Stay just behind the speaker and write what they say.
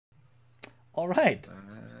Alright.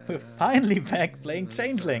 We're finally back playing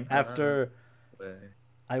Changeling after,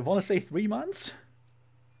 I want to say 3 months?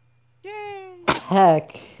 Yay!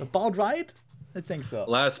 Heck. About right? I think so.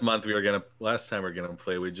 Last time we were gonna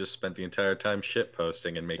play, we just spent the entire time shit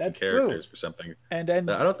posting and making That's characters true. for something And then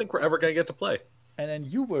that I don't think we're ever gonna get to play. And then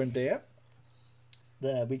you weren't there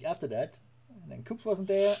the week after that. And then Coops wasn't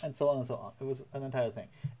there, and so on and so on. It was an entire thing.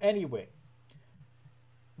 Anyway,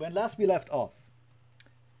 when last we left off,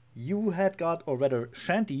 you had got, or rather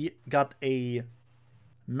Shanty got a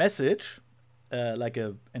message, like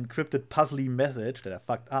a encrypted puzzly message that I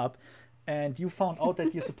fucked up, and you found out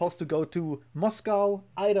that you're supposed to go to Moscow,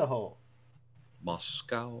 Idaho.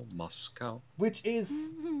 Moscow. Which is,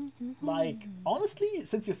 like, honestly,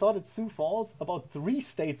 since you started Sioux Falls, about 3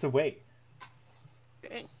 states away.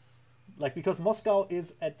 Like, because Moscow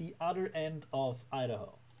is at the other end of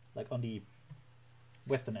Idaho. Like, on the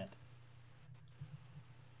western end.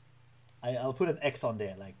 I'll put an X on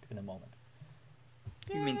there, like, in a moment.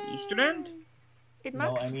 You mean the eastern end?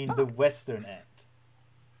 No, I mean the western end.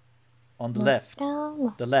 On the left.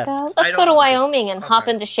 Moscow. The left. Let's go to Wyoming and hop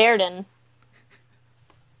into Sheridan.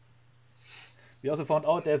 We also found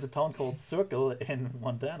out there's a town called Circle in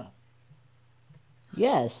Montana.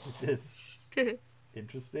 Yes. Which is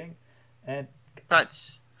interesting. And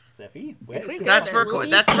That's Seffi, where is that's where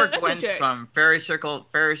Circle Gwen's jokes. from. Fairy Circle,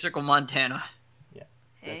 Montana. Yeah.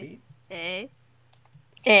 Seffi,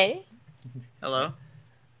 Hello.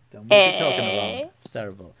 don't move your token around. It's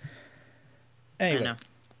terrible. Anyway,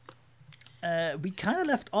 we kind of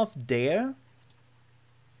left off there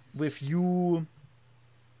with you,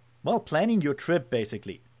 well, planning your trip,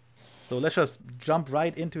 basically. So let's just jump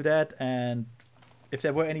right into that, and if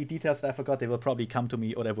there were any details that I forgot, they will probably come to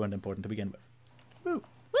me, or they weren't important to begin with. Woo!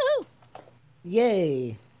 Woohoo!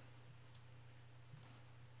 Yay.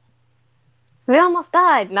 We almost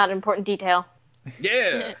died. Not an important detail.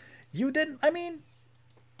 Yeah. You didn't, I mean,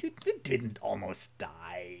 you didn't almost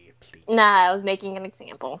die, please. Nah, I was making an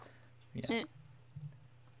example.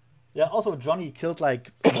 Yeah, also Johnny killed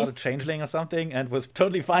like another changeling or something and was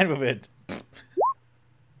totally fine with it.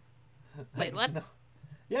 Wait, what? No.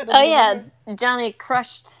 Yeah, Oh yeah, Johnny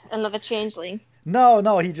crushed another changeling. No,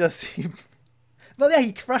 well, yeah,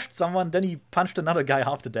 he crushed someone, then he punched another guy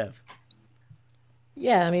half to death.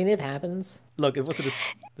 Yeah, I mean, it happens. Look, it was a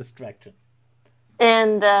distraction.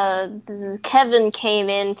 And Kevin came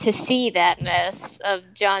in to see that mess of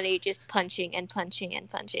Johnny just punching and punching and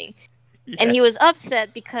punching. Yeah. And he was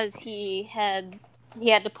upset because he had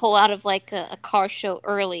to pull out of like a car show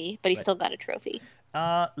early, but he still got a trophy.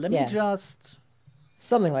 Let me just...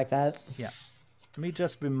 Something like that. Yeah. Let me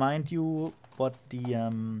just remind you what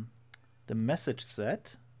the message said.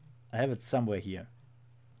 I have it somewhere here.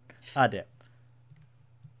 Ah, there.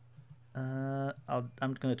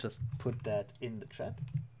 I'm gonna just put that in the chat.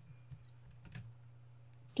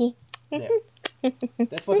 There.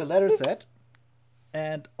 That's what the letter said.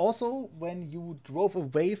 And also, when you drove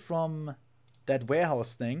away from that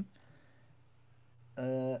warehouse thing,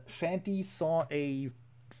 Shanty saw a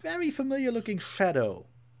very familiar-looking shadow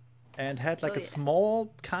and had like a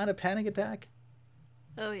small kind of panic attack.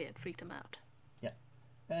 Oh yeah, it freaked him out. Yeah.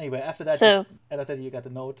 Anyway, after that, you got the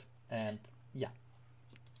note, and yeah.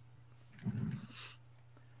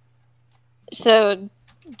 So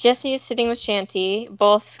Jesse is sitting with Shanty,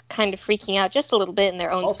 both kind of freaking out just a little bit in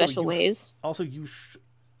their own special ways. Also, you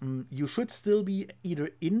should still be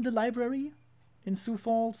either in the library in Sioux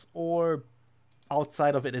Falls or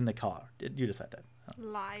outside of it in the car. You decide that.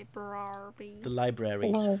 Library. The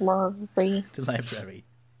library. Library. The library.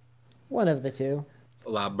 One of the two.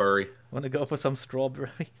 Library. Want to go for some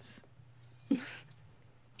strawberries?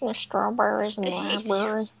 The strawberries in the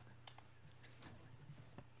library.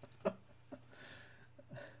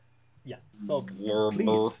 Yeah.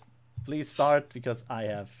 So please start, because I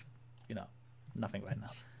have, nothing right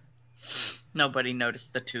now. Nobody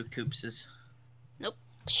noticed the 2 Coopses. Nope.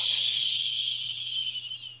 It's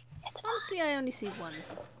Honestly, I only see one.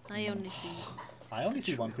 I only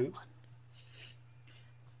see one Coop.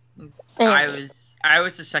 I was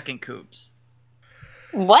the second Coops.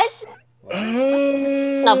 What?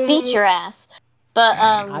 No, beat your ass. But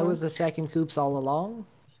I was the second Coops all along.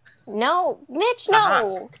 No, Mitch,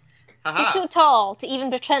 no. You're too tall to even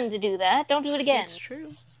pretend to do that. Don't do it again. It's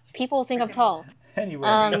true. People will think I'm tall. Anyway.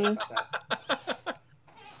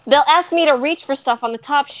 They'll ask me to reach for stuff on the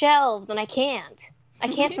top shelves, and I can't. I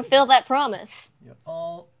can't fulfill that promise. You're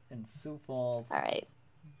all in Sioux Falls. All right.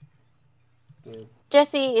 Good.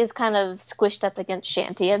 Jesse is kind of squished up against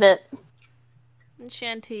Shanty a bit. And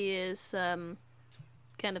Shanty is kind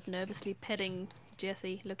of nervously petting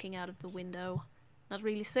Jesse, looking out of the window. Not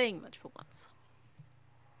really saying much for once.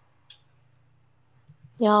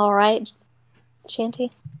 You all right,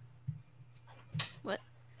 Shanty? What?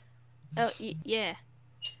 Oh, yeah.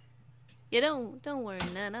 Yeah, don't worry,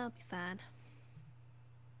 none. I'll be fine.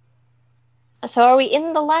 So are we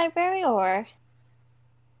in the library or?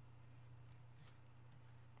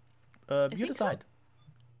 You decide.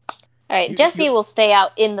 All right, You- Jesse you- will stay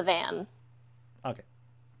out in the van. Okay.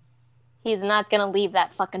 He's not gonna leave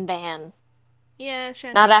that fucking van. Yeah,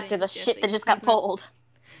 Shanty's Not after staying the with shit Jesse. that just got He's not- pulled.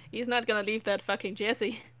 He's not gonna leave that fucking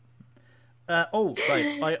Jesse. Oh,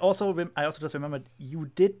 right. I also just remembered you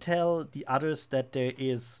did tell the others that there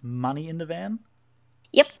is money in the van.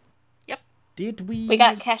 Yep, Did we? we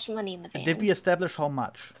got cash money in the van. Did we establish how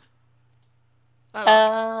much?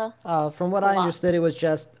 From what A I lot. understood, it was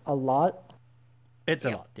just a lot. It's a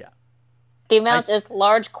Yep. lot, yeah. The amount is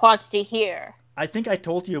large quantity here. I think I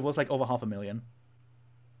told you it was like over 500,000.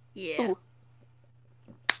 Yeah. Ooh.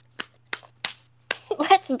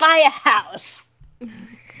 Let's buy a house.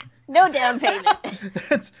 No down payment.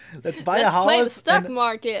 let's buy a Let's house. play the stock and-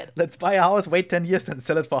 market. Let's buy a house, wait 10 years, and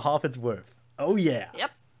sell it for half its worth. Oh yeah.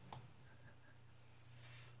 Yep.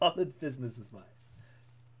 Solid business is wise.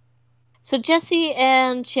 So Jesse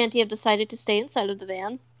and Shanty have decided to stay inside of the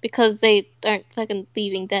van because they aren't fucking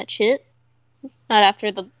leaving that shit. Not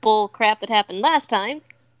after the bull crap that happened last time.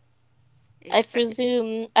 I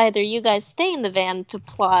presume either you guys stay in the van to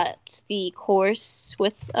plot the course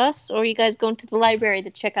with us, or you guys go into the library to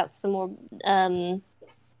check out some more,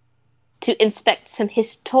 to inspect some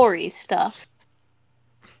history stuff.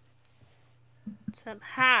 Some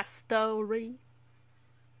high story.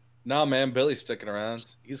 Nah, man, Billy's sticking around.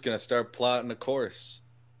 He's gonna start plotting a course,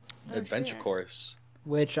 Oh, adventure shit. course.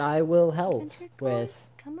 Which I will help Adventure with. course.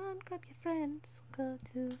 Come on, grab your friends. Go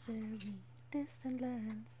to very distant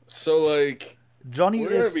lands. So like, Johnny we're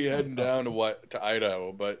gonna is be heading down to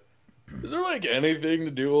Idaho, but is there like anything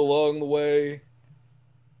to do along the way?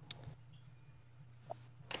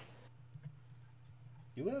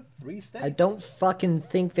 You have 3 states. I don't fucking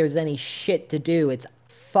think there's any shit to do. It's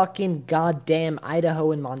fucking goddamn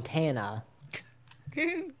Idaho and Montana.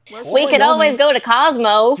 Well, We could Wyoming. always go to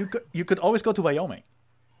Cosmo. You could always go to Wyoming.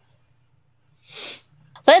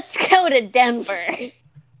 Let's go to Denver.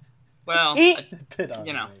 Well, Bit out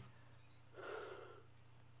You know. of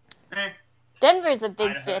the way. Denver's a big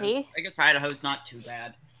Idaho's- city. I guess Idaho's not too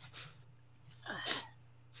bad.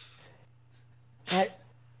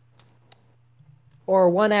 Or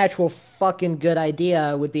one actual fucking good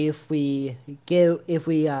idea would be if we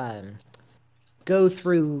go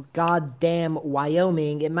through goddamn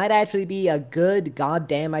Wyoming. It might actually be a good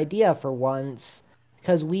goddamn idea for once,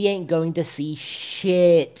 because we ain't going to see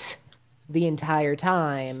shit the entire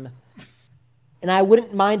time. And I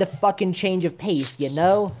wouldn't mind a fucking change of pace, you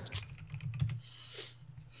know?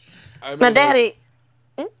 I mean, My like, daddy,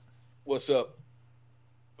 what's up?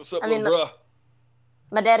 What's up, I little mean, bruh?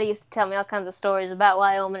 my daddy used to tell me all kinds of stories about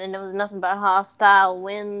Wyoming, and it was nothing but hostile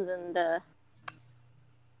winds and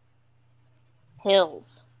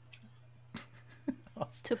hills.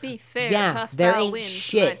 to be fair, Yeah, there hostile ain't winds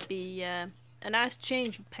shit. might be a nice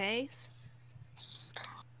change of pace.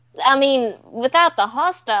 I mean, without the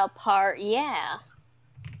hostile part, yeah.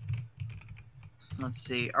 Let's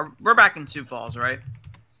see. We're back in Sioux Falls, right?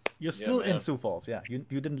 You're still in man. Sioux Falls, yeah. You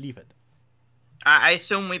didn't leave it. I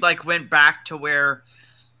assume we went back to where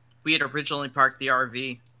we had originally parked the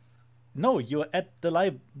RV. No, you're at the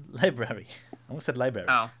library. I almost said library.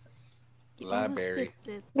 Oh, Library.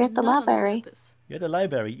 You're at the not on library. purpose. You're at the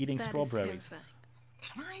library eating That is strawberries.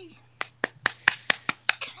 terrifying.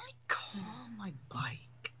 can I call my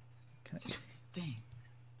bike? Is that a thing?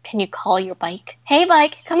 Can you call your bike? Hey,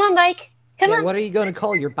 bike! Come on, bike! Come Yeah, on! what are you going to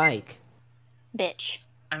call your bike? Bitch.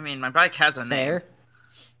 I mean, my bike has a name. Fair.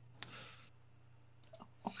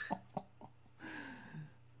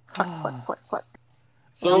 Cluck, cluck, cluck, cluck.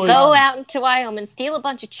 So We'll like, go out into Wyoming, steal a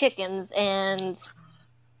bunch of chickens, and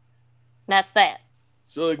that's that.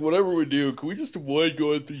 whatever we do, can we just avoid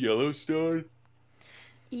going through Yellowstone?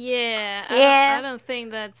 Yeah, Yeah. I don't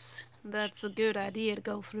think that's a good idea to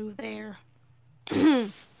go through there.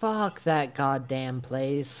 Fuck that goddamn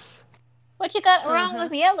place. What you got wrong Uh-huh.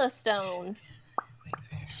 with Yellowstone?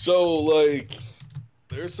 So like,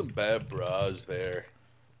 there's some bad bras there.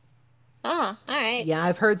 Oh, alright. Yeah,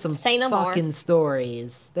 I've heard some Say no more. fucking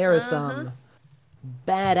stories. There are some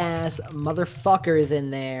badass motherfuckers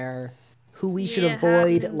in there who we should Yeah,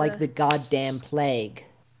 avoid hiding in like the- the goddamn plague.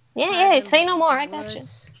 Yeah, say no more, I got you.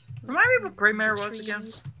 Remind me what Grey Mare was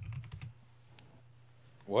again.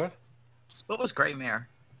 What? What was Grey Mare?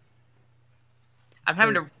 I'm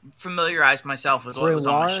having to familiarize myself with what was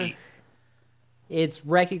on the Grimoire? sheet. It's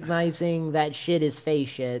recognizing that shit is fey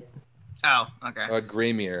shit. Oh, okay.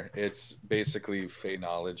 Graymere. It's basically fey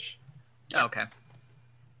knowledge. Okay.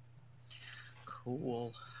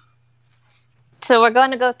 Cool. So we're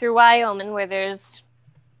going to go through Wyoming where there's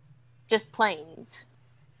just plains.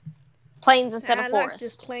 Plains instead I of like forest.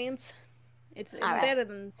 just plains. It's Alright. better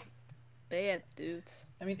than bad dudes.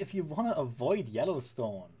 I mean, if you want to avoid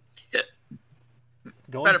Yellowstone,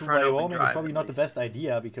 going Better to for an open Wyoming is drive, probably at not the least. best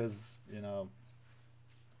idea because, you know...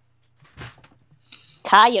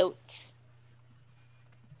 Coyotes.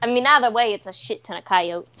 I mean, either way, it's a shit ton of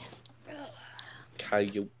coyotes.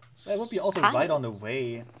 Coyotes. That would be also right on the Coyotes.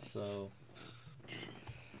 way, so...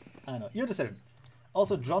 I don't know. Your decision.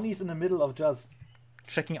 Also, Johnny's in the middle of just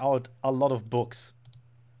checking out a lot of books.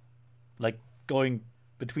 Like, going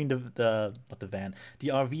between the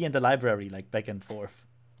RV and the library, like, back and forth.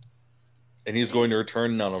 And he's going to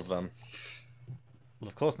return none of them. Well,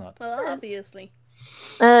 of course not. Well, obviously.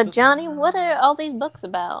 Johnny, what are all these books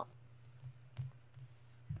about?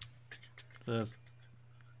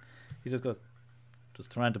 He just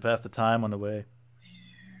trying to pass the time on the way.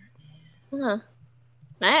 Huh.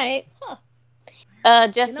 Alright. Huh.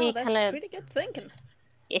 Jesse that's kind of... pretty good thinking.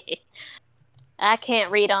 I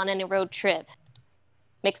can't read on any road trip.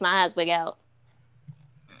 Makes my eyes wig out.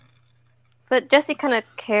 But Jesse kind of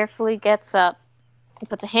carefully gets up and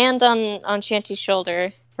puts a hand on Shanty's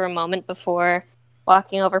shoulder for a moment before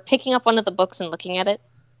walking over, picking up one of the books and looking at it.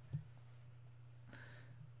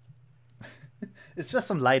 It's just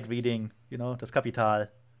some light reading, you know, das Kapital,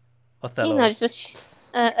 Othello. You know, just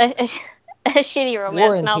a shitty War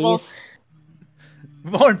romance and novel. Peace.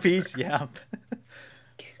 War and Peace, yeah.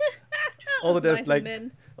 Also, there's Mice like and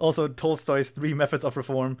Men. also Tolstoy's 3 Methods of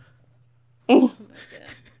Reform. Oh my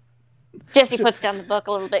God. Jesse puts down the book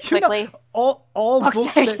a little bit You know, quickly. all Books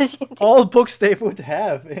books better they, than all books they would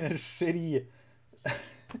have in a shitty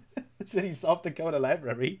shitty South Dakota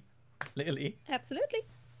library. Literally. Absolutely.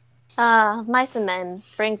 Mice and Men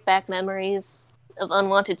brings back memories of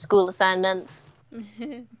unwanted school assignments.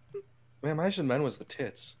 I Man, Mice and Men was the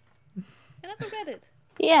tits. never read it.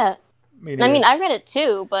 Yeah, I mean, I read it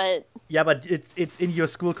too, but yeah, but it's in your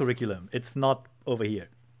school curriculum. It's not over here.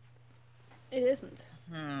 It isn't.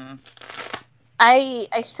 I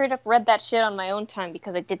straight up read that shit on my own time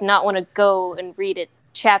because I did not want to go and read it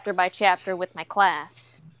chapter by chapter with my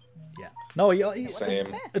class. Yeah. No,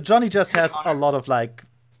 Same. Johnny just has a lot of like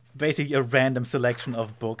basically a random selection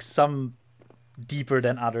of books, some deeper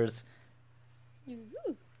than others.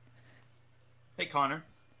 Ooh. Hey, Connor.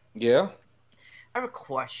 Yeah? I have a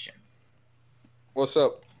question. What's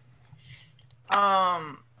up?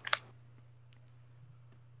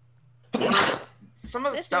 Some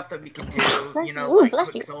of the stuff that we can do, Bless you know, you. Ooh, like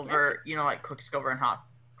bless you. Quicksilver, you know, like Quicksilver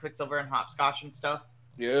and Hopscotch and stuff.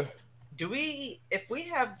 Yeah? If we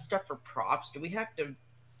have stuff for props, do we have to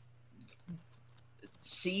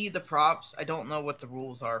see the props? I don't know what the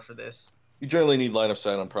rules are for this. You generally need line of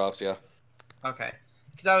sight on props, yeah. Okay.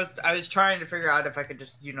 Because I was trying to figure out if I could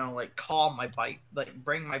just, you know, like call my bike, like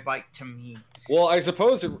bring my bike to me. Well, I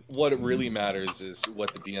suppose what it really matters is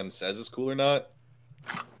what the DM says is cool or not.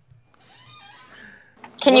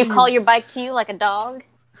 Can What you do call you- your bike to you like a dog?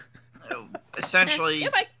 Essentially, Yeah,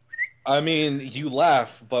 bye. I mean, you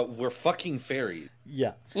laugh, but we're fucking fairy.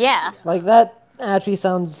 Yeah. Yeah. Like, that actually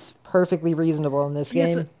sounds perfectly reasonable in this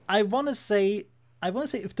game. Yes, I wanna say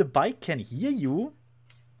if the bike can hear you,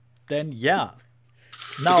 then yeah.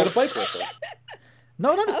 You Now, get a bike whistle.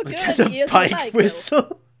 no, How get good a he is bike with bike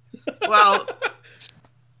whistle. well,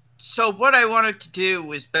 so what I wanted to do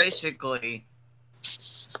was basically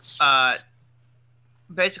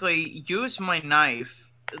use my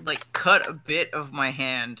knife, like cut a bit of my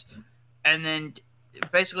hand, and then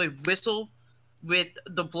basically whistle with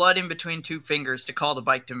the blood in between 2 fingers to call the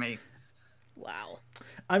bike to me. Wow.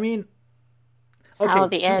 I mean, How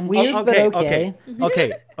okay, the end. Weird, but okay.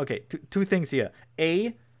 okay. Two things here.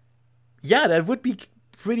 A, yeah, that would be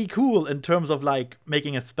pretty cool in terms of like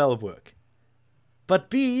making a spell work. But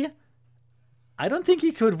B, I don't think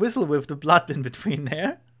he could whistle with the blood in between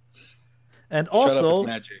there. And Shut up, also, it's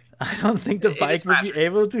magic. I don't think the It is bike would be magic.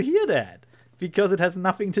 able to hear that because it has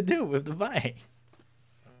nothing to do with the bike.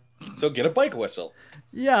 So get a bike whistle.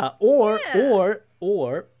 Yeah, or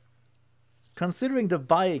Yeah. considering the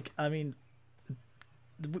bike, I mean,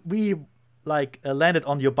 we like landed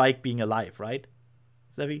on your bike being alive, right,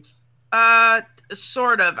 Zevi?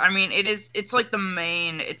 Sort of. I mean, it's like the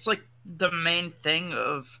main thing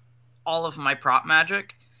of all of my prop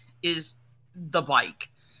magic is the bike.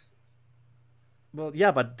 Well,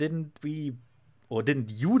 yeah, but didn't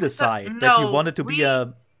you decide that no, you wanted to be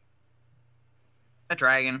a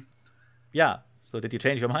dragon. yeah? So did you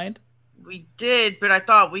change your mind? We did, but I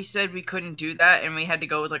thought we said we couldn't do that, and we had to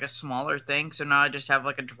go with like a smaller thing. So now I just have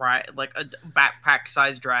like a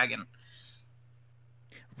backpack-sized dragon.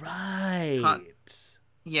 Right.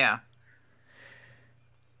 Yeah.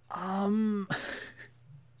 Um.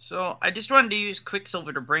 So I just wanted to use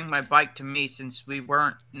Quicksilver to bring my bike to me since we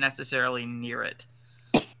weren't necessarily near it.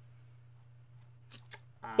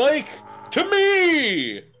 Bike to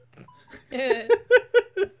me!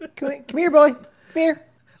 Come here, boy. Come here.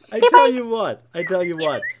 I tell you what.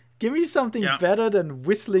 Give me something better than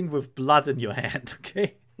whistling with blood in your hand,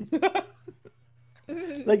 okay?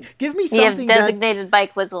 Like, give me You something have designated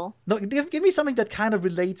bike whistle. No, give me something that kind of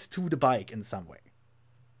relates to the bike in some way.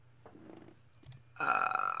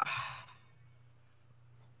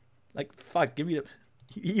 Like, fuck, give me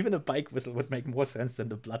even a bike whistle would make more sense than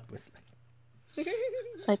the blood whistling.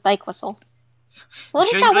 It's my bike whistle. What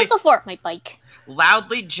is that whistle for? My bike.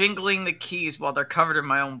 Loudly jingling the keys while they're covered in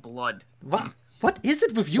my own blood. What is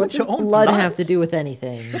it with you What and your does own blood blood? have to do with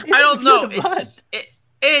anything? I don't know.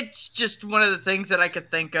 It's just one of the things that I could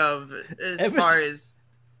think of as far as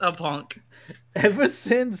a punk. Ever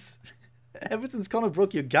since Connor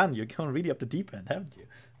broke your gun, you're going really up the deep end, haven't you?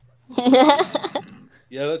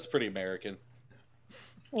 Yeah, that's pretty American.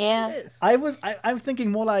 Yeah. I'm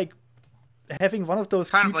thinking more like having one of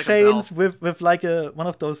those Kind of like a keychains with like one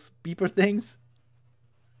of those beeper things.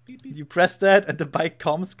 Beep, beep. You press that and the bike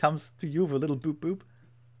comes to you with a little boop boop.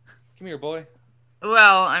 Come here, boy.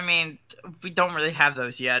 Well, I mean, we don't really have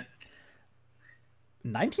those yet.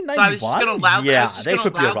 1991? So I was just gonna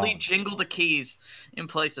loudly around. jingle the keys in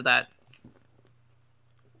place of that.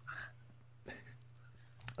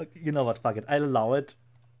 You know what? Fuck it. I'll allow it.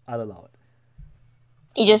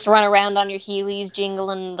 You just run around on your Heelys,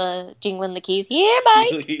 jingling the keys. Yeah,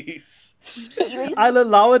 bike. Please. Heelys. I'll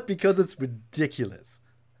allow it because it's ridiculous.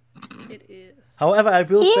 It is. However, I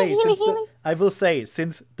will Yeah, say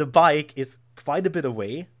since the bike is quite a bit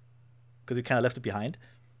away, because you kind of left it behind,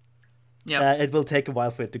 it will take a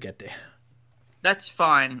while for it to get there. That's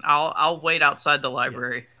fine. I'll wait outside the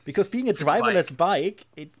library. Because being a driverless bike,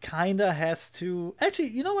 it kind of has to. Actually,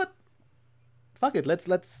 you know what? Fuck it.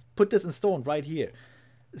 Let's put this in stone right here.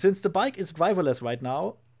 Since the bike is driverless right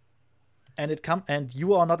now, and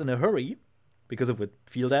you are not in a hurry, because it would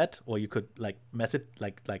feel that, or you could like mess it,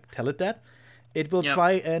 like tell it that, it will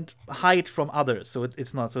try and hide from others, so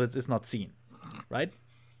it's not seen, right?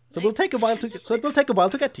 So it will take a while to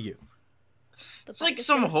get to you. It's like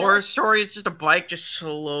some horror story. It's just a bike just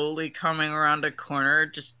slowly coming around a corner,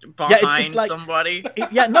 just behind it's like, somebody.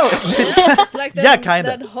 It's like that, kind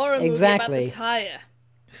of that horror movie Exactly. about the tire.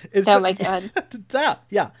 My god.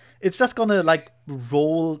 Yeah, it's just gonna like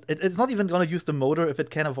roll. It's not even gonna use the motor if it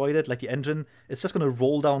can avoid it, like the engine. It's just gonna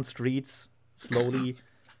roll down streets slowly,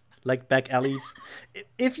 like back alleys.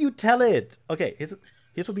 If you tell it, okay, here's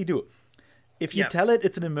what we do. If you tell it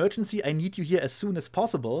it's an emergency, I need you here as soon as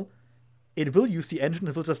possible, it will use the engine.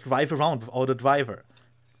 It will just drive around without a driver.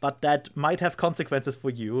 But that might have consequences for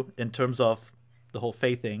you in terms of the whole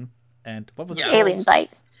Faye thing. And what was it? Alien bike.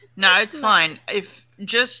 No, it's fine. If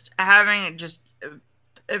it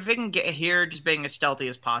can get here, just being as stealthy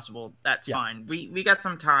as possible, that's fine. We got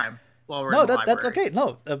some time while we're in the library. That's okay.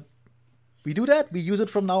 No, we do that. We use it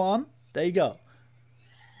from now on. There you go.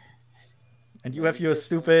 And you have your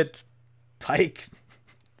stupid bike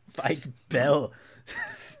bell.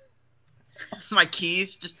 My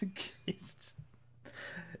keys just.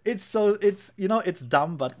 It's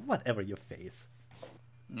dumb, but whatever. Your face.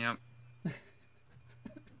 Yep.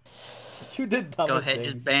 You did dumb. Go ahead,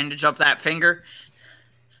 just bandage up that finger.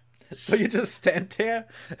 So you just stand there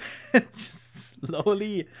and just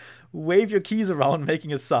slowly wave your keys around,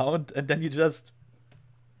 making a sound, and then you just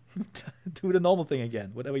do the normal thing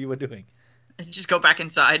again, whatever you were doing. Just go back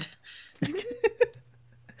inside.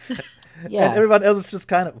 Yeah. And everyone else is just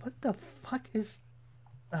kind of, what the fuck is...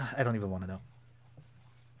 I don't even want to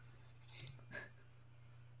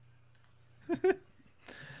know.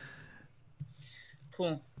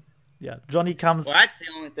 Cool. Yeah, Johnny comes... Well, that's the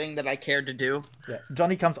only thing that I cared to do. Yeah,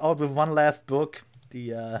 Johnny comes out with one last book.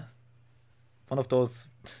 The, one of those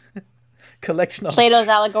collection of... Plato's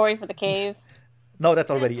allegory for the cave. No, that's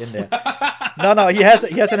already in there. No, he has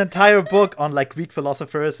an entire book on, like, Greek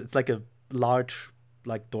philosophers. It's like a large,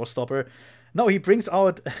 like, doorstopper. No, he brings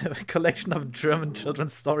out a collection of German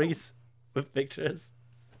children's stories with pictures.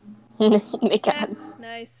 My god.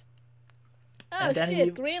 Nice. Oh And then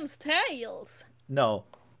shit, Grimm's Tales. No.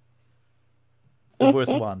 The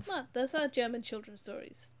worst ones. No, those are German children's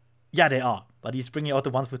stories. Yeah, they are. But he's bringing out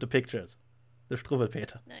the ones with the pictures. The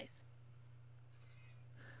Struwwelpeter. Nice.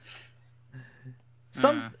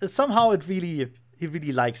 Somehow it really he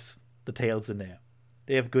really likes the tales in there.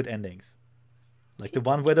 They have good endings. Like the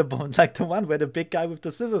one where the big guy with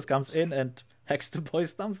the scissors comes in and hacks the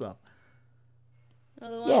boy's thumbs off. Or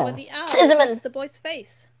the one Yeah. where the owl Scissorman. eats the boy's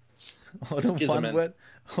face. Or the Schism.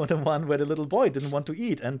 one where the little boy didn't want to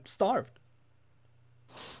eat and starved.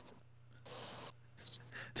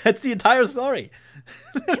 That's the entire story.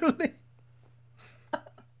 Literally.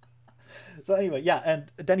 So anyway, yeah,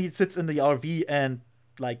 and then he sits in the RV and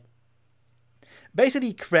like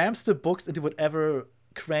basically crams the books into whatever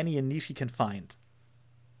cranny and niche he can find.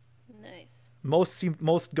 Nice.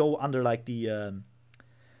 Most go under like the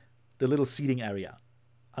little seating area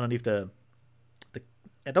underneath the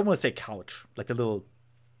I don't want to say couch, like the little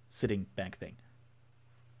sitting bank thing.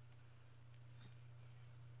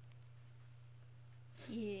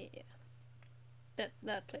 Yeah.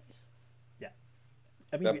 That place. Yeah,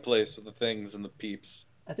 I mean, That place with the things and the peeps.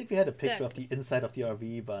 I think we had a picture Exactly. of the inside of the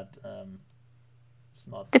RV, but it's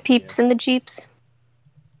not The peeps here. and the jeeps.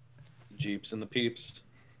 Jeeps and the peeps.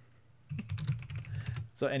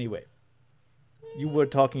 So anyway, you were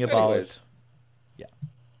talking So about anyways. yeah.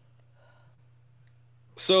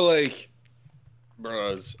 So like,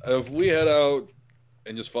 bros, if we head out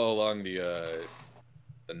and just follow along the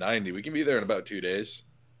 90, we can be there in about 2 days.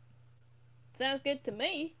 Sounds good to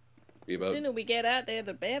me. Be The about sooner we get out there,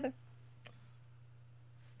 the better.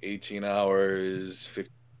 18 hours,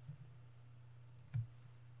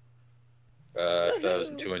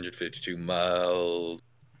 1,252 miles.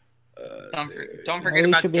 Don't forget we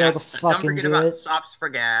about should be able to gas. Don't fucking forget do about it. stops for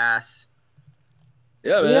gas.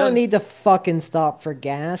 Yeah, We man. don't need to fucking stop for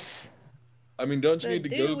gas. I mean, don't you But need the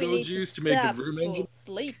do we go-go need juice to to make the stop vroom for engine?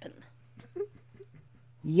 sleeping?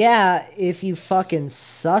 Yeah, if you fucking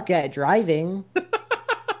suck at driving.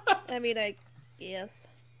 I mean, I guess.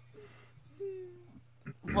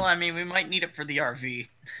 Well, I mean, we might need it for the RV.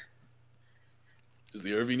 Does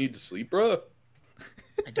the RV need to sleep, bro?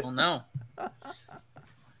 I don't know.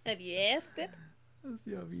 Have you asked it?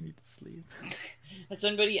 The RV need to sleep. Has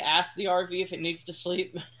anybody asked the RV if it needs to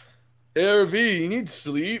sleep? Hey, RV, you need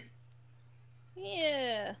sleep.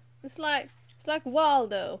 Yeah. It's like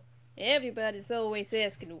Waldo. Everybody's always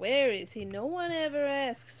asking, where is he? No one ever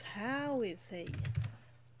asks, how is he?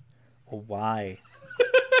 Or why?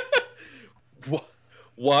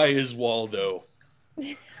 Why is Waldo?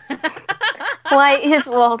 Why is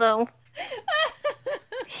Waldo?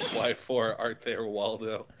 Why for art there,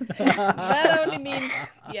 Waldo? That only means...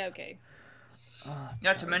 Yeah, okay.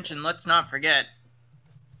 Not to mention, let's not forget.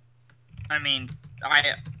 I mean,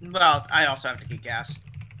 I also have to get gas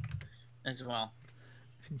as well.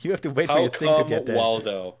 You have to wait for How your thing to come get there.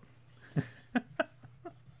 Waldo?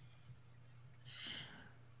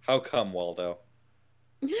 How come Waldo?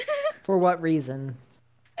 For what reason?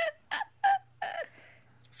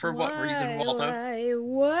 For what reason, Waldo?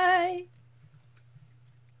 Why?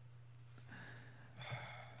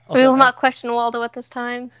 We Also, will not question Waldo at this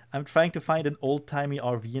time. I'm trying to find an old-timey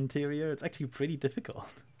RV interior. It's actually pretty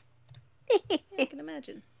difficult. I can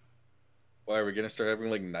imagine. Why are we gonna start having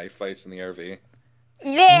like knife fights in the RV?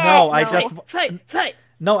 Yeah. No, I just Fight!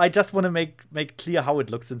 no, I just want to make clear how it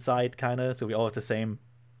looks inside, kind of, so we all have the same,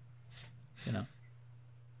 you know.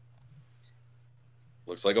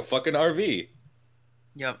 Looks like a fucking RV,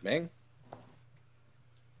 Yep. man.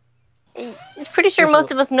 I'm pretty sure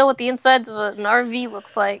most of us know what the insides of an RV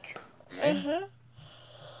looks like.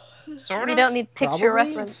 Sort We of. don't need picture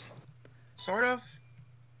Probably. reference. Sort of.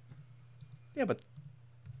 Yeah, but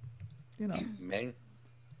you know, Man.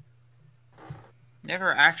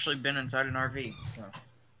 Never actually been inside an RV, so.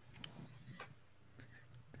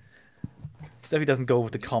 Steffi doesn't go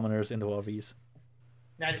with the commoners into RVs.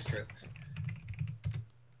 That is true.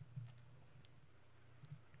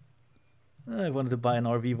 I wanted to buy an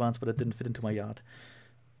RV once, but it didn't fit into my yard.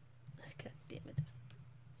 God damn it.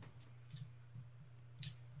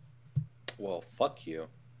 Well, fuck you.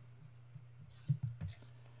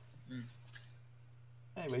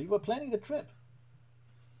 Anyway, you were planning the trip.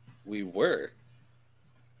 We were.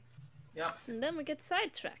 Yep. And then we get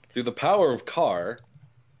sidetracked. Through the power of car,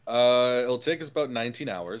 it'll take us about 19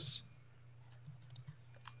 hours.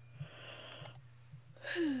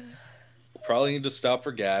 We'll probably need to stop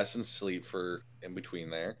for gas and sleep for in between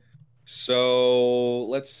there. So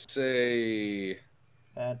let's say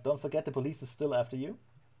And don't forget, the police is still after you.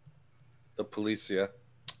 the Policia.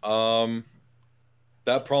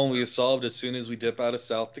 That problem will be solved as soon as we dip out of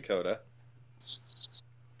South Dakota,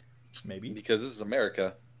 Maybe. because this is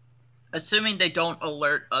America. Assuming they don't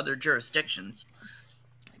alert other jurisdictions.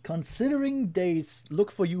 Considering they look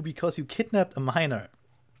for you because you kidnapped a minor.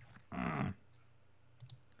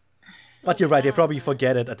 But you're right, they probably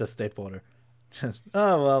forget it at the state border.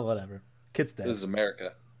 Oh well, whatever. Kid's dead. This is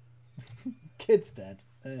America. Kid's dead.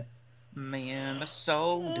 Man, the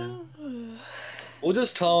soda. We'll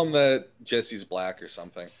just tell him that Jesse's black or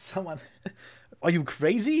something. Someone, are you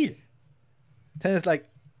crazy? Then it's like,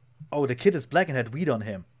 oh, the kid is black and had weed on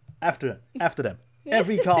him. After them,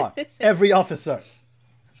 every car, every officer,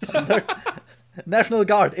 National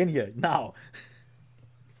Guard in here now.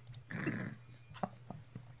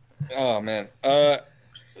 Oh man.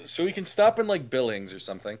 So we can stop in like Billings or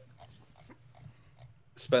something.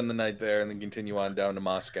 Spend the night there and then continue on down to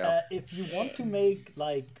Moscow. If you want to make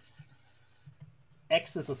like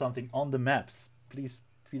X's or something on the maps, please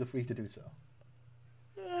feel free to do so.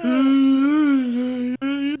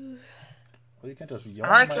 Or you can just yawn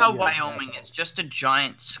I like my how ear, Wyoming asshole. is just a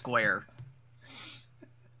giant square.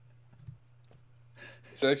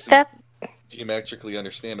 It's actually That geometrically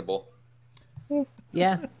understandable.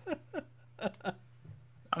 Yeah.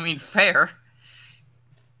 I mean, fair.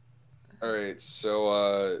 Alright,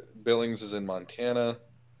 so Billings is in Montana.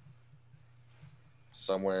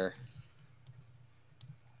 Somewhere.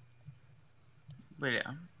 Wait,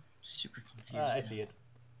 I'm super confused. I see it.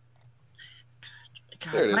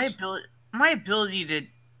 God, There it is. my ability to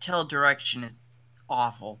tell direction is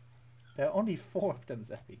awful. There are only 4 of them,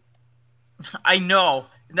 Zeffy. I know.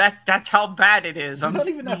 That's how bad it is. You I'm don't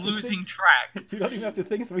even have to losing think- track. You don't even have to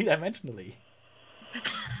think 3-dimensionally.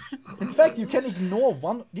 In fact, you can ignore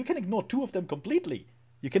one. You can ignore 2 of them completely.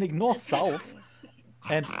 You can ignore south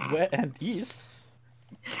and east.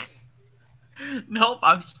 Nope,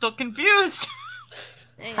 I'm still confused.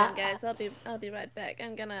 Hang on, guys. I'll be right back.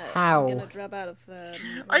 I'm gonna How? drop out of.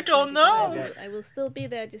 I don't 120, know. but I will still be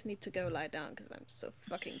there. I just need to go lie down because I'm so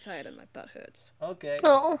fucking tired and my butt hurts. Okay.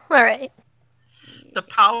 oh, all right. The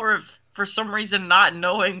power of, for some reason, not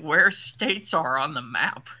knowing where states are on the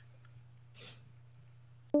map.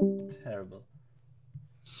 Terrible.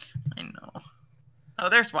 I know. Oh,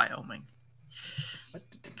 there's Wyoming. What?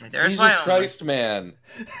 Okay, there's Jesus Wyoming. Christ, man.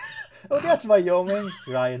 Oh, that's Wyoming.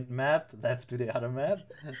 Giant map. Left to the other map.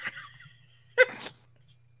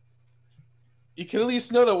 You can at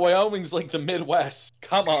least know that Wyoming's like the Midwest.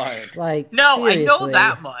 Come on. Like, No, seriously. I know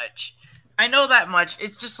that much. I know that much.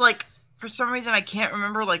 It's just like, for some reason, I can't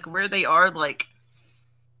remember like where they are. Like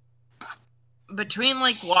between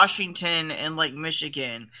like Washington and like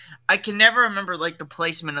Michigan, I can never remember like the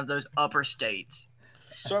placement of those upper states.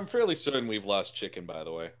 So I'm fairly certain we've lost chicken, by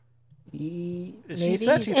the way. She Maybe.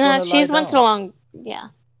 said she's gonna She's lie went down. along. Yeah.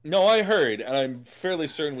 No, I heard, and I'm fairly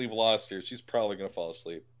certain we've lost her. She's probably gonna fall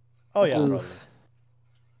asleep. Oh yeah, Oof. probably.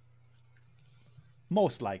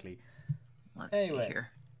 Most likely. Let's Anyway. see here.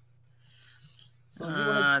 So you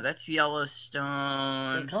wanna? That's So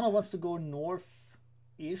Yellowstone. Connor wants to go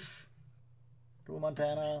north-ish through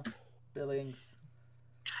Montana, Billings.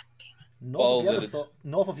 God damn it. North of Follow the- Yellowstone.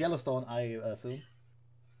 North of Yellowstone, I assume.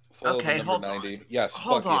 Follow Okay, the hold number on. 90. Yes,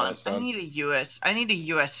 Hold fuck on. Yellowstone. I need a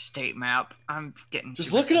US state map. I'm getting Just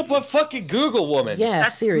super look it up on confused. fucking Google, woman. Yeah,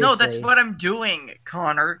 That's seriously. no, that's what I'm doing,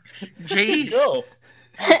 Connor. Jeez. No.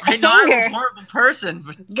 I know I'm a Anger. horrible person,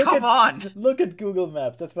 but Look come at- on. Look at Google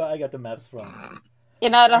Maps. That's where I got the maps from.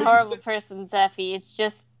 You're not a horrible person, Zeffy. It's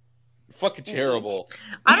just Fucking terrible.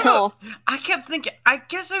 I don't know. no. I kept thinking. I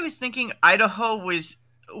guess I was thinking Idaho was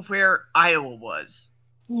where Iowa was.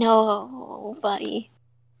 No, buddy.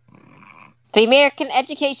 The American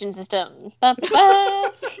education system. Ba, ba,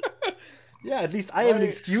 ba. Yeah, at least I have an Right.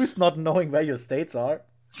 excuse not knowing where your states are.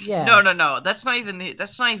 Yeah. No. That's not even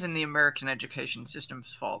the American education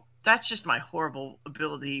system's fault. That's just my horrible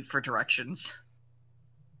ability for directions.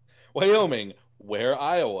 Wyoming, where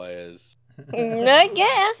Iowa is. I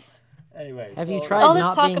guess. Anyway. Have you so- tried All this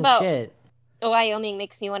not talk being about- shit? Wyoming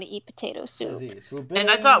makes me want to eat potato Let's soup. see, through And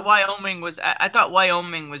I Billings- thought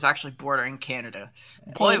Wyoming was actually bordering Canada.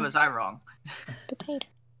 Boy, was I wrong. Potato.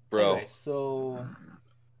 Bro. Anyway, so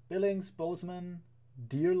Billings, Bozeman,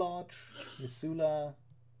 Deer Lodge, Missoula,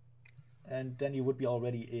 and then you would be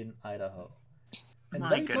already in Idaho. And My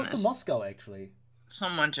very close to goodness. Moscow, actually.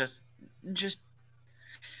 Someone just.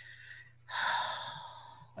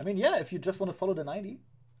 I mean, yeah, if you just want to follow the 90.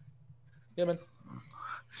 Yeah, man.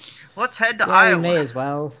 Let's head to Yeah, Iowa. we may as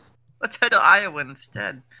well. Let's head to Iowa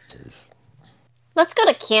instead. Let's go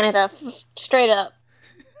to Canada. Straight up.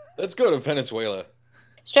 Let's go to Venezuela.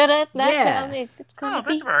 Straight up. That's Yeah. how it's gonna Oh,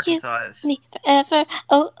 that's be. where Arkansas is. Me forever.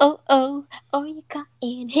 Oh, oh, oh. Or you got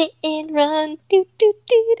in hit and run. Do, do,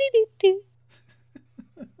 do, do, do, do.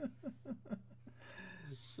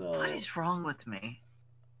 So, What is wrong with me?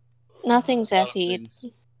 Nothing, A lot of Zeffy. things.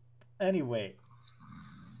 anyway.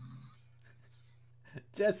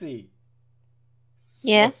 Jesse,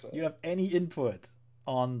 Yeah. What's up? you have any input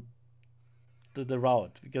on the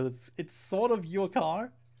route because it's sort of your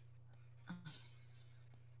car.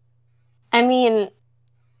 I mean,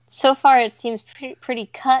 so far it seems pretty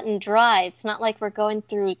cut and dry. It's not like we're going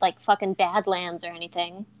through like fucking Badlands or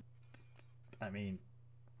anything. I mean,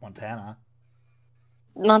 Montana.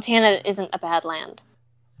 Montana isn't a bad land.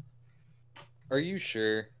 Are you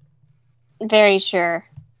sure? Very sure.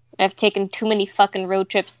 I've taken too many fucking road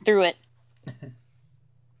trips through it.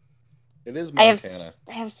 It is I Montana.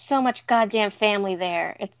 have so much goddamn family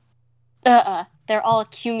there. It's they're all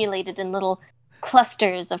accumulated in little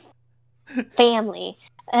clusters of family.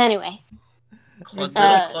 Anyway, Little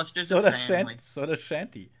Uh, clusters So of does family.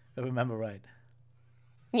 Shanty. If I remember right.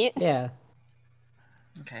 Yeah.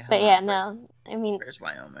 Okay, But hold yeah, on. no. I mean, Where's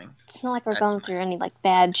Wyoming? it's not like we're That's going fine. through any like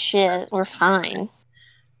bad shit. That's We're fine. fine.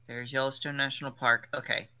 There's Yellowstone National Park.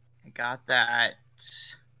 Okay, I got that.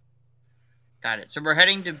 Got it. So we're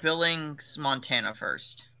heading to Billings, Montana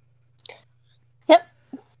first. Yep.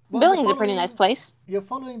 Well, Billings is you're a pretty nice following- place. You're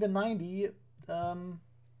following the 90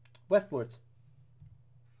 westwards.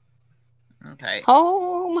 Okay.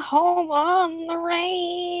 Home on the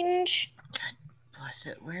range. Bless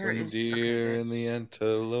it. Where When the is deer and the that's-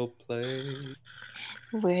 antelope play.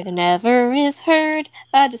 Where there never is heard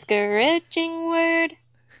a discouraging word.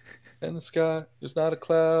 And the sky, there's not a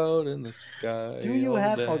cloud in the sky. Do you all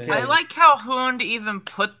have- day. okay. I like how Hoond even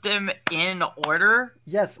put them in order,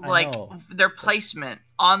 Yes, I like know. their placement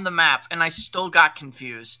on the map, and I still got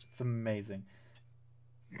confused. It's amazing.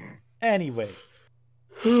 Anyway,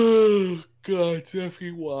 Oh, God,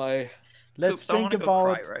 Jeffy, why? let's Oops, I think wanna go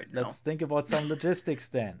about cry right now. let's think about some logistics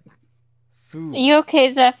then. Food, Are you okay,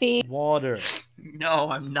 Zeffy? water. No,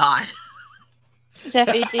 I'm not.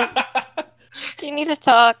 Zeffy, do you need to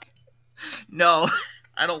talk? No,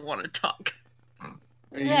 I don't want to talk.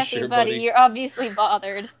 Are you Zeffy, sure, buddy, buddy? you're obviously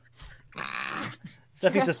bothered.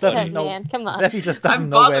 Zeffy You're just upset, doesn't know. man. Come on. Zeffy just doesn't I'm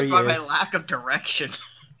know where bothered he by my is. lack of direction.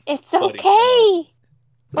 It's Buddy, okay.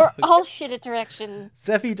 We're all shit at direction.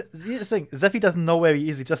 Here's the thing, Zeffy doesn't know where he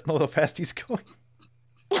is. He just knows how fast he's going.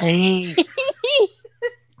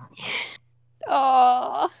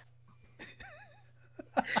 Oh,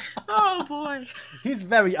 Oh boy, He's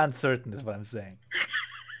very uncertain, is what I'm saying.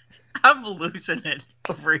 I'm losing it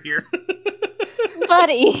over here.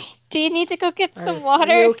 buddy, do you need to go get some Are you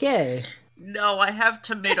water? okay? No, I have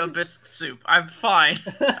tomato bisque soup. I'm fine.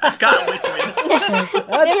 I got liquids.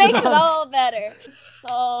 It makes it all better. It's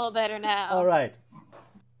all better now. All right,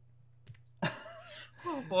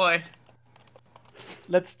 Oh boy.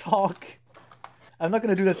 let's talk. I'm not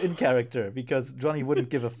gonna do this in character because Johnny wouldn't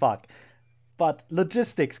give a fuck. But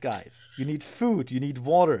logistics, guys. You need food. You need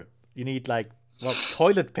water. You need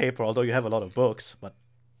toilet paper. Although you have a lot of books, but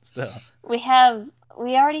still. We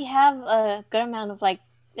already have a good amount of like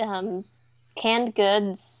canned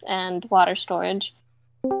goods and water storage.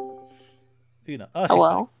 You know. Oh, she's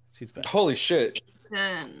Hello. back. She's back. Holy shit.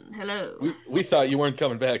 Hello. We thought you weren't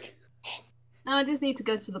coming back. No, I just need to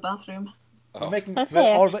go to the bathroom. Oh.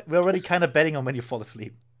 We're already kind of betting on when you fall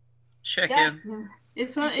asleep. Check Yeah. in.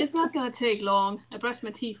 It's not gonna take long. I brushed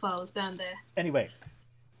my teeth while I was down there. Anyway,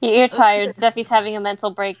 You're tired. Zeffy's having a mental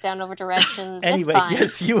breakdown over directions. anyway,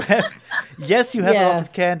 it's fine. yes, you have a lot Yeah.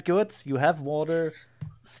 of canned goods. You have water.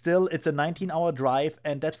 Still, it's a 19-hour drive,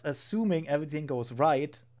 and that's assuming everything goes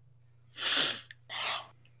right.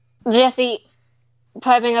 Jesse,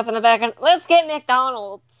 piping up in the background. Let's get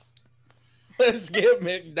McDonald's. Let's get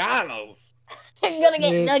McDonald's. I'm gonna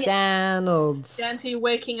get nuggets. McDonald's. Dante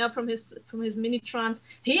waking up from his mini trance.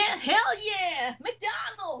 Yeah, hell yeah,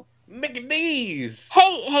 McDonald's. McDee's.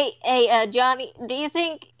 Hey, Johnny, do you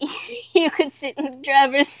think you could sit in the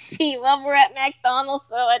driver's seat while we're at McDonald's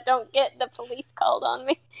so I don't get the police called on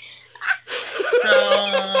me?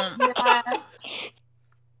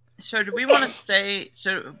 So do we want to stay?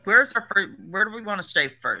 So where do we want to stay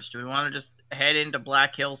first? Do we want to just head into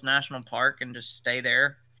Black Hills National Park and just stay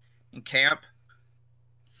there and camp?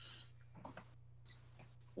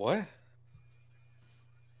 What?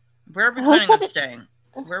 Where are we Who planning said on it? staying?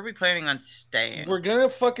 Where are we planning on staying? We're gonna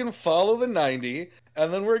fucking follow the 90,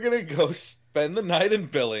 and then we're gonna go spend the night in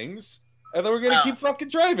Billings, and then we're gonna Oh. keep fucking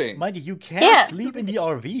driving. Mind you, you can't Yeah. sleep in the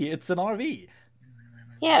RV. It's an RV.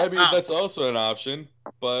 Yeah, I mean, Oh. that's also an option,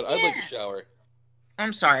 but I'd like Yeah. a shower.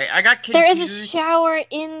 I'm sorry, I got there confused. is a shower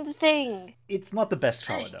in the thing. It's not the best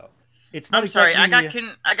shower though. It's not I'm sorry, exactly.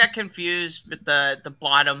 I got confused with the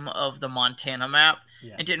bottom of the Montana map.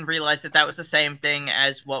 Yeah. I didn't realize that was the same thing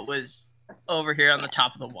as what was over here on the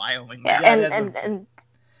top of the Wyoming Yeah, map. Yeah, and there's and,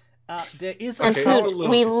 There is and Okay, a it's a food. little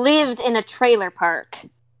We bit. lived in a trailer park.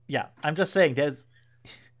 Yeah, I'm just saying there's.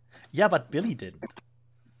 Yeah, but Billy didn't.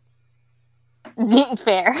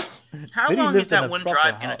 Fair. How Vinny long lives is that in a one proper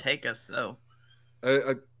drive gonna house. take us, though?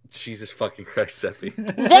 Jesus fucking Christ, Seppi.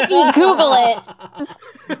 Zeffy, Google it.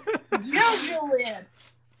 Google it.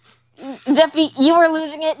 Zeffy, you were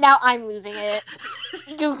losing it. Now I'm losing it.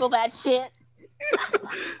 Google that shit.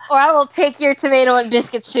 Or I will take your tomato and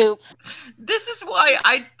biscuit soup. This is why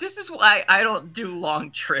I don't do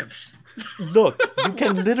long trips. Look, you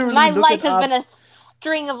can literally My look life it has up. been a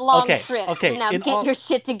string of long Okay, trips. okay, So now in get all- your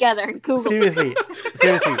shit together and Google. Seriously.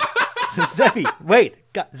 Zeffy, wait,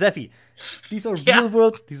 Zeffy. These are Yeah. real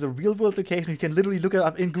world locations. You can literally look it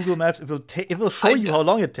up in Google Maps. It will show I you know. how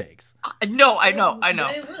long it takes. No, I know.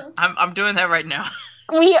 They will. I'm doing that right now.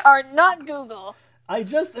 We are not Google. I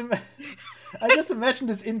just imagine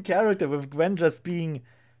this in character with Gwen just being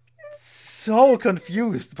so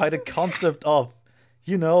confused by the concept of,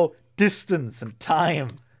 distance and time.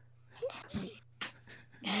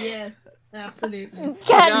 Yes, absolutely. Now,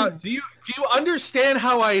 God, do you understand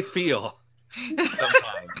how I feel? Sometimes.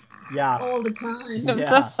 Yeah. All the time. I'm Yeah.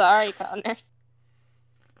 so sorry, Connor.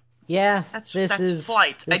 Yeah, That's this is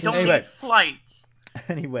flights. I this don't is- Anyway. need flights.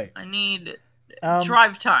 Anyway, I need um,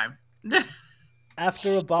 drive time.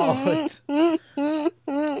 after about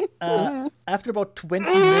after about 20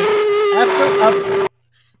 minutes,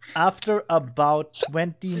 after about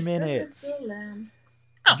 20 minutes,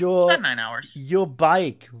 Oh, Your- it's been 9 hours. your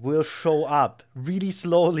bike will show up really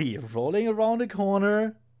slowly, rolling around a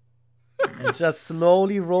corner, and just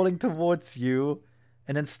slowly rolling towards you,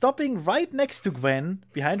 and then stopping right next to Gwen,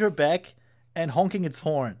 behind her back, and honking its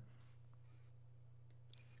horn.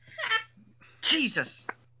 Jesus.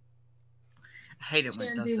 I hate it when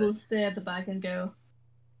it does Chanty will this. stay at the back and go.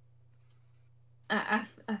 I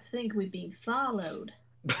think we've been followed.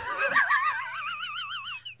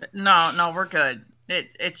 No, we're good.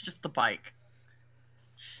 It's just the bike.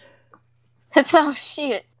 That's oh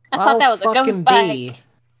shit. I I'll thought that was a ghost fucking be. bike.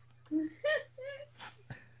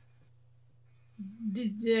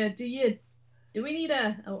 Do we need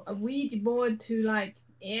a Ouija board to like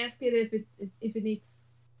ask it if it needs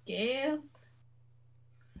scares?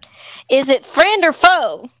 Is it friend or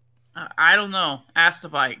foe? I don't know. Ask the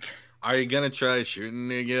bike. Are you gonna try shooting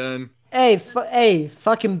me again? Hey,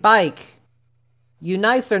 fucking bike. You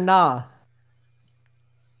nice or nah?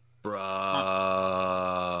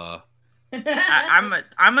 Bruh.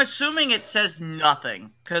 I'm assuming it says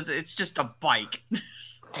nothing because it's just a bike.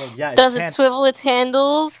 Well, yeah, Does it swivel its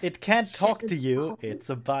handles? It can't talk to you. It's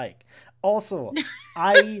a bike. Also,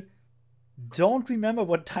 I don't remember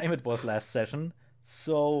what time it was last session,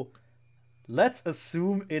 so let's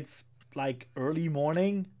assume it's like early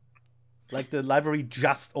morning, like the library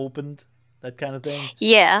just opened, that kind of thing.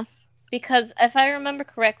 Yeah, because if I remember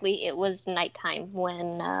correctly, it was nighttime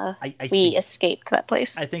when I we think, escaped that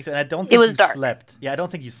place. I think so, and I don't It think was you dark. slept. Yeah, I don't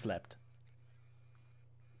think you slept.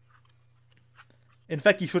 In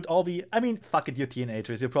fact, you should all be. I mean, fuck it, you're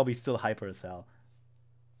teenagers. You're probably still hyper as hell.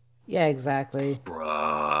 Yeah, exactly.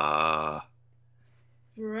 Bruh.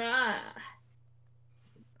 Bruh.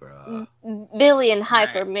 Bruh. Billy and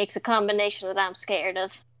Hyper Right. makes a combination that I'm scared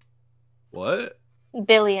of. What?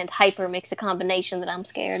 Billy and Hyper makes a combination that I'm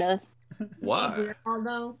scared of. Why?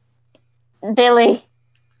 Although Billy,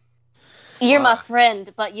 you're my Why?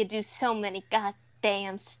 friend, but you do so many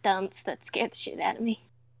goddamn stunts that scare the shit out of me.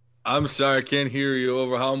 I'm sorry, I can't hear you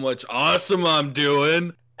over how much awesome I'm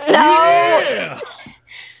doing. No! Yeah!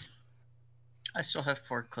 I still have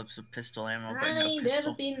 4 clips of pistol ammo, but I no ain't pistol.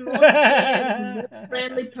 never been more scared of a more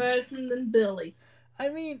friendly person than Billy. I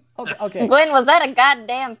mean, okay, Gwen, was that a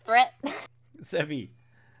goddamn threat? Sevi.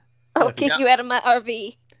 I'll Sevi, kick you out of my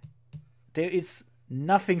RV. there is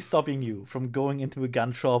nothing stopping you from going into a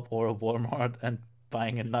gun shop or a Walmart and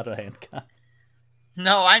buying another handgun.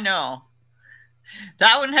 No, I know.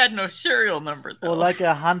 That one had no serial number though. Or like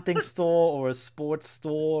a hunting store or a sports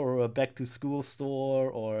store or a back to school store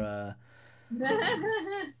or a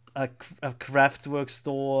Kraftwerk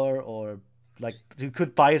store or like you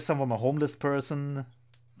could buy some from a homeless person,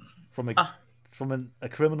 from a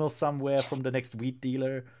criminal somewhere, from the next weed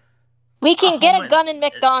dealer. We can A get home- a gun in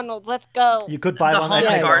McDonald's. Let's go. You could buy the one home at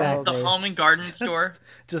and Yeah, garden, exactly. the home and garden store.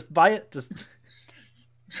 Just buy it. Just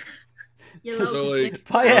You So, know, like,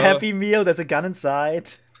 buy a Happy Meal. There's a gun inside.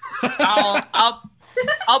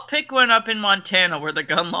 I'll pick one up in Montana where the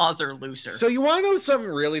gun laws are looser. So you want to know something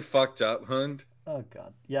really fucked up, Hund? Oh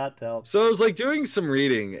god. Yeah, tell. So I was like doing some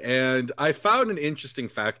reading, and I found an interesting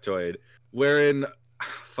factoid wherein,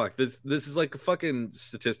 fuck, this is like a fucking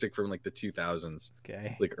statistic from like the 2000s,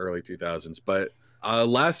 Okay. like early 2000s. But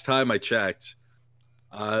last time I checked,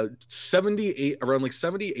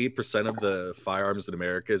 78% of the firearms in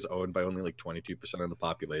America is owned by only like 22% of the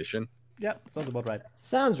population. Yeah, sounds about right.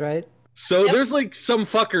 Sounds right. So Yep. there's like some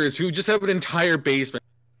fuckers who just have an entire basement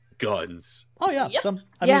with guns. Oh yeah, Yep. I mean,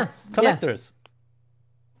 Yeah, collectors.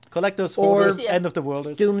 Collectors, Or- hoarders, Yes. end of the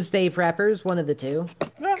worlders. Doomsday preppers, one of the two.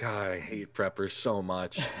 God, I hate preppers so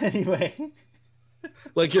much. Anyway,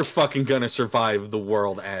 Like you're fucking gonna survive. The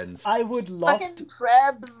world ends. I would love Fucking to,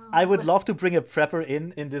 prebs. I would love to bring a prepper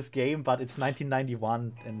in this game, but it's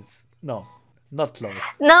 1991 and it's no, not close.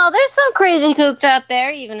 No, there's some crazy kooks out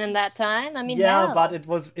there, even in that time. I mean, Yeah, hell. but it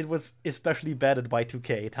was especially bad at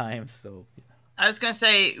Y2K times, so I was gonna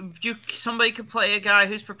say somebody could play a guy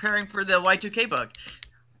who's preparing for the Y2K bug.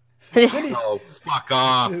 Oh, fuck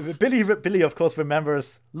off. Billy of course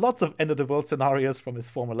remembers lots of end of the world scenarios from his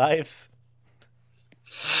former lives.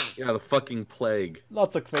 Yeah, the fucking plague.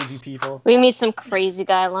 Lots of crazy people. We meet some crazy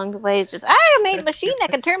guy along the way. He's just, I made a machine that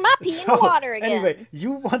can turn my pee into water again. Anyway,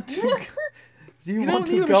 you want to you want don't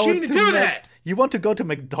to need a go machine to do Mac- that. You want to go to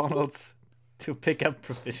McDonald's to pick up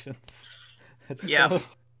provisions. That's Yeah. so-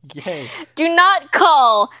 Yay. Do not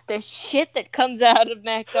call the shit that comes out of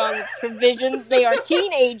McDonald's provisions. They are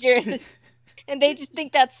teenagers. And they just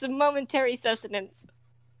think that's some momentary sustenance.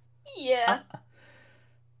 Yeah,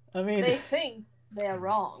 I mean, think they're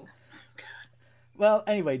wrong. well,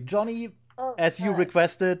 anyway, Johnny, Oh, as you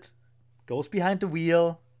requested, goes behind the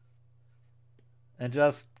wheel and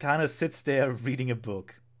just kind of sits there reading a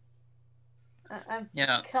book.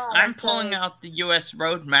 Yeah, I'm pulling out the U.S.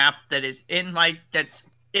 road map that's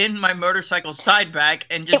in my motorcycle side bag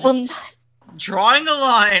and It just will. drawing a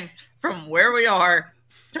line from where we are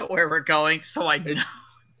to where we're going, so I know.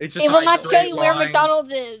 It's just It a will not show straight you where line.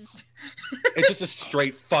 McDonald's is. It's just a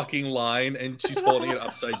straight fucking line, and she's holding it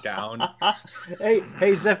upside down. Hey,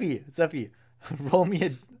 Zeffy, roll me a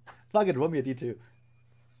D2.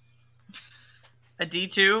 A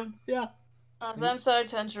D2. Yeah. I'm sorry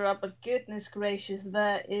to interrupt, but goodness gracious,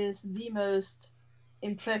 that is the most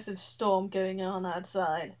impressive storm going on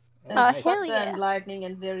outside. Oh, There's hell thunder yeah. and lightning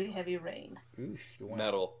and very heavy rain.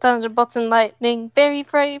 Metal. Thunderbolts and lightning, very,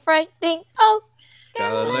 very frightening. Oh,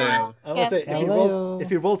 Galileo. I will say, Galileo. if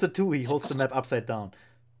he rolls a 2, he holds the map upside down.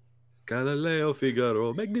 Galileo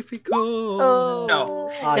Figaro Magnifico. oh.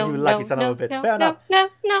 No. Ah, you lucky son of a bitch. Fair enough. No.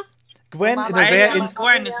 Gwen, Mama, in a I rare assume instance,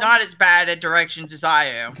 Gwen is not as bad at directions as I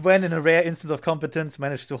am. Gwen, in a rare instance of competence,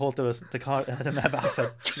 managed to hold the map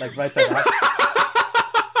upside, like right side up.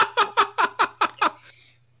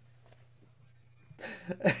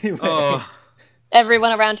 Anyway, Oh,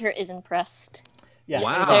 Everyone around her is impressed. yeah.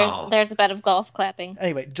 wow. There's a bit of golf clapping.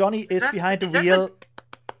 Anyway, Johnny is that- behind the is that wheel.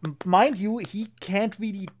 Mind you, he can't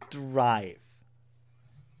really drive.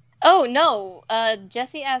 Oh no,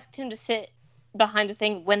 Jesse asked him to sit behind the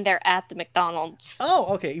thing when they're at the McDonald's.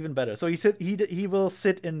 Oh, okay, even better. So he will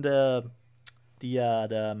sit in the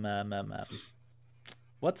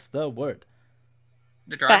what's the word?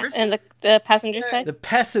 The drivers? And the passenger side. The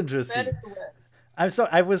passenger That seat. is the word. I'm sorry,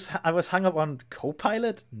 I was hung up on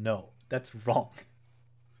co-pilot. No, that's wrong.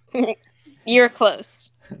 You're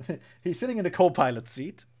close. He's sitting in the co-pilot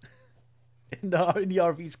seat in the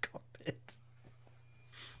RV's cockpit.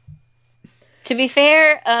 To be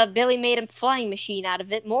fair, Billy made a flying machine out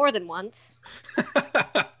of it more than once.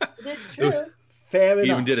 It is true. Fair He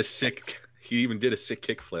enough. even did a sick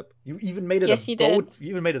kickflip. You even made it Yes, a he did. boat. You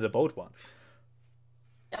even made it a boat once.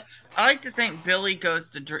 I like to think Billy goes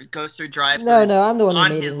through drive-thrus. No, I'm the one who on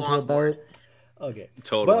made it his into a longboard. boat. Okay.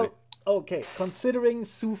 Totally. Well, okay. Considering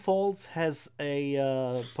Sioux Falls has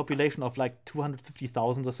a population of like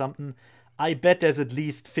 250,000 or something, I bet there's at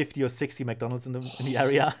least 50 or 60 McDonald's in the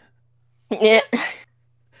area. Yeah.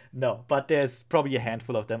 No, but there's probably a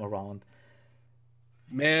handful of them around.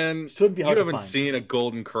 Man, Shouldn't be you hard to haven't find. seen a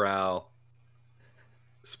Golden Corral,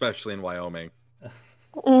 especially in Wyoming. That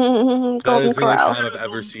Golden is the only Corral. time I've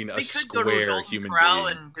ever seen a They could go to a square Golden human Corral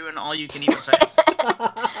being. and do an all-you-can-eat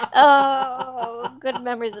buffet. Oh, good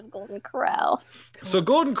memories of Golden Corral. So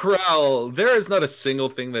Golden Corral, there is not a single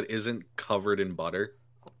thing that isn't covered in butter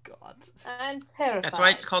Oh God. I'm terrified. That's why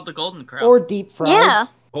it's called the Golden Corral. Or deep fried. Yeah,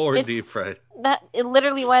 or It's- deep fried.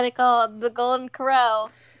 literally why they call it the Golden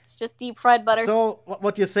Corral. It's just deep fried butter. So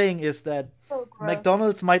what you're saying is that So gross.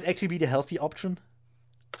 McDonald's might actually be the healthy option?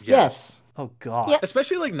 Yes. Oh God. Yeah.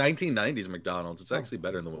 Especially like 1990s McDonald's. It's actually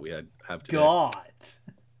better than what we have today. God.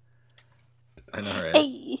 I know, right?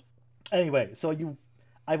 Hey. Anyway, so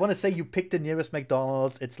I want to say you picked the nearest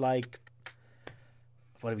McDonald's. It's like,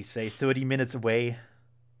 what do we say, 30 minutes away.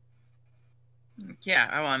 Yeah,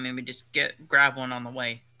 well, I mean, we just grab one on the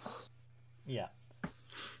way. Yeah.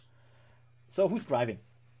 So who's driving?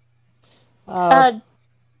 I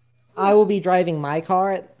will be driving my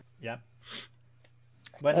car. Yeah.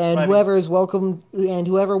 Gwen is And driving.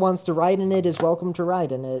 whoever wants to ride in it is welcome to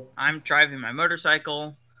ride in it. I'm driving my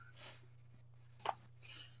motorcycle.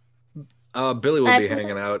 Billy will I be pres-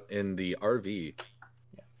 hanging out in the RV.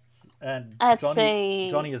 And I'd Johnny, say-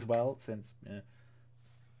 Johnny as well, since. Don't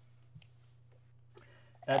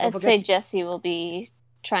I'd forget, say Jesse will be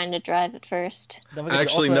trying to drive it first. don't forget you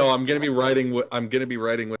Actually, also no. have I'm gonna be riding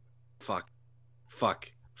with. Fuck.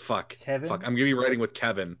 Kevin? I'm gonna be riding with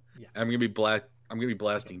Kevin. Yeah. I'm gonna be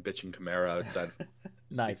blasting bitchin' Camaro outside.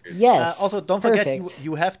 Nice. speakers. Yes. Also, don't forget perfect.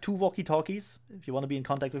 you have 2 walkie-talkies if you want to be in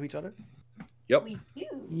contact with each other. Yep. We do.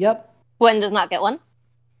 Yep. Gwen does not get one.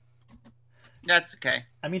 That's okay.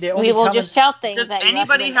 I mean, they only We will come just shout things Does at you. out the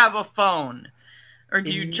anybody window. have a phone? Or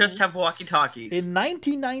do you In- just have walkie-talkies? in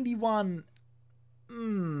 1991.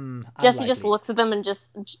 Jesse just unlikely. looks at them and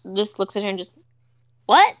just looks at her and just,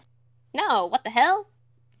 what? No, what the hell?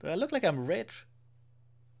 Do I look like I'm rich?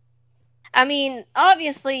 I mean,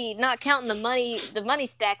 obviously not counting the money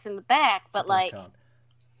stacks in the back, but Don't like, count.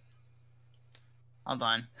 Hold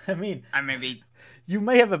on. I mean, I maybe... you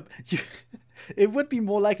may have a. It would be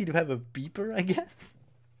more likely to have a beeper, I guess.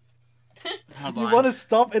 Hold You on. want to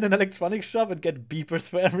stop in an electronics shop and get beepers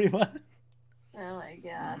for everyone? Oh my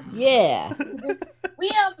god. Yeah. We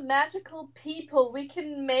are magical people. We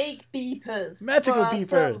can make beepers. Magical for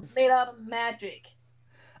ourselves, beepers. made out of magic.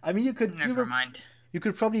 I mean, you could Never mind. you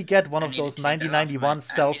could probably get one I of need to those take that off 1991 my-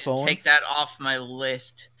 I cell need to phones. Take that off my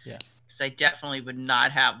list. Yeah. Because I definitely would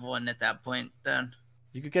not have one at that point then.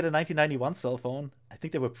 You could get a 1991 cell phone. I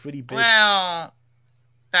think they were pretty big. Well,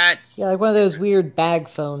 that's... Yeah, like one of those weird bag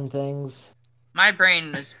phone things. My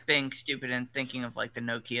brain was being stupid and thinking of like the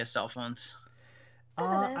Nokia cell phones.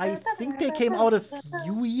 I think they came out a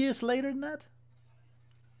few years later than that.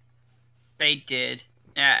 They did.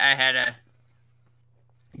 Yeah, I had a...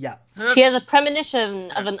 Yeah. she has a premonition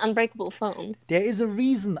of an unbreakable phone. There is a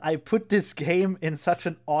reason I put this game in such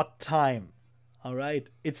an odd time. All right,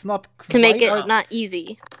 it's not quite To make it ar- not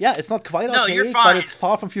easy. Yeah, it's not quite No, arcade, you're but fine. it's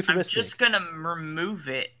far from I'm futuristic. just gonna remove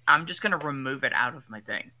it. I'm just gonna remove it out of my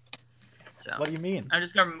thing. So What do you mean? I'm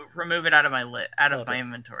just gonna remove it out of my out of Okay. my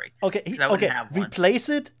inventory. Okay, 'Cause I wouldn't okay. have one. Replace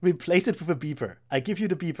it with a beeper. I give you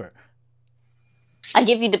the beeper. I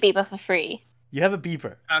give you the beeper for free. You have a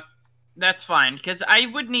beeper. That's fine, because I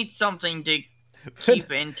would need something to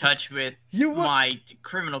keep in touch with You would my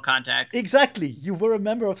criminal contacts. exactly. You were a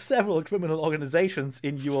member of several criminal organizations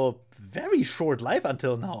in your very short life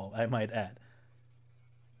until now. I might add.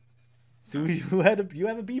 So you have a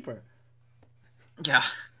beeper. Yeah.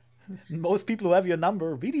 Most people who have your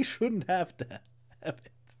number really shouldn't have that. Have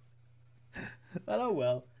it. But oh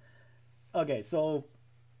well. Okay, so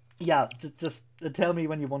yeah, just tell me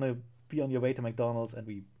when you want to be on your way to McDonald's, and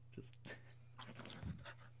we just.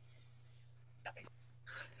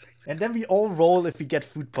 And then we all roll if we get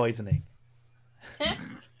food poisoning.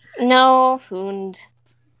 No, Hund.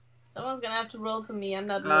 Someone's gonna have to roll for me. I'm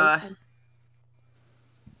not Uh, rolling.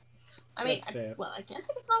 I mean, That's fair. well, I guess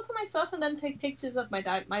I can roll for myself and then take pictures of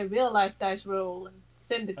my real life dice roll and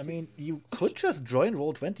send it I to mean, you could just join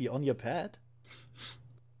Roll20 on your pad.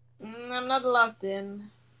 I'm not logged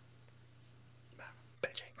in.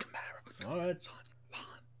 Alright.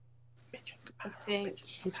 I think.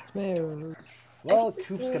 Well,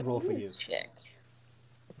 Coops can roll for you. Check.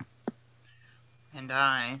 And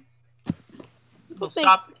I will Thank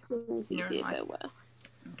stop. you. Let me see if I will.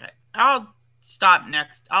 Okay. I'll stop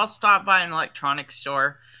next. I'll stop by an electronics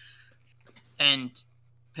store and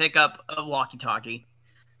pick up a walkie-talkie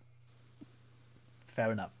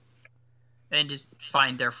Fair enough. and just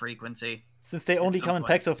find their frequency. Since they only some come in point.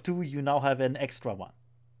 packs of 2, you now have an extra one.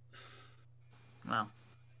 Well,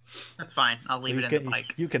 that's fine. I'll So leave you it in can, the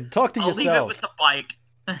bike. You can talk to I'll leave it yourself. with the bike.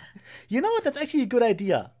 You know what? That's actually a good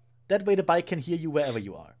idea. That way the bike can hear you wherever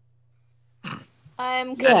you are.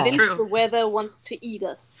 I'm Yeah. convinced True. the weather wants to eat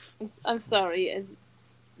us. I'm sorry.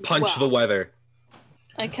 Punch the Wow. weather.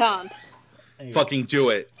 I can't. Anyway, Fucking do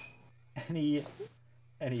it.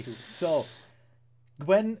 Anywho, so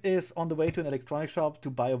Gwen is on the way to an electronics shop to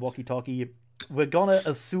buy a walkie-talkie. We're gonna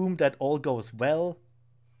assume that all goes well.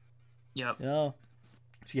 Yep. You know,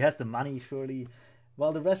 she has the money, surely.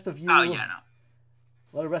 While the rest of you, Oh yeah, no.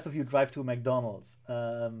 while the rest of you drive to a McDonald's,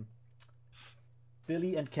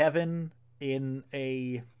 Billy and Kevin in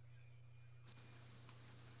a.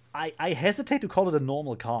 I hesitate to call it a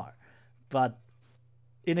normal car, but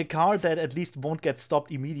in a car that at least won't get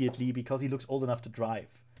stopped immediately because he looks old enough to drive.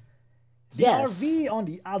 The Yes. RV, on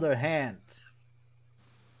the other hand,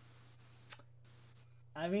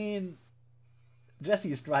 I mean,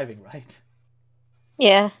 Jesse is driving, right?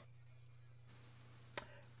 Yeah.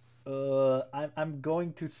 I'm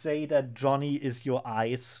going to say that Johnny is your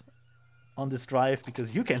eyes on this drive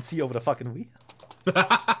because you can see over the fucking wheel.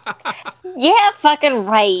 Yeah, fucking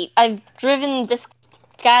right. I've driven this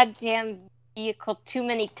goddamn vehicle too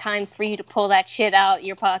many times for you to pull that shit out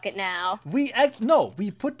your pocket now. We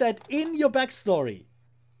put that in your backstory.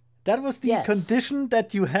 That was the Yes. condition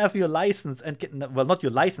that you have your license and well, not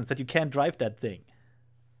your license, that you can't drive that thing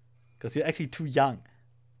because you're actually too young.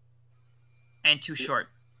 And too short.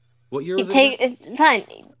 What year You was it? it's fine.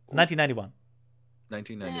 1991.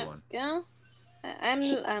 1991. Yeah.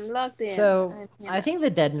 I'm locked in. So I think the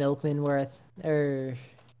Dead Milkmen were, or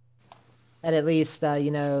at least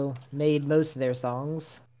made most of their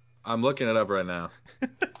songs. I'm looking it up right now.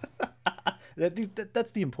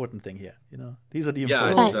 That's the important thing here. These are the Yeah,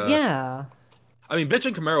 important. it's, Yeah. I mean, Bitch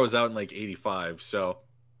and Camaro was out in like '85, so.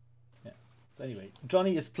 Yeah. So anyway,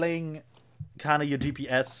 Johnny is playing kind of your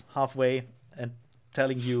GPS halfway and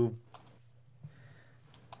telling you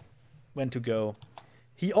when to go.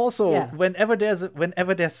 He also, Yeah. whenever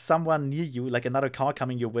there's someone near you, like another car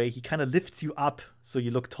coming your way, he kind of lifts you up so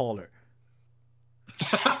you look taller.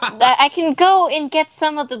 I can go and get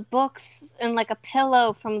some of the books and like a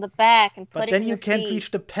pillow from the back and put But it then in you the can't seat.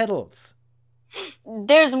 reach the pedals.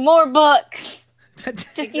 There's more books.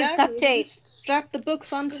 Just use duct tape. Strap the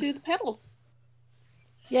books onto the pedals.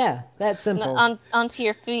 Yeah, that's simple. Onto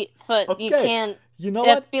your foot. Okay. You can't. You know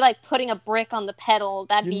It'd what? be like putting a brick on the pedal.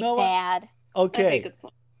 That'd You be know what? bad. That'd be a Okay. good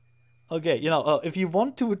point. Okay, if you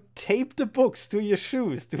want to tape the books to your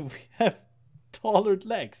shoes to have taller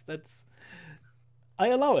legs,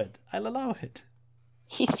 I'll allow it.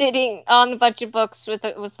 He's sitting on a bunch of books with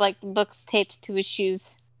like books taped to his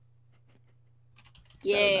shoes.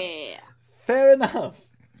 Yeah. Fair enough.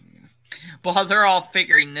 While they're all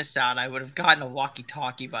figuring this out, I would have gotten a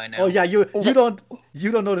walkie-talkie by now. Oh yeah, you don't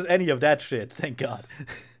notice any of that shit. Thank God.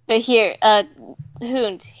 But here,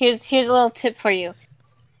 Hoond, here's a little tip for you.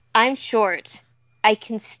 I'm short. I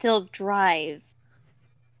can still drive.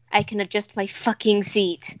 I can adjust my fucking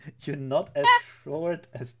seat. You're not as short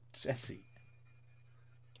as Jesse.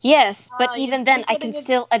 Yes, but you- even then, you're I getting can it-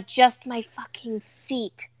 still adjust my fucking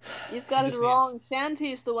seat. You've got it Just wrong.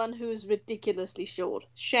 Shanty is the one who's ridiculously short.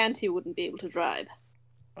 Shanty wouldn't be able to drive.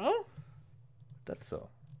 Oh, that's so.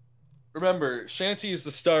 Remember, Shanty is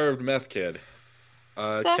the starved meth kid.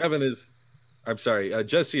 Exactly. Kevin is. I'm sorry,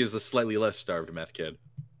 Jesse is the slightly less starved meth kid.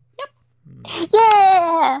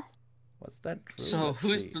 Yeah! What's that? True? So Let's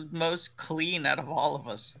who's see. the most clean out of all of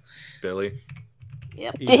us? Billy.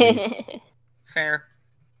 Yep. Easy. Fair.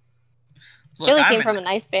 Look, Billy I'm came an- from a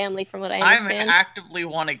nice family, from what I I'm an understand. actively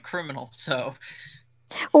wanted criminal, so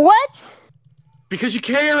What? Because you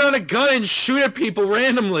carry around a gun and shoot at people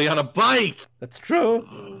randomly on a bike. That's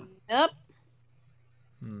true. Yep.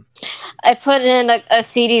 I put in a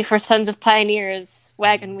CD for Sons of Pioneers,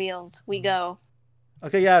 Wagon Wheels. We go.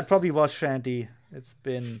 Okay, yeah, it probably was Shanty. It's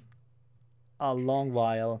been a long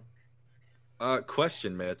while.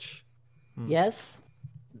 Question, Mitch. Yes.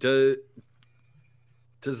 Does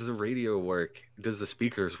the radio work? Does the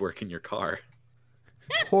speakers work in your car?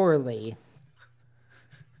 Poorly.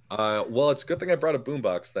 Well, it's a good thing I brought a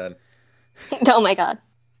boombox then. Oh my god.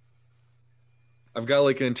 I've got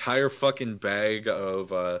like an entire fucking bag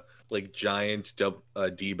of like giant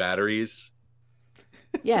D batteries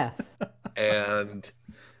Yeah. and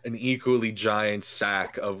an equally giant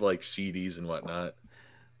sack of like CDs and whatnot.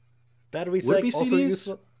 Battery Would it sack be also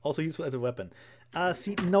CDs? useful as a weapon.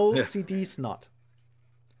 No Yeah. CDs, not.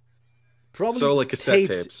 Probably So, like, cassette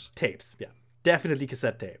tapes. Tapes, yeah, definitely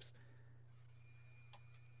cassette tapes.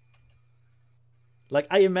 Like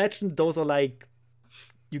I imagine those are like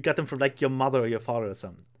you got them from like your mother or your father or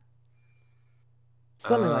something.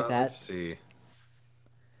 Something like that. Let's see.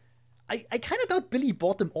 I kind of doubt Billy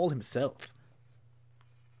bought them all himself.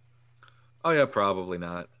 Oh yeah, probably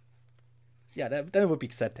not. Yeah, then it would be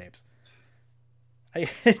cassette tapes.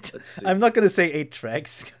 Let's see. I'm not gonna say 8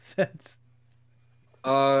 tracks. 'Cause that's...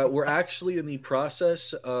 We're actually in the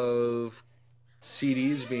process of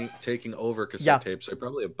CDs taking over cassette tapes. I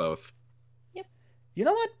probably have both. You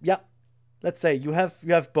know what? Yeah. Let's say you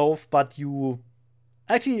have both, but you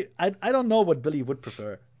actually I don't know what Billy would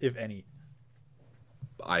prefer, if any.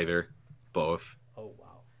 Either, both, Oh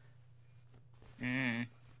wow.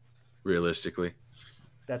 realistically.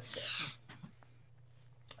 That's fair.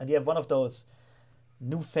 And you have one of those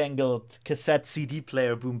newfangled cassette CD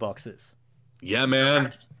player boomboxes. Yeah,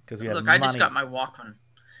 man. Because we have look, money. I just got my Walkman.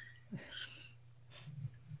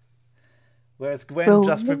 Whereas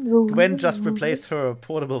Gwen just replaced her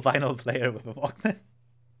portable vinyl player with a Walkman.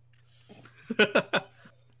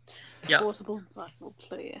 Yeah. Portable vinyl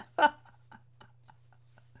player.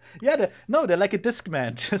 Yeah, they're like a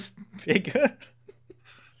Discman, just bigger.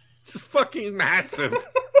 It's fucking massive.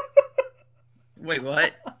 Wait,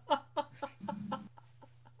 what?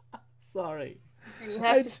 Sorry. And you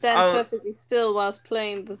have I- to stand Oh. perfectly still whilst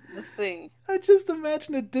playing the thing. I just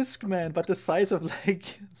imagine a Discman, but the size of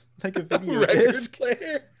like a video Record disc.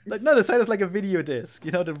 player. Like no, the size is like a video disc.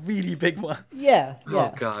 You know, the really big ones. Yeah,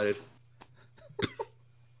 yeah. Oh god.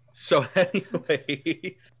 So,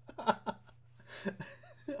 anyways,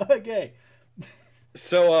 Okay.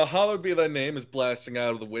 so Holler Be Thy Name is blasting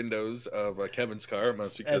out of the windows of Kevin's car,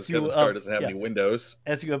 mostly because As you, Kevin's car doesn't have yeah. any windows.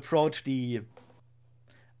 As you approach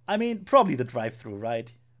probably the drive-through,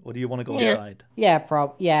 right? Or do you want to go Yeah. inside?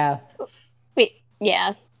 Yeah. Wait,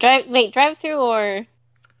 yeah. Drive through, or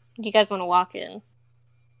do you guys want to walk in?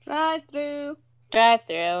 Drive through. Drive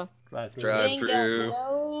through. Drive-through. Drive- Ain't got through.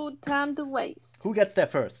 no time to waste. Who gets there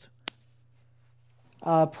first?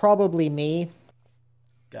 Probably me.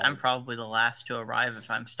 Got I'm it. probably the last to arrive if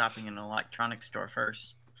I'm stopping in an electronics store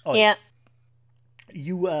first. Oh, Yeah.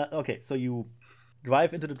 You okay? So you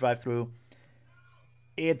drive into the drive-through.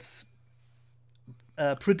 It's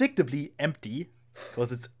predictably empty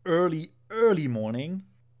because it's early morning.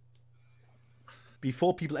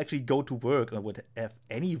 Before people actually go to work or would have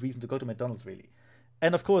any reason to go to McDonald's, really.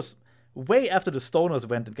 And of course, way after the stoners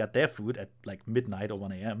went and got their food at like midnight or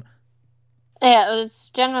 1 a.m. Yeah, it's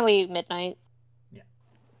generally midnight.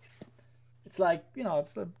 It's like,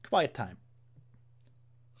 it's a quiet time.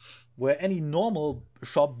 Where any normal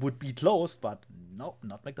shop would be closed, but no,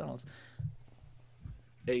 not McDonald's.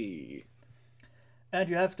 Hey. And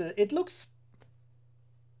you have it looks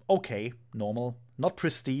okay, normal. Not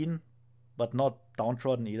pristine, but not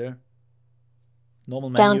downtrodden either. Normal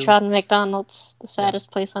menu. Downtrodden McDonald's, the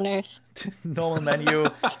saddest place on earth. Normal menu.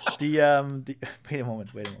 the wait a moment.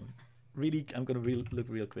 Really, I'm gonna look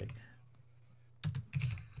real quick.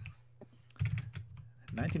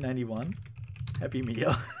 1991, Happy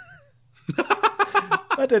Meal.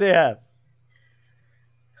 What do they have?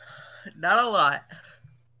 Not a lot.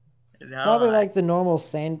 Not Probably a lot. like the normal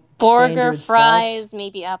Burger, standard fries, stuff.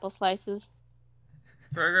 maybe apple slices.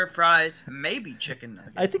 Burger, fries, maybe chicken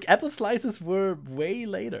nuggets. I think apple slices were way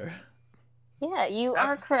later. Yeah, you Apple-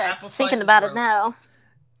 are correct. apple Thinking slices about it were- now.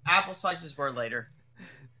 Apple slices were later.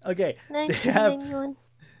 Okay, 1991.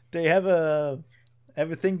 they have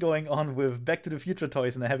everything going on with Back to the Future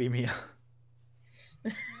toys in a Happy Meal.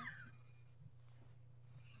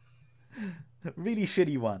 Really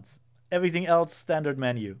shitty ones. Everything else standard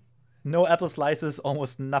menu. No apple slices,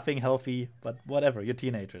 almost nothing healthy, but whatever, you're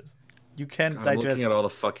teenagers. You can I'm digest. looking at all the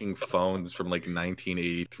fucking phones from like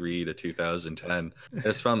 1983 to 2010. I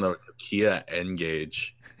just found the Kia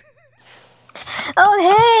N-Gage.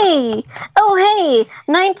 Oh hey!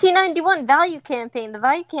 1991 value campaign. The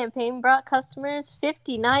value campaign brought customers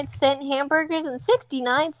 59-cent hamburgers and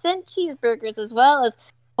 69-cent cheeseburgers, as well as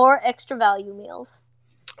 4 extra value meals.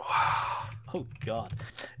 Wow. Oh god.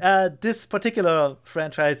 This particular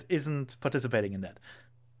franchise isn't participating in that.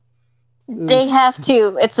 They have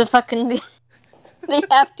to. It's a fucking. They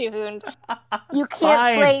have to, Hoond. You can't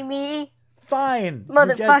Fine. play me, Fine.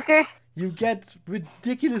 motherfucker. You get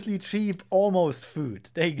ridiculously cheap almost food.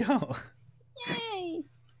 There you go. Yay!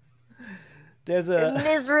 There's a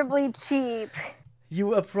Miserably cheap.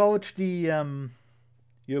 you approach the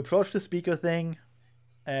speaker thing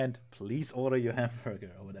and please order your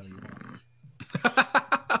hamburger or whatever you want.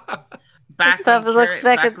 Back Stuff when, looks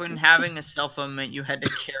back back at- when having a cell phone meant you had to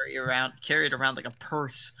carry it around like a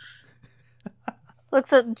purse.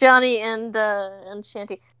 Looks at Johnny and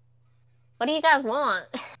Shanty. What do you guys want?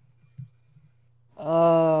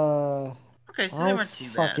 Okay, so I they don't weren't too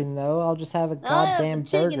bad. fucking know. I'll just have a I'll have goddamn the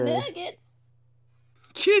chicken burger. nuggets.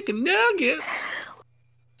 Chicken nuggets.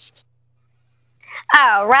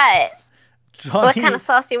 All right. Johnny, What kind of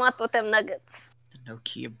sauce do you want with them nuggets? The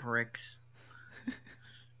Nokia bricks.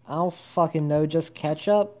 I don't fucking know. Just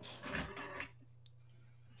ketchup.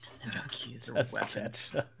 The Nokias are that's weapons.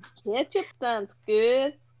 ketchup. Ketchup sounds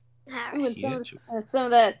good. Alright. Ooh, and some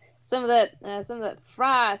of that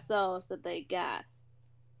fry sauce that they got.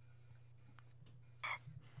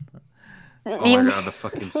 Oh my god, the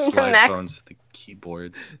fucking slide Max- phones with the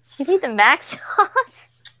keyboards. You need the Mac sauce?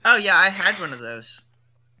 Oh yeah, I had one of those.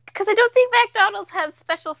 Because I don't think McDonald's has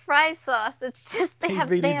special fry sauce. It's just they They have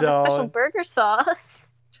really a special don't. burger sauce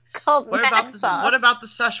called What Mac about the sauce. What about the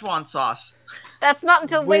Szechuan sauce? That's not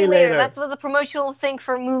until Way way later. later. That was a promotional thing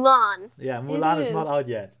for Mulan. Yeah, Mulan is not is. out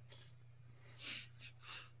yet.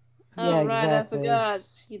 Oh, Yeah, right, exactly. I forgot.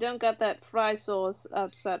 You don't got that fry sauce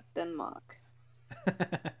outside Denmark.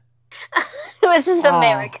 This is Ah.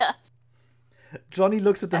 America. Johnny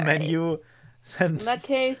looks at the All right. menu, In And that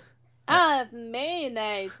case, I'll have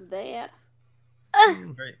mayonnaise with that.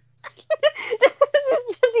 Great.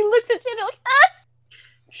 Jesse looks at you like,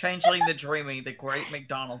 Changeling the Dreamy, the great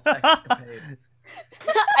McDonald's escapade.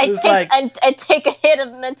 It's like- I take a hit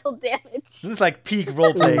of mental damage. this is like peak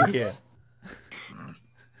role playing here.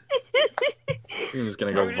 I'm just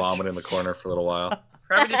gonna go vomit in the corner for a little while.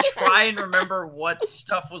 Having to try and remember what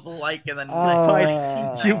stuff was like in the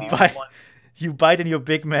You bite in your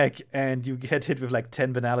Big Mac and you get hit with like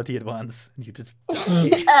 10 banality at once. And you just die.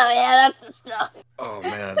 Oh yeah, that's the stuff. Oh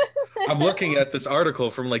man, I'm looking at this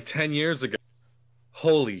article from like 10 years ago.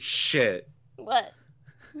 Holy shit! What?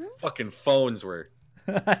 Fucking phones were.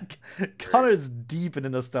 Connor's deep in the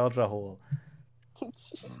nostalgia hole.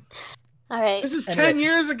 All right. This is Anyway. 10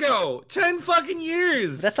 years ago. 10 fucking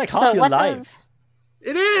years. That's like half So your what life. does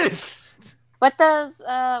It is. what does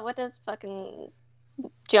fucking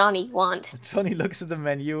Johnny want? Johnny looks at the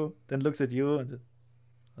menu, then looks at you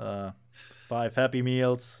and 5 Happy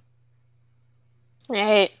Meals. All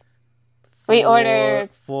right. We ordered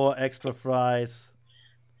 4 extra fries,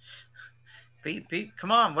 Beep,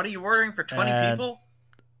 come on, what are you ordering for 20 And- people?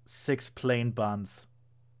 6 plain buns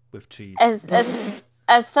with cheese.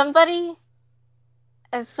 as somebody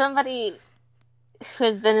who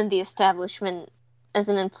has been in the establishment as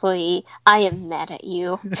an employee, I am mad at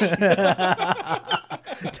you.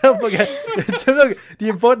 Don't forget, look, the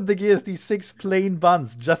important thing is these 6 plain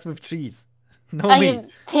buns just with cheese. No I meat. am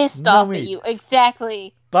pissed No off meat. at you.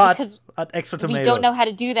 Exactly. But because add extra tomatoes. we don't know how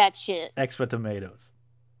to do that shit. Extra tomatoes.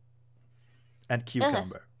 And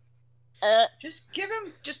cucumber. Just give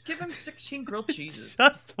him 16 grilled cheeses.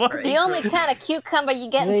 Just one. Right. The only kind of cucumber you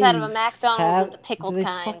get Do inside they of a McDonald's is the pickled do they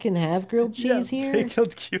kind. fucking have grilled cheese here?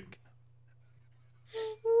 Pickled cucumber.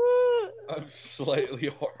 I'm slightly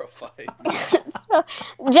horrified. So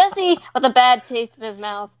Jesse, with a bad taste in his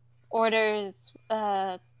mouth, orders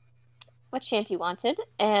what Shanty wanted,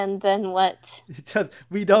 and then what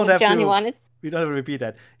We don't have Johnny to. wanted. We don't have to repeat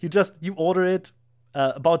that. You order it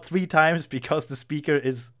about 3 times because the speaker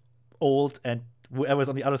is old and whoever's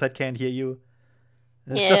on the other side can't hear you.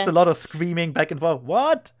 And it's just Yeah. a lot of screaming back and forth.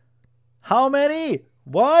 What? How many?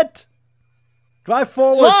 What? Drive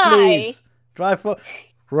forward, Why? please. Drive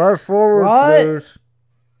forward, What? please.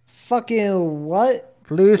 Fucking what?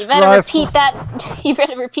 Please You better drive. repeat that. You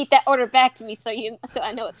better repeat that order back to me so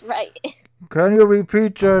I know it's right. Can you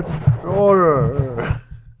repeat that order?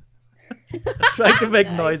 Trying to make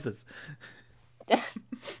noises.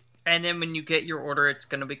 And then when you get your order, it's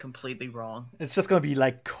gonna be completely wrong. It's just gonna be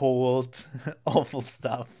like cold, awful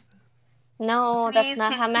stuff. No, that's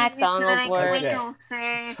not how McDonald's works.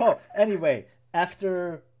 Okay. So anyway,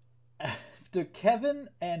 after Kevin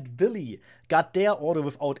and Billy got their order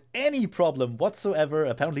without any problem whatsoever,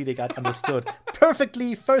 apparently they got understood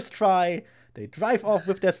perfectly first try. They drive off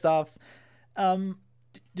with their stuff. Do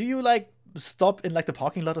you like stop in like the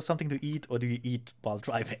parking lot or something to eat, or do you eat while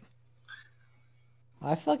driving?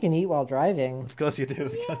 I fucking eat while driving. Of course you do,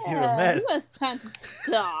 because you're a mess. Who has time to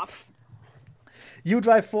stop? You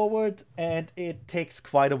drive forward, and it takes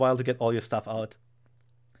quite a while to get all your stuff out.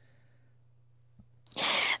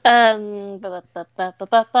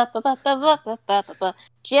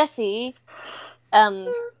 Jesse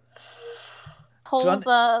pulls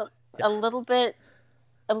a little bit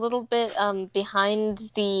behind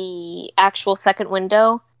the actual second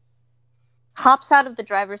window, hops out of the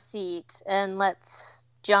driver's seat, and lets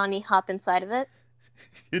Johnny hop inside of it.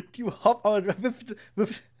 You hop out with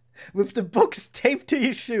the books taped to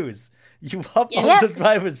your shoes. You hop Yeah. on the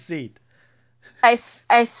driver's seat. I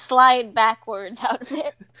slide backwards out of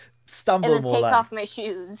it Stumble and then more take like. off my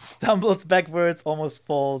shoes. Stumbles backwards, almost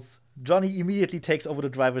falls. Johnny immediately takes over the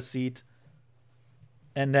driver's seat.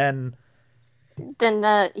 And then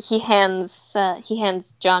Then he hands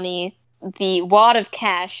Johnny the wad of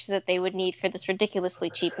cash that they would need for this ridiculously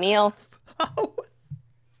cheap meal.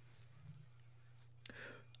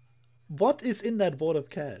 what is in that wad of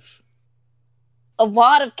cash? A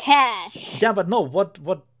wad of cash. Yeah, but no, what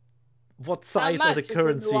size are much the is in the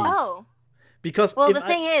currencies? wad? Oh, Because well, if the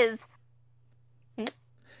thing is,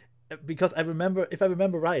 because I remember, if I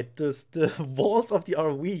remember right, the walls of the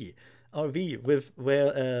RV with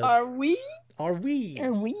where Are we?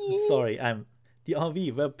 RV. Sorry, the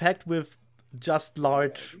RV were packed with just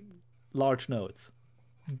large notes,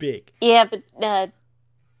 big. yeah, but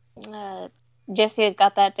Jesse had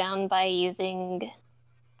got that down by using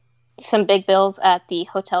some big bills at the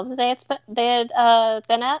hotel that they had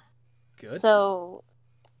been at. Good. So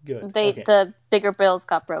Good. they Okay. the bigger bills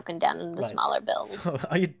got broken down into Right. smaller bills. So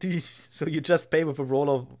so you just pay with a roll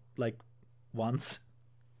of like once?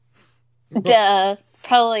 Duh,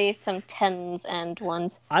 probably some 10s and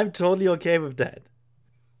 1s. I'm totally okay with that.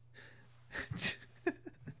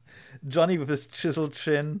 Johnny with his chiseled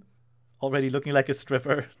chin, already looking like a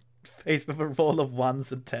stripper, faced with a roll of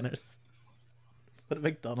 1s and 10ers. At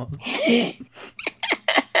McDonald's.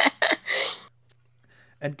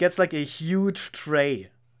 And gets like a huge tray.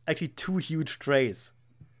 Actually, 2 huge trays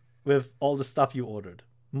with all the stuff you ordered.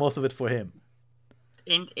 Most of it for him.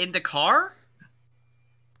 In the car?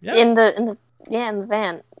 Yeah. In the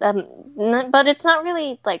van. But it's not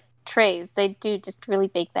really like trays. They do just really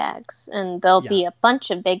big bags, and there'll be a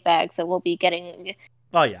bunch of big bags that we'll be getting.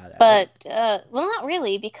 Oh yeah. But well, not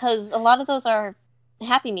really, because a lot of those are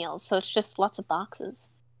Happy Meals, so it's just lots of boxes.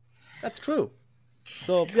 That's true.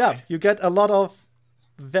 So yeah, you get a lot of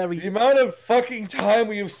very. The amount of fucking time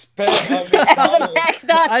we've spent on McDonald's.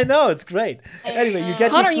 I know, it's great. Anyway, you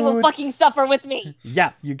get Connor, your you food. will fucking suffer with me.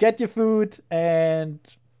 Yeah, you get your food, and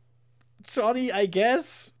Johnny, I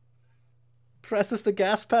guess, presses the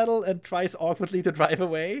gas pedal and tries awkwardly to drive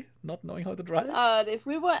away, not knowing how to drive. If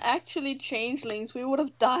we were actually changelings, we would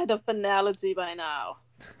have died of banality by now.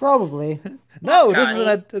 Probably. No,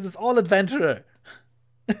 Johnny. this is all adventure.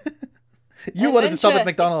 You wanted to stop at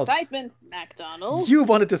McDonald's. Excitement, McDonald's. You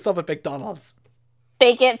wanted to stop at McDonald's.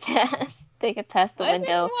 They get past the I window.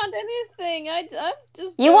 didn't want anything. I'm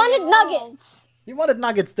just. You going wanted along. nuggets. You wanted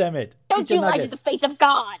nuggets, damn it. Don't Eat your you lie to nuggets. the face of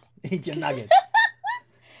God. Eat your nuggets.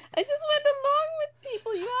 I just went along with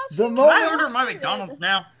people. You asked The me. moment- Can I order my McDonald's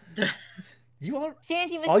now? You are.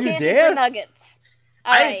 Shanty was Are you chanting there? for nuggets.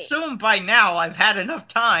 All I right. assume by now I've had enough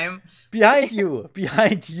time. Behind you.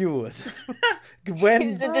 Behind you. Gwen.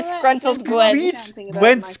 He's a Alright, disgruntled so Gwen. Screech- chanting about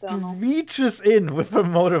Gwen McDonald's. screeches in with her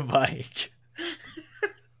motorbike.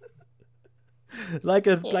 like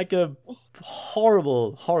a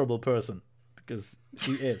horrible person, because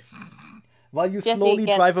she is. While you Jesse slowly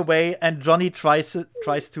gets- drive away, and Johnny tries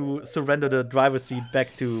to surrender the driver's seat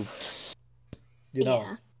back to,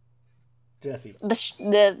 Yeah. Jesse.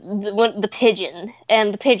 The pigeon,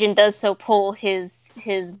 and the pigeon does so pull his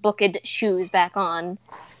booked shoes back on,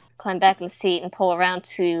 climb back in the seat, and pull around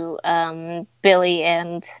to Billy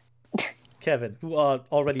and Kevin, who are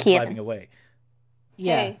already Kevin. driving away.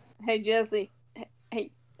 Yeah. Hey, Jesse.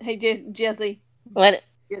 Hey, Jesse. what?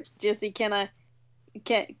 Jesse, can I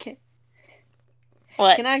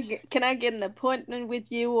What? can I get an appointment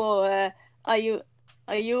with you, or are you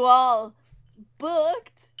all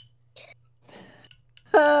booked?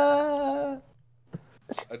 I'd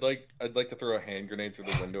like to throw a hand grenade through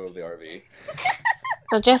the window of the RV.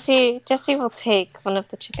 So Jesse will take one of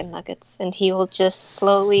the chicken nuggets, and he will just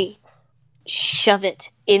slowly shove it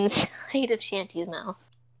inside of Shanty's mouth.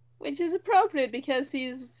 Which is appropriate because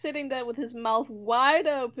he's sitting there with his mouth wide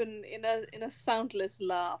open in a soundless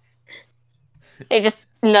laugh. They just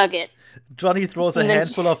nugget. Johnny throws a And then-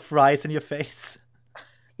 handful of fries in your face.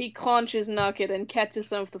 He crunches nugget and catches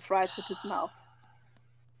some of the fries with his mouth.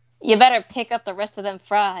 You better pick up the rest of them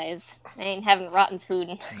fries. I ain't having rotten food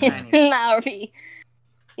in the RV.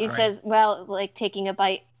 He says, well, like taking a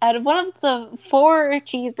bite out of one of the 4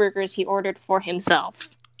 cheeseburgers he ordered for himself.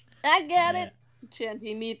 I get Yeah. it.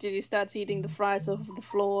 Shanty immediately starts eating the fries off the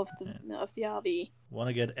floor of the RV.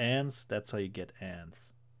 Wanna get ants? That's how you get ants.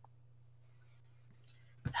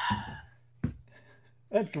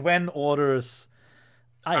 And Gwen orders.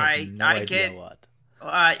 I have no idea get- what.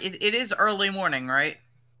 It is early morning, right?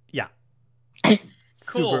 Yeah.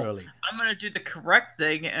 Cool. Super early. I'm gonna do the correct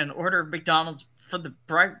thing and order McDonald's for the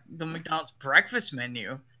McDonald's breakfast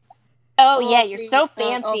menu. Oh, Well, yeah, you're see, so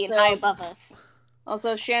fancy and also- high above us.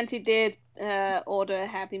 Also, Shanty did order a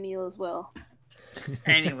Happy Meal as well.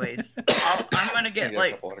 Anyways, I'm gonna I get get a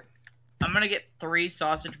cup of water. I'm gonna get 3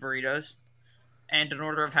 sausage burritos and an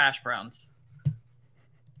order of hash browns.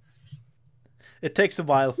 It takes a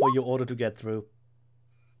while for your order to get through.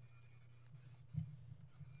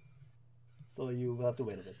 So you will have to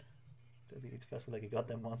wait a bit. Does he eat fast like a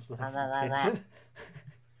goddamn monster?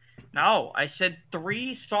 No, I said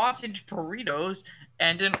 3 sausage burritos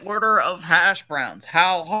and an order of hash browns.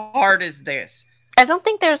 How hard is this? I don't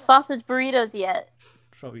think there's sausage burritos yet.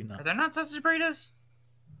 Probably Are not. there not sausage burritos?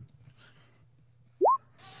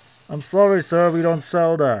 I'm sorry, sir. We don't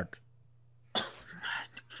sell that.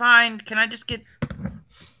 Fine. Can I just get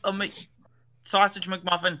a sausage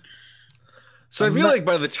McMuffin? So I I'm feel not- like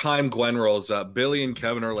by the time Gwen rolls up, Billy and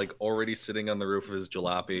Kevin are like already sitting on the roof of his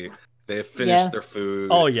jalopy. They have finished Yeah. their food.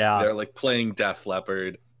 Oh yeah. They're like playing Def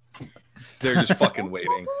Leppard. They're just fucking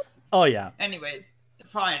waiting. Oh yeah. Anyways,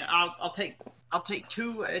 fine. I'll take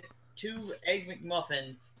 2 egg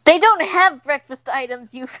McMuffins. They don't have breakfast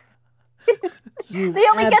items, you... You They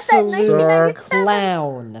only get that in Absolute 1997.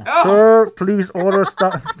 clown. Oh, Sir, please order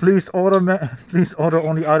stuff. Please order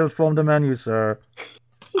only items from the menu, sir.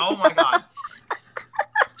 oh my god.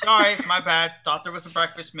 Sorry, my bad. Thought there was a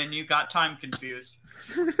breakfast menu. Got time confused.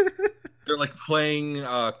 They're like playing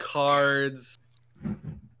cards.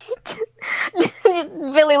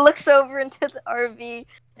 Billy looks over into the RV,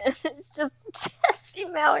 and it's just Jesse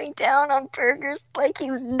mowing down on burgers like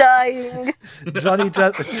he's dying. Johnny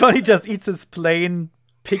just eats his plain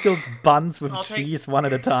pickled buns with I'll take- cheese one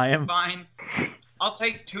at a time. Fine. I'll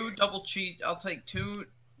take 2 double cheese. I'll take two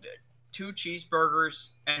cheeseburgers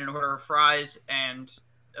and an order of fries and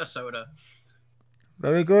a soda.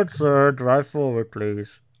 Very good, sir. Drive forward, please.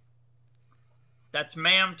 That's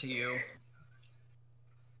ma'am to you.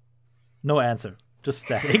 No answer. Just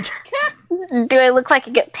static. Do I look like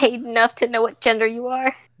I get paid enough to know what gender you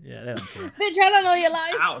are? Yeah, they don't care. Bitch, I don't know your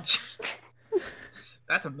life. Ouch.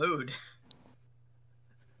 That's a mood.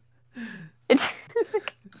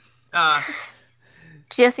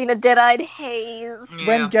 Jesse in a dead-eyed haze.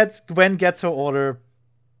 Yeah. Gwen gets her order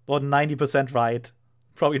about 90% right.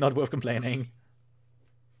 Probably not worth complaining.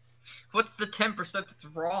 What's the 10% that's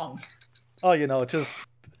wrong? Oh, just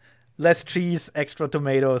less cheese, extra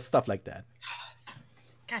tomatoes, stuff like that.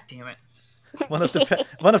 God damn it. One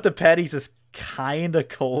of the patties is kinda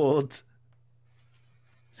cold.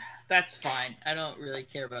 That's fine. I don't really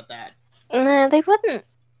care about that. Nah, they wouldn't.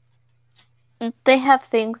 They have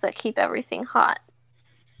things that keep everything hot.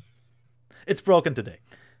 It's broken today.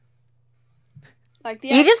 Like the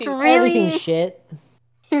You ice just cream. Everything really, shit.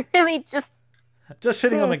 really just. Just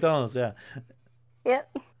shitting on McDonald's, yeah.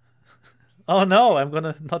 Yep. Oh no, I'm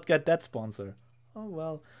gonna not get that sponsor. Oh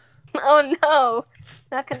well. Oh no,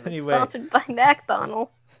 not gonna be Anyway. sponsored by McDonald.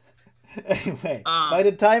 Anyway, by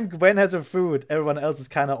the time Gwen has her food, everyone else is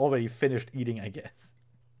kind of already finished eating, I guess.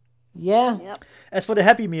 Yeah. Yep. As for the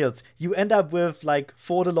Happy Meals, you end up with like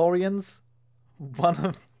 4 DeLoreans,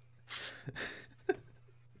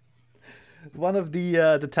 one of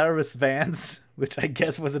the terrorist vans, which I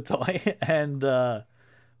guess was a toy, and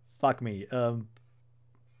fuck me, a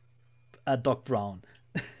Doc Brown.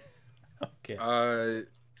 Okay.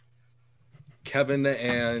 Kevin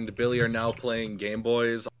and Billy are now playing Game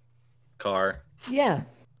Boys car. Yeah.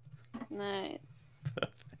 Nice.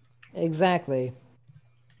 Exactly.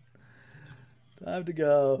 Time to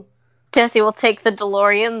go. Jesse will take the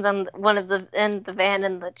DeLoreans and the van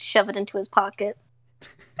and shove it into his pocket.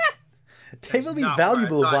 They will be Not what I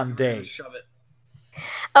valuable thought you one were gonna day. shove it.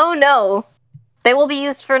 Oh no, they will be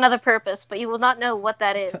used for another purpose, but you will not know what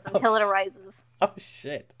that is until it arises. Oh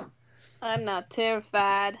shit. I'm not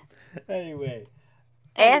terrified. Anyway,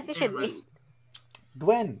 As you should be.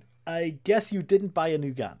 Gwen, I guess you didn't buy a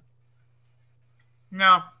new gun.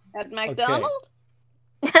 No. At McDonald's?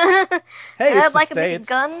 Hey, it's I'd the like a big States.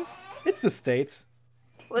 gun It's the States.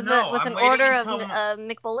 with No, an I'm waiting order of until-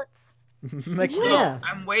 McBullets. Yeah.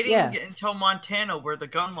 I'm waiting Yeah. until Montana, where the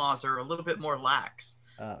gun laws are a little bit more lax.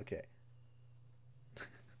 Okay.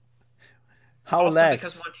 How Also, lax?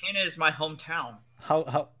 because Montana is my hometown.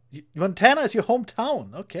 Montana is your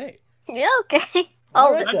hometown. Okay. Yeah, okay. All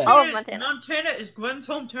All, right then. all of Montana. Montana is Gwen's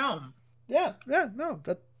hometown. Yeah, no,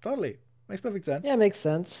 that totally makes perfect sense. Yeah, makes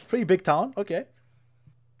sense. Pretty big town. Okay.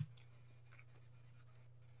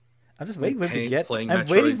 I'm just waiting for him to get. Playing I'm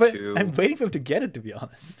Metroid 2. waiting for him to get it. To be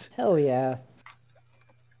honest. Hell yeah.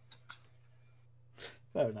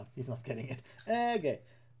 Fair enough. He's not getting it. Okay.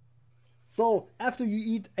 So after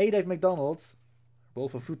you ate at McDonald's, roll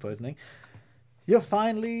for food poisoning, you're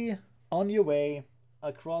finally on your way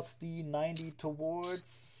across the 90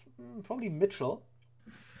 towards probably Mitchell.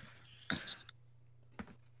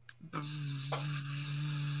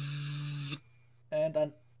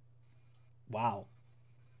 And wow.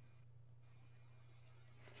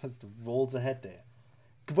 Just rolls ahead there.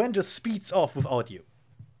 Gwen just speeds off without you.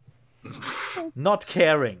 Not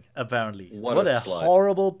caring, apparently. What What a a slut.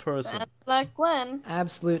 horrible person. That's like Gwen.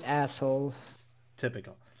 Absolute asshole.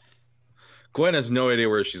 Typical. Gwen has no idea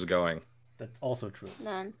where she's going. That's also true.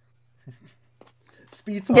 None.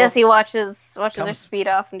 Speeds off. Jesse watches her Comes- speed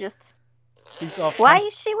off and just. Speeds off. Why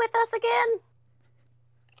comes- is she with us again?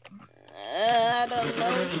 I don't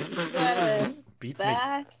know. Try to Beats me.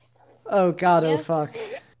 back. Oh god, Yes. oh fuck.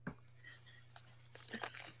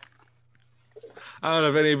 I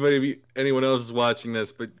don't know if anyone else is watching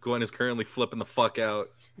this, but Gwen is currently flipping the fuck out.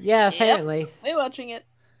 Yeah, Yep. apparently. We're watching it.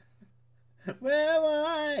 Where am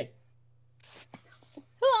I?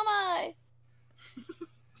 Who am I?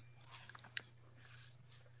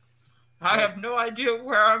 I have no idea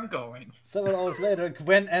where I'm going. Several hours later,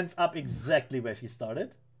 Gwen ends up exactly where she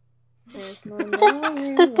started. There's no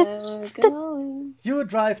knowing where we're going. You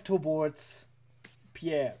drive towards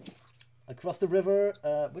Pierre. Across the river,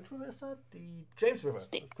 which river is that? The James River.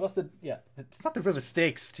 Styx. Across the, it's not the river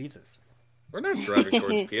Styx, Jesus. We're not driving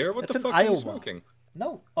towards Pierre. What It's the in fuck are you Iowa. smoking?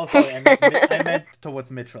 No. Oh, sorry, I meant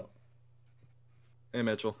towards Mitchell. Hey,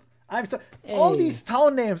 Mitchell. I'm sorry. All Hey. these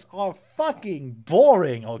town names are fucking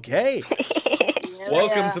boring, okay?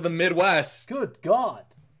 Welcome to the Midwest. Good God.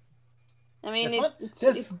 I mean,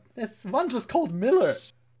 There's one just called Miller.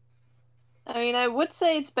 I mean, I would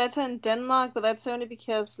say it's better in Denmark, but that's only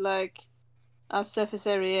because, like, our surface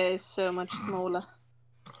area is so much smaller.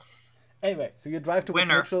 Anyway, so you drive towards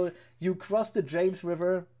Winner. Mitchell. You cross the James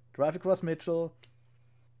River, drive across Mitchell.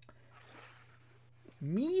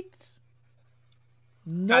 Meet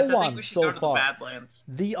no Guys, I think one we should so go to the far. Badlands.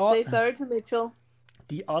 The Say odd, sorry to Mitchell.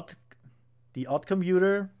 the odd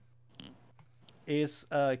commuter is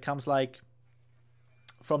comes like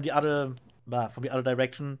from the other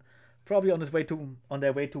direction, probably on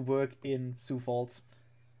their way to work in Sioux Falls.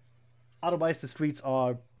 Otherwise, the streets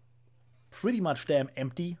are pretty much damn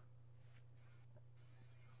empty.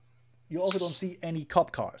 You also don't see any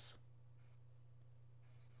cop cars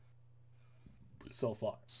so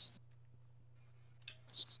far.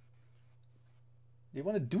 Do you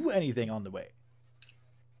want to do anything on the way?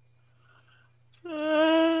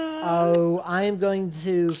 Oh, I'm going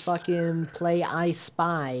to fucking play I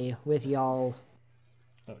Spy with y'all.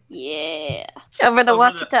 Yeah. Over the Over the-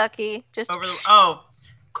 walkie-talkie. Just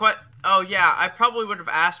Oh yeah, I probably would have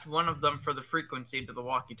asked one of them for the frequency to the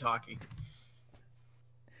walkie-talkie.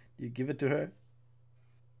 You give it to her?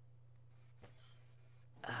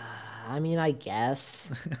 I mean, I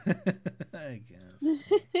guess. I guess.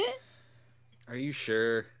 Are you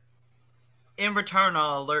sure? In return,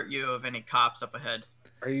 I'll alert you of any cops up ahead.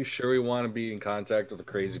 Are you sure we want to be in contact with a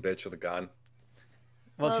crazy bitch with a gun?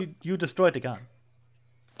 Well, you destroyed the gun.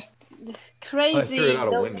 Crazy it out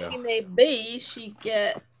a though window. she may be, she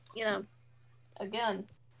get, a gun.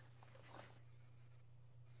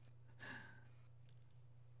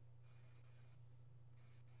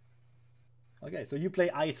 Okay, so you play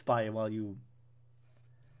I Spy while you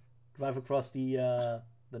drive across the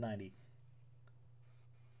 90.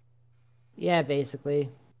 Yeah, basically.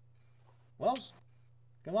 Well,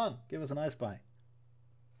 come on, give us an I Spy.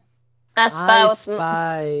 I spy I with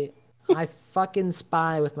spy. I fucking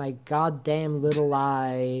spy with my goddamn little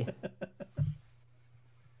eye.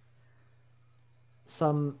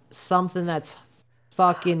 Something that's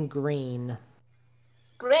fucking green.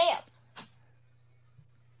 Grass.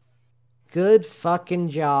 Good fucking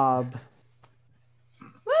job.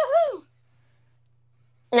 Woohoo!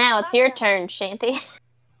 Now it's your turn, Shanty.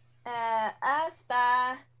 I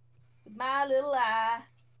spy with my little eye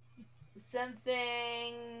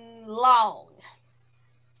something long.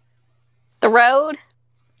 The road.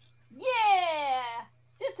 Yeah!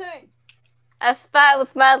 It's your turn. I spy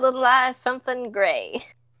with my little eye something gray.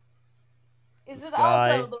 Is The it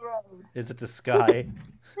sky. also the road? Is it the sky?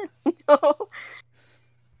 No.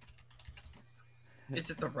 Is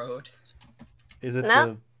it the road? Is it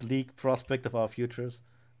No. the bleak prospect of our futures?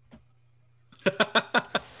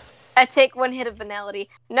 I take one hit of banality.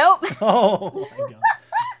 Nope. Oh my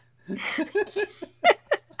god.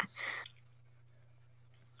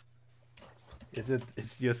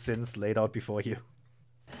 Is your sins laid out before you?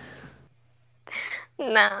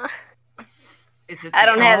 Nah. Is it? I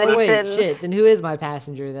don't have any Oh wait, sins. shit. Then who is my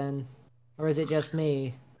passenger then? Or is it just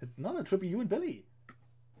me? No, it should be you and Billy.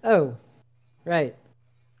 Oh, right.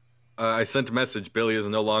 I sent a message. Billy is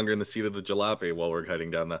no longer in the seat of the jalopy while we're heading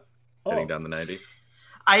down the Oh, 90.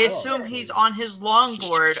 I assume he's on his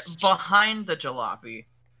longboard behind the jalopy.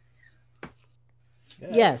 yeah.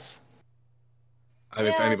 Yes. And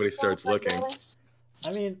if Yeah, anybody sounds starts like looking, Billy.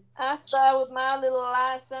 I mean, I spy with my little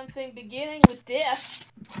eye something beginning with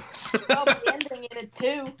death. Probably ending in it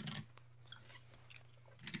too.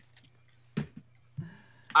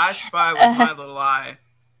 I spy with my little eye.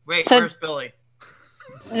 Wait, So- where's Billy?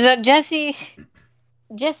 So Jesse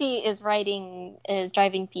is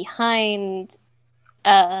driving behind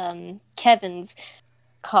Kevin's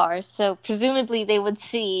car, so presumably they would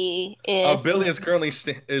see if Billy is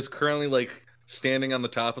currently like standing on the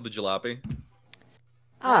top of the jalopy.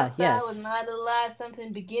 I Ah, spy yes. with my little eye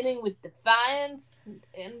something beginning with defiance and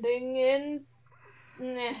ending in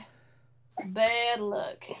bad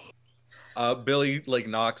luck. Billy like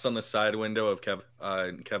knocks on the side window of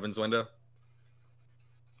Kevin's window.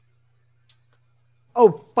 Oh,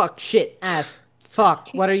 fuck, shit, ass. Fuck,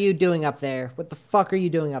 what are you doing up there? What the fuck are you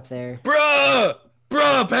doing up there? Bruh,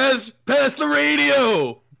 pass the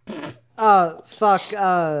radio. Fuck,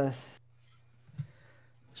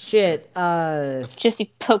 Shit.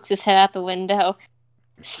 Jesse pokes his head out the window.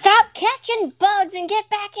 Stop catching bugs and get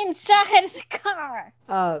back inside of the car.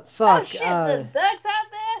 Fuck. Oh shit, there's ducks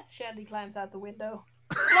out there. Shandy climbs out the window.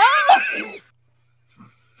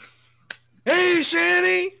 Hey,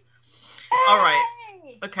 Shanny! All right.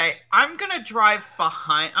 Hey! Okay, I'm gonna drive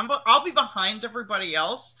behind. I'll be behind everybody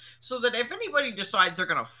else, so that if anybody decides they're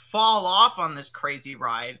gonna fall off on this crazy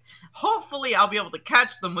ride, hopefully I'll be able to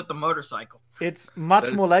catch them with the motorcycle. It's much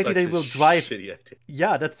That is more likely such they a will drive. shitty idea.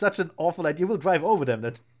 Yeah, that's such an awful idea. You will drive over them.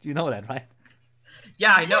 That you know that, right?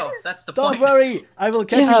 Yeah, I know. That's the Don't point. worry, I will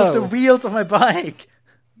catch you with the Joe. wheels of my bike.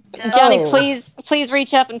 Johnny, Oh. please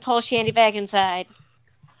reach up and pull Shandy back inside.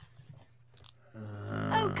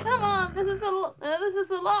 Oh come on, this is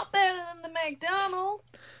a lot better than the McDonald's.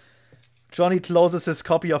 Johnny closes his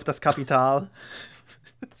copy of Das Kapital.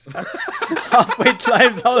 Halfway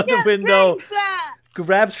climbs out the window,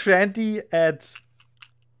 grabs Shanty at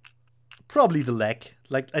probably the leg,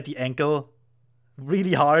 like at the ankle,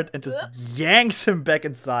 really hard, and just yanks him back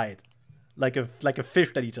inside, like a fish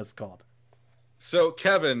that he just caught. So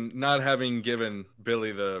Kevin, not having given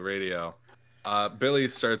Billy the radio, Billy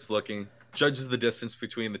starts looking, judges the distance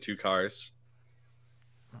between the two cars.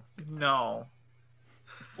 No.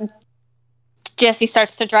 Jesse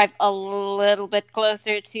starts to drive a little bit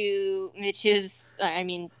closer to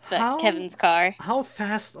Kevin's car. How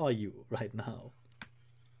fast are you right now?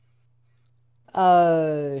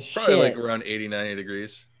 Probably Shit. like around 80, 90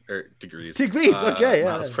 degrees. Or degrees. Degrees, okay, yeah.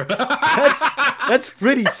 miles per- That's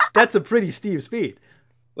a pretty steep speed.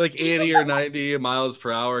 like 80 or 90 miles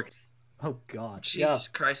per hour. Oh god. Jesus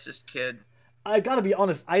Christ, this kid. I gotta be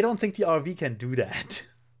honest, I don't think the RV can do that.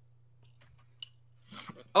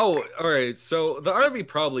 Oh, all right. So the RV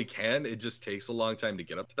probably can. It just takes a long time to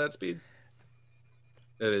get up to that speed.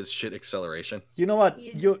 It is shit acceleration. You know what?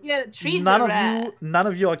 You just gotta treat none the of rat. none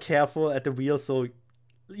of you are careful at the wheel, so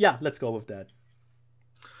yeah, let's go with that.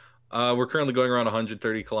 We're currently going around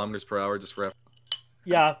 130 kilometers per hour. Just ref.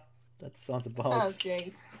 Yeah, that sounds about. Oh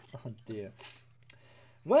jeez. Oh dear.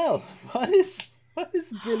 Well, what is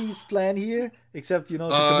Billy's plan here? Except, to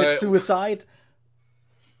commit suicide?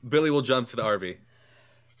 Billy will jump to the RV.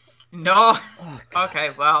 No. Oh, God.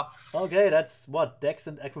 Okay, well. Okay, that's what, Dex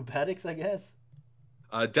and acrobatics, I guess?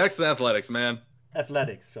 Dex and athletics, man.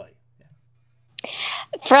 Athletics, right. Yeah.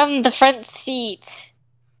 From the front seat,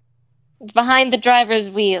 behind the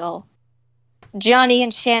driver's wheel, Johnny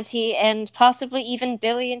and Shanty and possibly even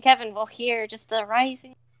Billy and Kevin will hear just a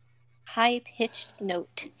rising, high-pitched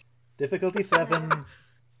note. Difficulty 7,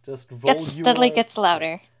 just roll Gets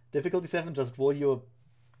louder. Difficulty 7, just roll your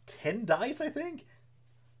 10 dice, I think?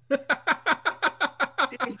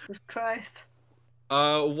 Jesus Christ.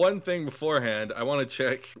 One thing beforehand, I want to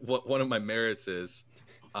check what one of my merits is.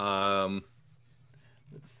 Let's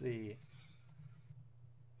see.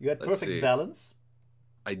 You had Let's perfect see. balance.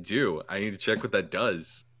 I do. I need to check what that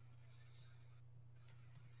does.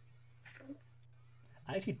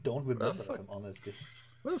 I actually don't remember, if fuck? I'm honest.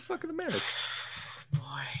 What the fuck are the merits?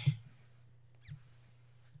 Boy.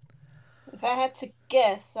 If I had to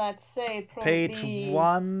guess, I'd say probably Page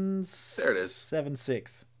 1. There it is.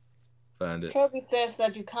 7-6. Found it. probably says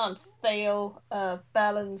that you can't fail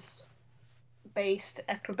balance-based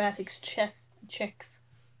acrobatics checks.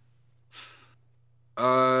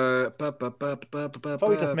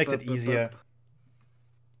 Probably just makes it easier.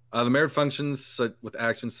 The merit functions with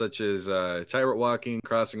actions such as tightrope walking,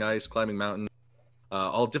 crossing ice, climbing mountain.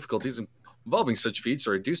 All difficulties involving such feats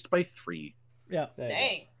are reduced by 3. Yeah. There you go.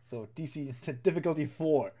 Dang. So DC difficulty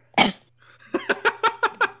 4.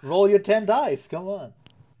 Roll your 10 dice. Come on.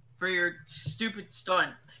 For your stupid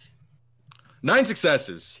stunt. 9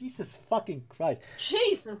 successes. Jesus fucking Christ.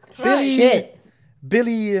 Jesus Christ. Billy. Shit.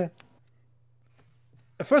 Billy.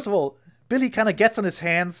 First of all, Billy kind of gets on his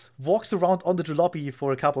hands, walks around on the jalopy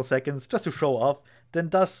for a couple seconds just to show off, then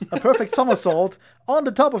does a perfect somersault on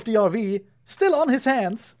the top of the RV, still on his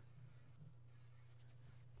hands,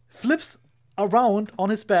 flips around on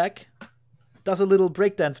his back, does a little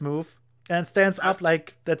breakdance move, and stands up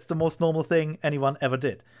like that's the most normal thing anyone ever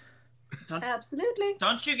did. Absolutely.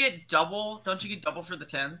 Don't you get double for the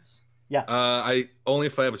 10s? Yeah. I only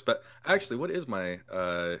if I have a Actually, what is my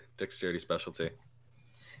dexterity specialty?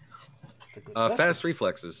 That's a good question. Fast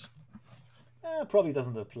reflexes. Probably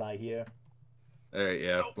doesn't apply here. All right,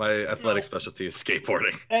 yeah. My athletic specialty is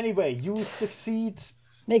skateboarding. Anyway, you succeed.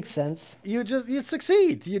 Makes sense. You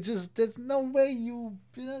succeed. There's no way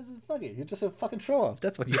fuck it. You're just a fucking show off.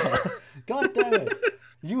 That's what you are. God damn it.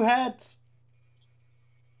 You had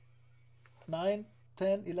 9,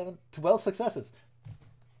 10, 11, 12 successes.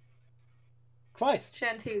 Christ.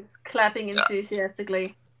 Shanty's clapping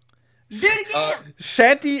enthusiastically. Do it again!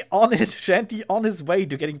 Shanty on his way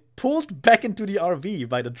to getting pulled back into the RV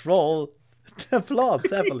by the troll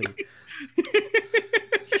applauds happily.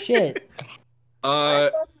 Shit. I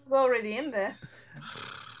thought it was already in there.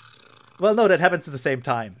 Well, no, that happens at the same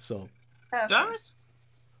time, so. Okay.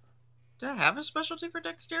 Do I have a specialty for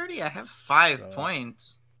dexterity? I have 5 Sure.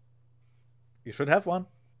 points. You should have one.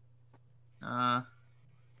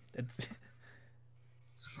 That's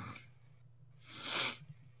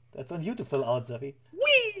That's on you to fill out, Zephy.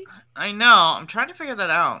 Whee! I know. I'm trying to figure that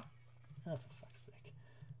out. Oh, for fuck's sake.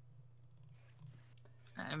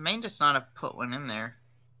 I may just not have put one in there.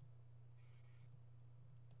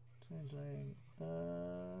 Changeling.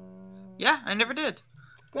 Yeah, I never did.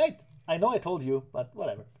 Great. I know I told you, but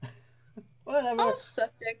whatever. Whatever. Off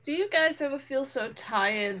subject, do you guys ever feel so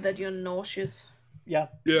tired that you're nauseous? Yeah.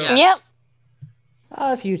 Yeah. Yep.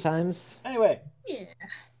 A few times. Anyway. Yeah.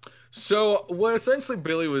 So what essentially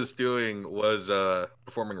Billy was doing was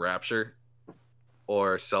performing rapture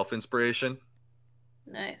or self-inspiration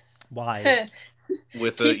Nice. Why?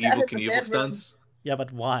 with the Keep that evil in the Knievel bedroom. stunts Yeah,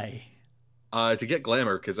 but why? to get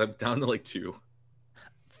glamour because I'm down to like 2.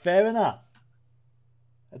 Fair enough.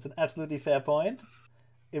 That's an absolutely fair point.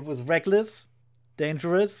 It was reckless,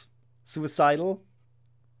 dangerous, suicidal.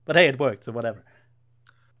 But hey, it worked, so whatever.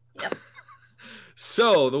 Yep.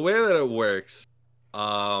 So the way that it works,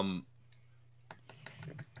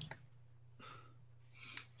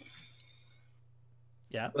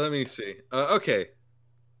 Yeah. let me see. Okay,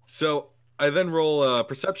 so I then roll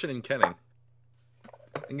perception and kenning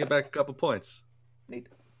and get back a couple points Neat.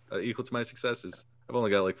 equal to my successes. I've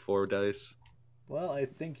only got like 4 dice. Well, I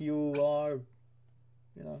think you are,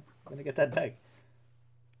 gonna get that back.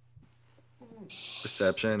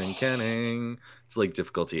 Perception and kenning. It's like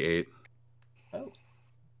difficulty 8. Oh,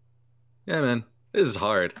 Yeah, man, this is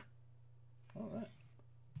hard. all right.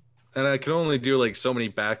 And I can only do like so many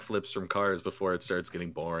backflips from cars before it starts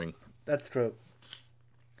getting boring. That's true.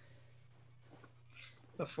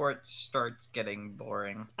 Before it starts getting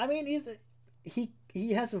boring. I mean,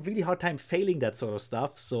 he has a really hard time failing that sort of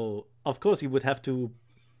stuff, so of course he would have to,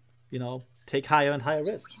 take higher and higher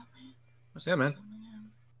risks. Yeah, man.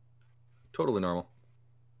 Totally normal.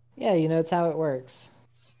 Yeah, it's how it works.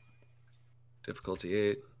 Difficulty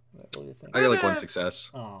 8. What do you think? I got like 1 success.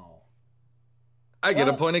 Oh. I get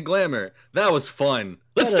a Well- point of glamour. That was fun.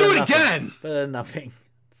 Let's Better do than it nothing. again. Better than nothing.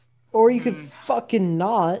 Or you could fucking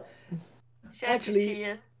not. Actually-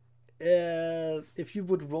 If you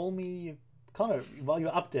would roll me, Connor, while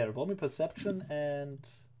you're up there, roll me perception and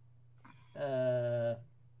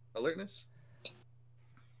Alertness?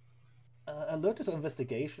 alertness or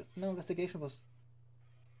investigation. No, investigation was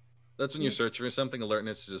That's when you're searching for something.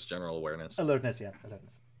 Alertness is just general awareness. alertness. Yeah,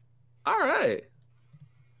 alertness. All right.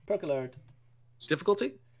 Perk alert.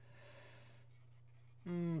 Difficulty?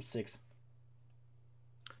 6.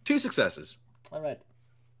 2 successes. All right.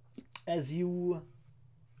 As you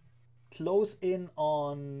close in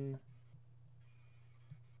on,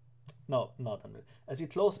 no, not on. As you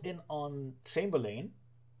close in on Chamberlain,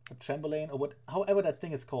 or however that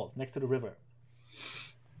thing is called, next to the river,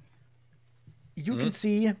 you can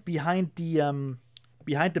see behind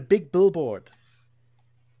the big billboard,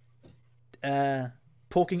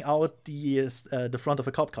 poking out the front of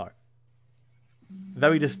a cop car.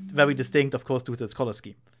 Very distinct, of course, due to its color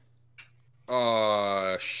scheme.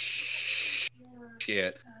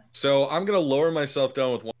 Shit. So I'm gonna lower myself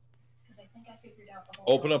down with one.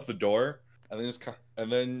 Open up the door and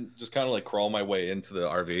then just kind of like crawl my way into the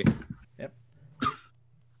RV. Yep.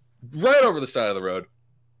 Right over the side of the road.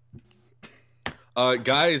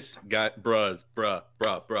 Guys,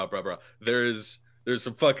 bruh. There's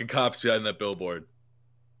some fucking cops behind that billboard.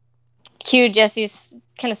 Cue Jesse's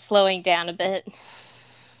kind of slowing down a bit.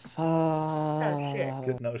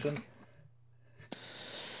 Good notion.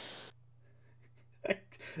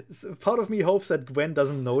 So part of me hopes that Gwen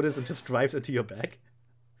doesn't notice and just drives into your back.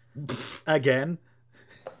 Again.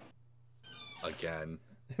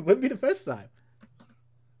 It wouldn't be the first time.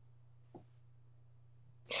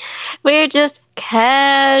 We're just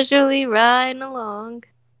casually riding along.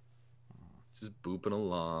 Just booping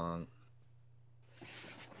along.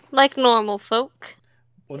 Like normal folk.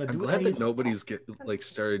 Wanna I'm do glad any... that nobody's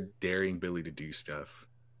started daring Billy to do stuff.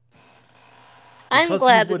 I'm Because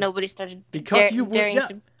glad you that would- nobody started Because you would, daring yeah,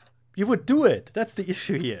 to... you would do it. That's the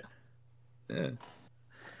issue here. Yeah.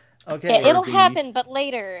 Okay. Yeah, it'll the- happen, but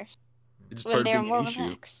later, It's when part they're of being more an issue.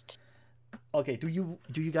 relaxed. Okay. Do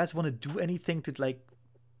you guys want to do anything to like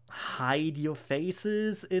hide your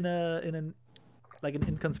faces in an like an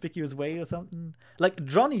inconspicuous way or something? Like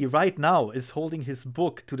Johnny right now is holding his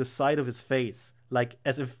book to the side of his face, like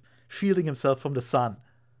as if shielding himself from the sun.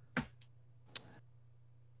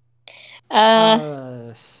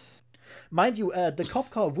 Mind you, the cop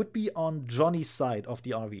car would be on Johnny's side of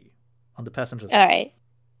the RV, on the passenger side. All right.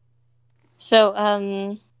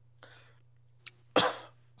 So,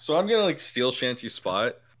 So I'm gonna like steal Shanty's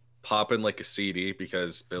spot, pop in like a CD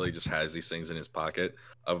because Billy just has these things in his pocket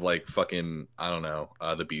of like fucking I don't know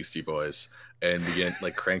the Beastie Boys, and begin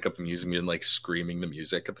like crank up the music and like screaming the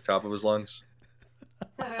music at the top of his lungs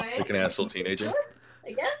Alright. like an asshole teenager.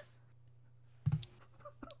 I guess.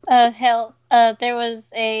 hell,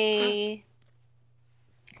 there's a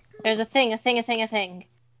thing.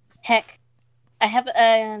 Heck, I have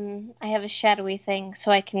a shadowy thing,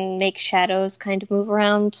 so I can make shadows kind of move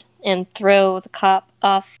around and throw the cop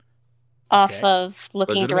off Okay. of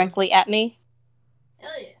looking Legitimate? directly at me. Hell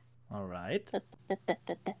yeah. All right. What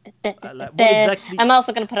exactly- I'm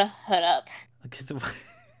also gonna put a hood up, Okay, so like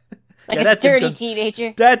Yeah, a that's dirty incon-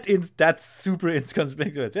 teenager. that's super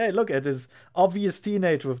inconspicuous. Hey, look at this obvious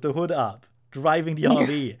teenager with the hood up, driving the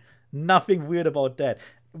RV. Nothing weird about that.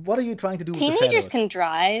 What are you trying to do with the Teenagers shadows? can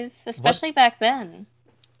drive, especially back then.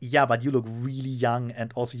 Yeah, but you look really young,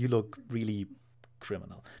 and also you look really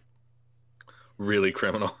criminal. Really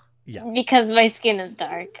criminal. Yeah. Because my skin is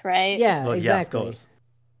dark, right? Yeah, Well, yeah, of exactly. course.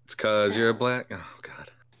 It's cause you're black. Oh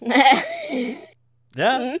god.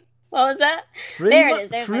 Yeah. What was that? Pretty There it is,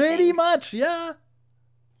 there's my pretty thing. much, yeah.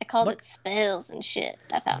 I called Look. it spells and shit.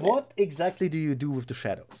 I found it. What exactly do you do with the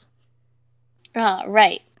shadows? Oh,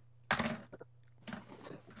 right.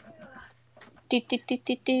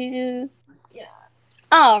 Do. Yeah.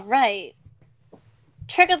 All right.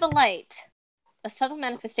 Trigger the light. A subtle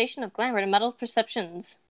manifestation of glamour to muddle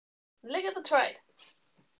perceptions. Look at the trade.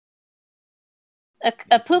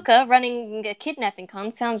 A puka running a kidnapping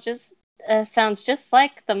con sounds just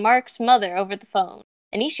like the Mark's mother over the phone.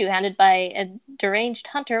 An issue handed by a deranged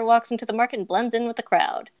hunter walks into the market and blends in with the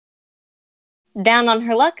crowd. Down on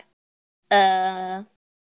her luck,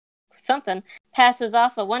 something passes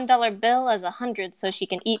off a $1 bill as 100 so she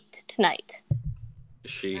can eat tonight.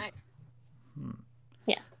 She. Nice.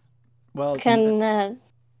 Well, Can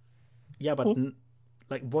yeah, but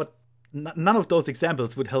like what? None of those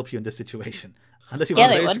examples would help you in this situation, unless you Yeah,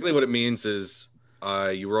 want they to. would. Basically, what it means is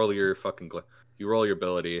you roll your you roll your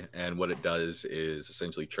ability, and what it does is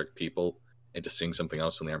essentially trick people into seeing something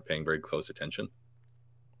else when they aren't paying very close attention.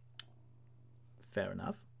 Fair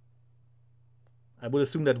enough. I would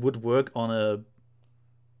assume that would work on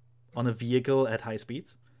a vehicle at high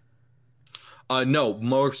speeds. No,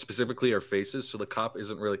 more specifically our faces. So the cop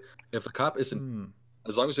isn't really. If the cop isn't,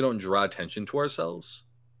 as long as we don't draw attention to ourselves,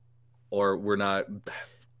 or we're not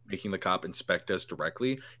making the cop inspect us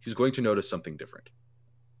directly, he's going to notice something different.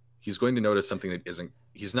 He's going to notice something that isn't.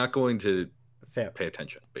 He's not going to Fair. pay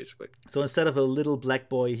attention, basically. So instead of a little black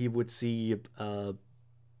boy, he would see a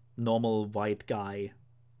normal white guy,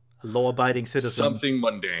 a law-abiding citizen. Something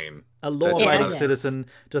mundane. A law-abiding Yes. citizen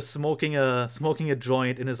just smoking a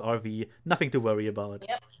joint in his RV. Nothing to worry about.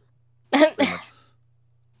 Yep. Pretty much.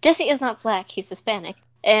 Jesse is not black, he's Hispanic.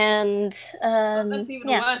 And, That's even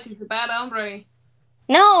yeah. worse. He's a bad hombre.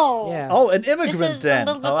 No! Yeah. Oh, an This immigrant is then.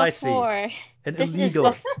 a little bit Oh, I see. before. An This is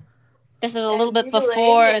illegal. This is a little bit Illegal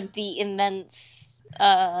before alien. the immense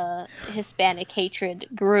Hispanic hatred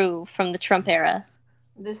grew from the Trump era.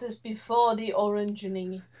 This is before the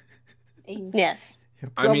orangening. Yes.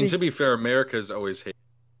 I mean, to be fair, America's always hated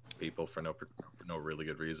people for no really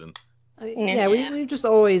good reason. Yeah, we've just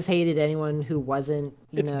always hated anyone who wasn't,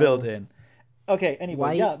 you it's know... built in. Okay. Anyway,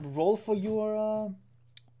 White. yeah. Roll for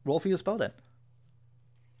your spell then.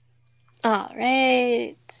 All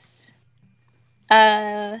right.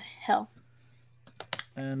 Hell.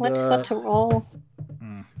 And What to roll?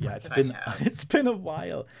 yeah, it's What been did I have? it's been a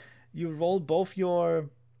while. You roll both your.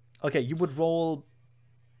 Okay, you would roll.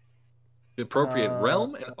 The appropriate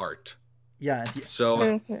realm and art. Yeah. So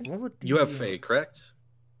Mhm. What would you have the- Fae, correct?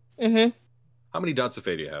 Mhm. How many dots of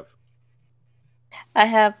Fae do you have? I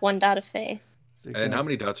have 1 dot of Fae. And how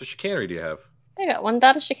many dots of Chicanery do you have? I got 1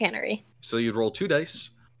 dot of chicanery. So you'd roll 2 dice.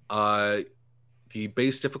 The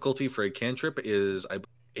base difficulty for a cantrip is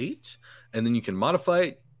 8, and then you can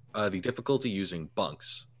modify the difficulty using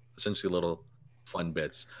bunks, essentially little fun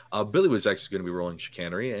bits. Billy was actually going to be rolling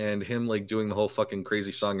chicanery, and him like doing the whole fucking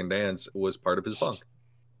crazy song and dance was part of his bunk.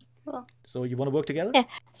 So you want to work together? Yeah.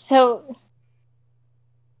 So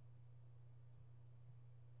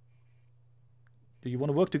Do you want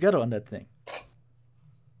to work together on that thing?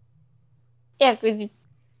 yeah,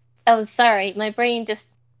 I was sorry. My brain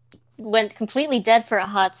just went completely dead for a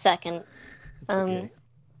hot second. It's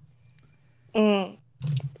okay.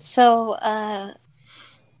 So,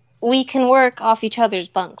 we can work off each other's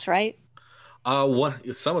bunks, right?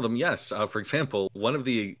 Some of them, yes. For example, one of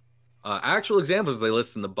the actual examples they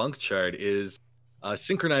list in the bunk chart is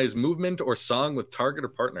synchronized movement or song with target or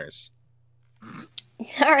partners.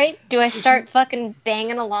 All right. Do I start fucking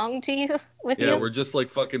banging along to you with Yeah, you? we're just like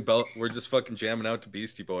fucking we're just fucking jamming out to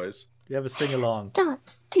Beastie Boys. You have a sing along. Don't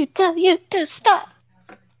to tell you to stop.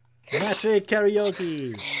 Magic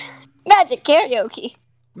karaoke. Magic karaoke.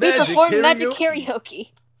 We Magic perform magic karaoke.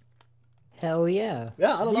 karaoke. Hell yeah.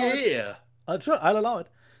 Yeah, I'll allow it. Yeah. I'll allow it.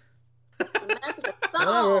 Magic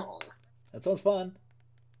Whatever. song. That sounds fun.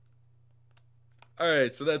 All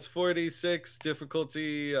right, so that's 46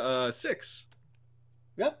 difficulty 6.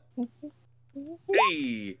 Yep.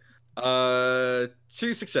 Hey,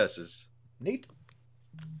 2 successes. Neat.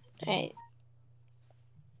 All right.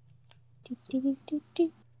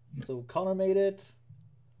 So Connor made it.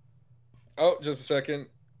 Oh, just a second.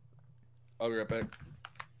 I'll be right back.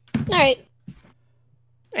 All right.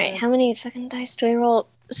 All right. How many fucking dice do I roll?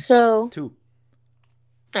 So, 2.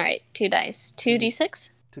 all right, 2 dice.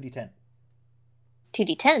 2d6, 2d10.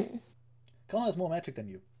 2d10. Connor has more magic than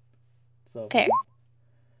you. So Fair.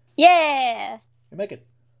 Yeah. you make it.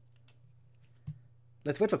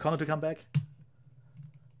 Let's wait for Connor to come back.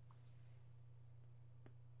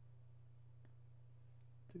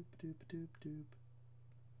 Doop doop doop doop.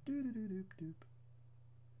 Doop doop doop doop.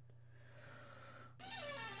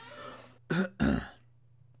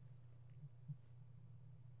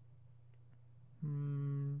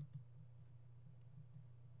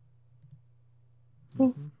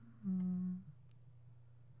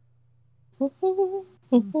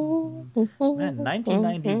 Man,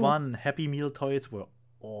 1991 Happy Meal toys were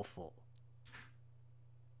awful.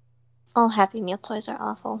 All Happy Meal toys are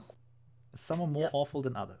awful. Some are more awful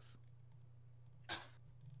than others.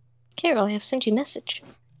 Carol, I have sent you a message.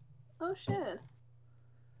 Oh shit.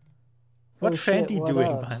 What's shit, Shanty what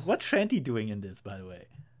doing? up? What's Shanty doing in this, by the way?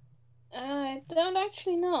 I don't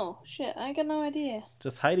actually know. Shit, I got no idea.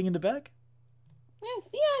 Just hiding in the back?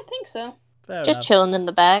 Yeah, I think so. Fair Just enough. chilling in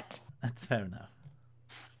the back. That's fair enough.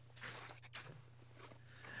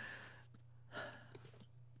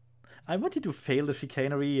 I want you to fail the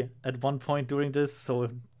chicanery at one point during this, so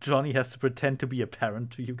Johnny has to pretend to be a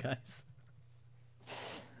parent to you guys.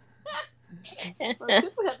 Well,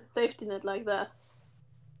 people have a safety net like that.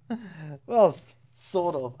 Well,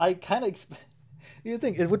 sort of. I kind of expect. You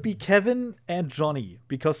think it would be Kevin and Johnny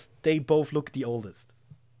because they both look the oldest.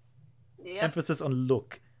 Yep. Emphasis on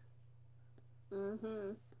look.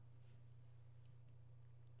 Mm-hmm.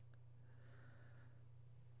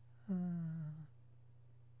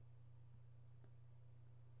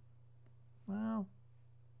 Well,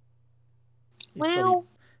 Wow.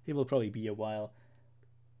 he will probably be a while.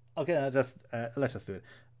 Okay, let's just do it.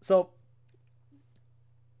 So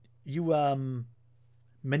you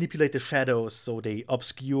manipulate the shadows so they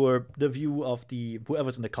obscure the view of the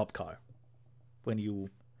whoever's in the cop car when you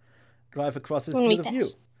drive across his When we field of view,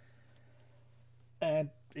 pass. and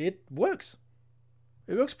it works.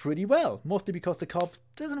 It works pretty well, mostly because the cop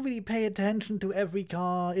doesn't really pay attention to every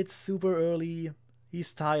car. It's super early.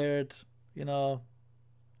 He's tired,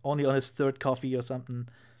 only on his 3rd coffee or something.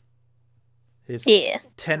 His Yeah.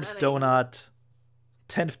 10th donut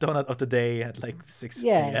of the day at like 6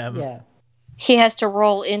 Yeah, p.m. yeah. He has to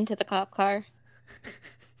roll into the cop car.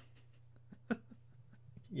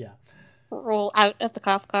 Yeah, Roll out of the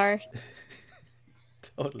cop car.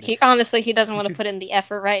 totally. He doesn't want to put in the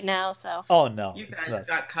effort right now, so Oh no, You it's guys not.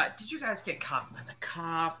 got caught. Did you guys get caught by the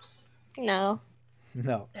cops? no.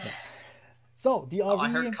 No. So the Oh, I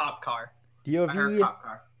RV, heard cop car. the I heard RV, cop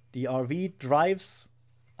car. the RV drives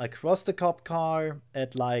across the cop car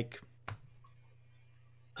at like,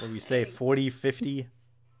 what do we say, 40, 50,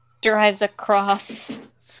 Drives across.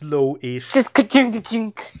 slow-ish. Just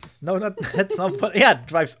ka-chunk. No, that's not. But yeah,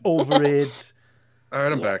 drives over it. All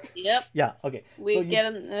right, I'm back. Yep. Yeah, okay. We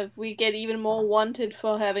So we get even more wanted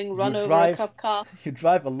for having run over drive- a cop car. You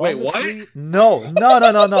drive along Wait, the what? street. No.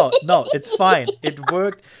 It's fine. It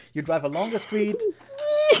worked. You drive along the street.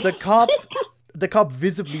 The cop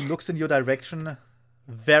visibly looks in your direction,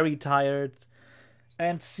 very tired,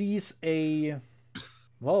 and sees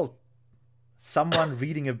someone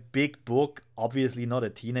reading a big book. Obviously not a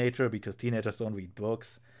teenager because teenagers don't read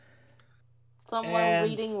books. Someone And-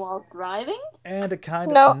 reading while driving? And a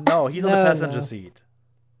kind No. of no, he's on the No, passenger no. seat.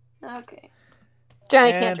 Okay.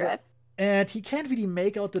 Johnny And- can't drive. And he can't really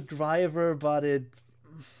make out the driver, but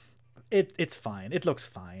it's fine. It looks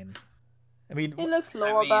fine. I mean, He looks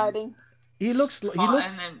law-abiding. he looks and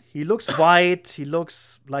then- he looks white. He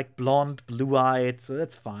looks like blonde, blue-eyed. So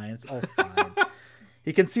that's fine. It's all fine.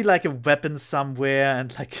 He can see like a weapon somewhere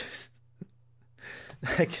and like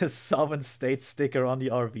like a sovereign state sticker on the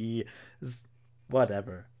RV.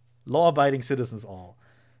 Whatever. Law-abiding citizens all.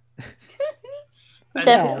 And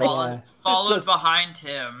Definitely. followed Just- behind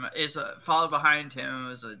him is a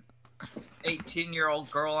 18-year-old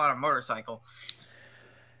girl on a motorcycle.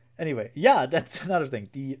 Anyway, yeah, that's another thing.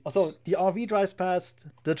 The RV drives past,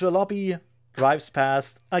 the jalopy drives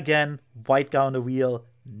past, again, white guy on the wheel,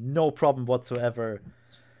 no problem whatsoever.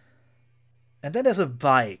 And then there's a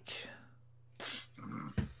bike.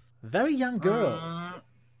 Very young girl.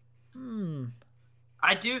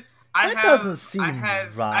 I do. That doesn't seem I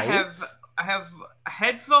have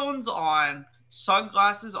headphones on,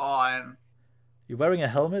 sunglasses on. You wearing a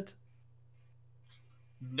helmet?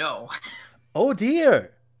 No. Oh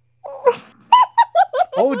dear.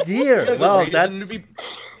 Oh dear. Well,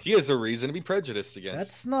 he has a reason to be prejudiced against.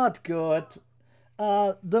 that's not good.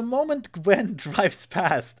 The moment Gwen drives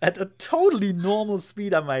past at a totally normal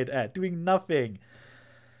speed, I might add, doing nothing.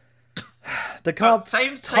 The cop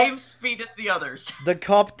Same speed as the others. The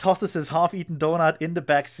cop tosses his half-eaten donut in the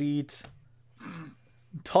back seat.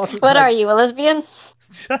 What are you, a lesbian?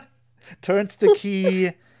 Turns the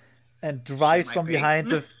key and drives Might from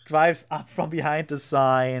be. drives up from behind the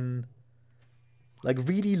sign. Like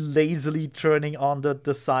really lazily turning on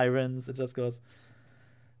the sirens. It just goes,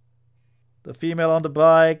 the female on the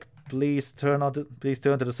bike, please turn to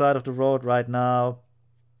the side of the road right now.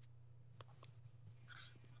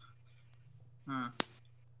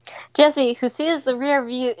 Jesse, who sees the rear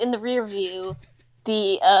view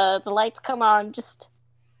the lights come on, just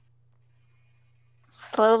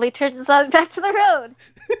slowly turns his eyes back to the road.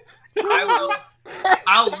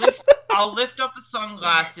 I'll lift up the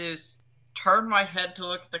sunglasses, turn my head to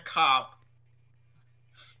look at the cop,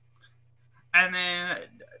 and then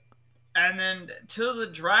to the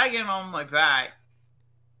dragon on my back,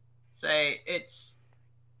 say it's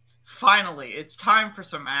time for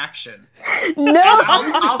some action. No!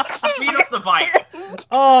 I'll speed up the bike.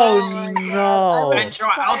 Oh no! And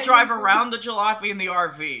I'll drive around the jalopy in the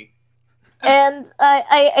RV. And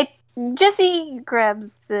Jesse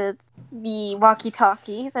grabs the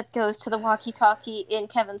walkie-talkie that goes to the walkie-talkie in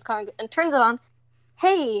Kevin's car and turns it on.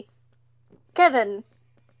 Hey, Kevin,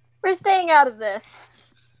 we're staying out of this.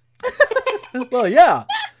 Well, yeah.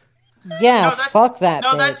 Yeah, No, fuck that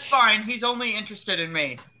No, bitch. that's fine. He's only interested in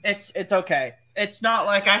me. It's okay. It's not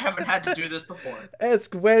like I haven't had to do this before. As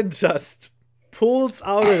Gwen just pulls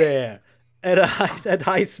out of there at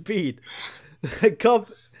high speed. The cop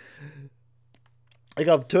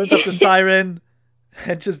turns up the siren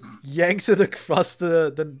and just yanks it across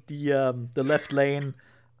the left lane.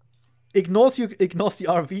 Ignores the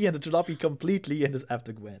RV and the jalopy completely and is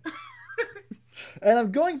after Gwen. And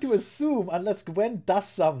I'm going to assume, unless Gwen does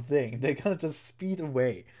something, they're gonna just speed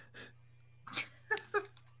away.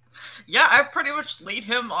 Yeah, I pretty much lead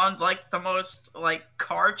him on like the most like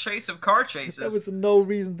car chase of car chases. There was no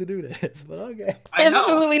reason to do this, but okay. I know.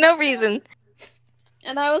 Absolutely no reason.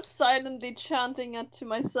 And I was silently chanting it to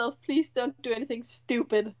myself, please don't do anything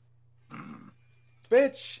stupid.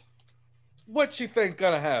 Bitch, what you think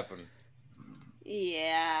gonna happen?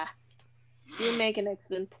 Yeah. You make an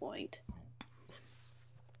excellent point.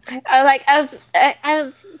 I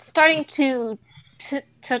was starting to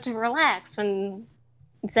relax when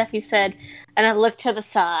Zephy said, and I looked to the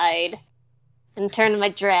side and turned to my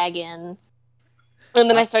dragon. And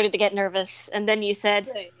then I started to get nervous, and then you said,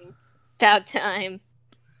 about time.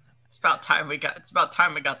 It's about time we got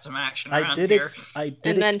some action around I did here.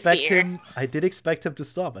 expect him to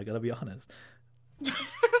stop, I gotta be honest.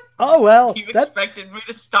 Oh well. You expected me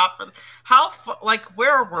to stop for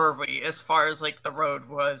where were we as far as like the road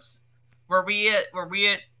was? Were we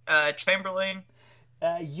at Chamberlain?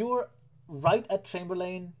 You're right at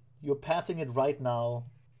Chamberlain. You're passing it right now,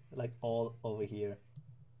 like all over here.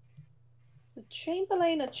 Is it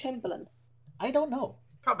Chamberlain or Chamberlain? I don't know.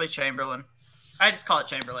 Probably Chamberlain. I just call it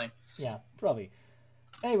Chamberlain. Yeah, probably.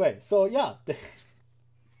 Anyway, so yeah,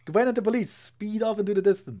 Gwen and the police speed off into the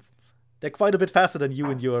distance. They're quite a bit faster than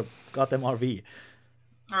you and your goddamn RV.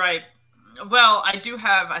 All right. Well, I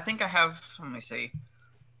think I have. Let me see.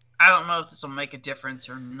 I don't know if this will make a difference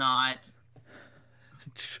or not.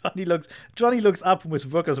 Johnny looks up from his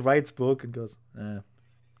workers' rights book and goes,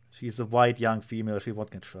 she's a white young female, she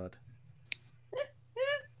won't get shot.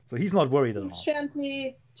 So he's not worried at all.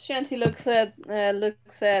 Shanty looks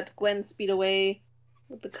at Gwen speed away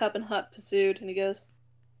with the cup in hot pursuit, and he goes,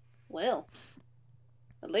 "Well,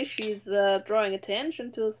 at least she's drawing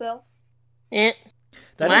attention to herself." Yeah.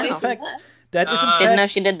 That is in fact. That is in fact. Didn't know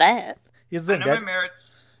she did that. Here's the I thing. know my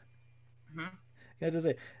merits. Yeah, just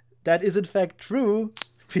say that is in fact true,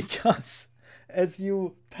 because as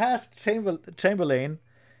you pass Chamberlain,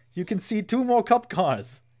 you can see 2 more cop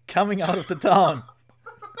cars coming out of the town.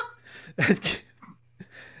 And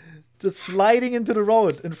just sliding into the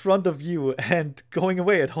road in front of you and going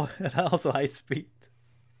away at also high speed.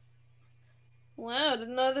 Wow,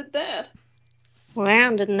 didn't know that.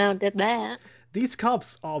 Wow, didn't know did that. These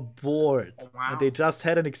cops are bored, Wow. and they just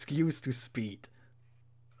had an excuse to speed.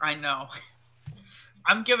 I know.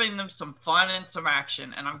 I'm giving them some fun and some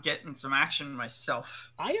action, and I'm getting some action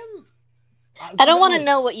myself. I don't want to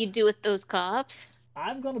know what you do with those cops.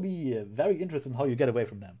 I'm gonna be very interested in how you get away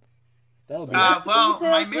from them. That'll be Well,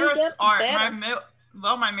 my details we merits get, are better.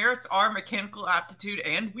 my merits are mechanical aptitude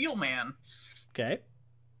and wheelman. okay.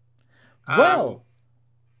 Well,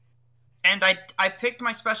 And I picked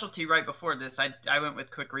my specialty right before this. I went with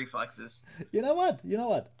quick reflexes. you know what?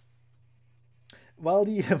 While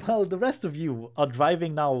the rest of you are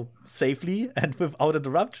driving now safely and without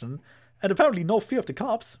interruption, and apparently no fear of the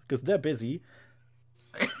cops because they're busy,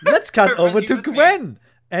 let's cut They're over busy to with me. Gwen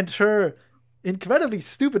and her incredibly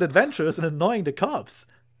stupid adventures in annoying the cops.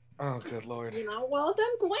 Oh, good lord. You know, well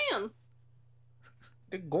done, Gwen.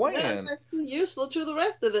 That's Gwen. actually useful to the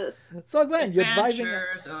rest of us. So Gwen, you're driving.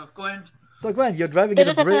 Adventures of Gwen. So Gwen, you're driving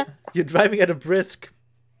at a brisk,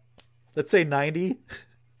 let's say 90.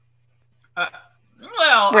 Well,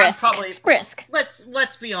 I'm Brisk. probably It's brisk.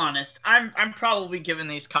 let's be honest. I'm probably giving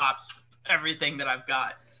these cops everything that I've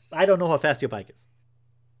got. I don't know how fast your bike is.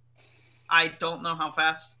 I don't know how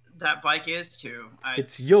fast that bike is too.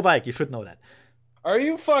 It's your bike. You should know that. Are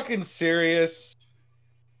you fucking serious?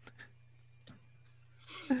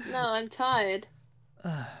 No, I'm tired.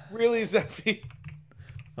 Really, Zeppi?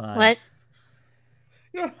 Fine. What?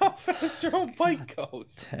 You don't know how fast your own bike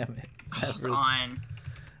goes. Damn it. Hold on.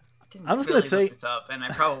 I didn't I'm just really gonna say- look this up, and I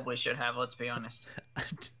probably should have. Let's be honest.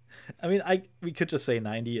 I mean, we could just say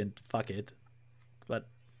 90 and fuck it. But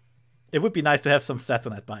it would be nice to have some stats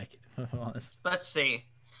on that bike, if I'm honest. Let's see.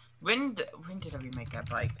 When did we make that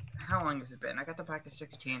bike? How long has it been? I got the bike at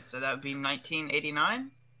 16, so that would be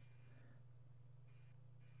 1989.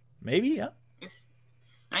 Maybe, yeah.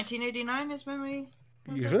 1989 is when we.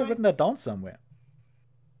 You should have written that down somewhere.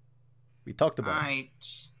 We talked about it.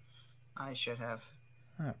 I should have.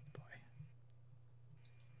 Oh, boy.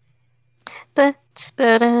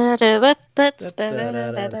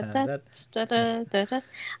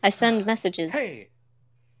 I send messages. Hey,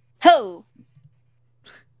 Ho!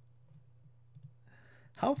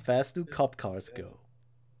 How fast do cop cars go?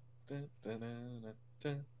 Well,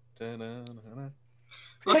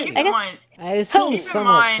 Hey. keep I in guess- mind. I assume Keep in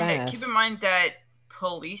somewhat mind. fast. Keep in mind that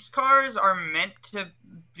police cars are meant to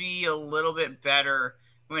be a little bit better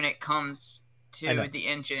when it comes I know. to the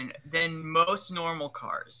engine than most normal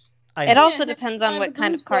cars. I It know. also depends on what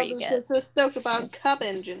kind of car you get. So stoked about cub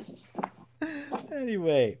engine.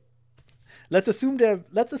 Anyway, let's assume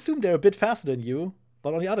they're a bit faster than you,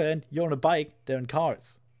 but on the other hand, you're on a bike, they're in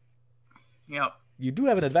cars. Yep. You do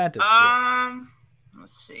have an advantage. Still.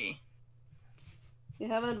 Let's see. You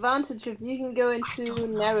have an advantage if you can go into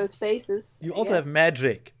narrow spaces. You I also have guess.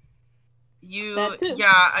 magic. Yeah, That too.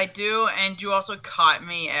 I do, and you also caught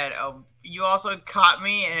me in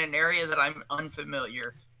an area that I'm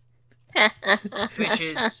unfamiliar, which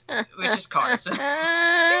is cars.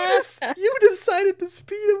 You decided to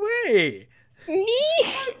speed away.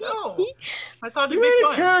 No, I thought it'd your be main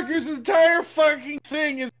fun. character's entire fucking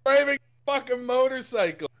thing is driving a fucking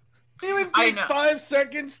motorcycle. You even I take know. 5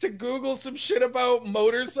 seconds to Google some shit about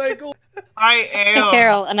motorcycle? I Hey, am.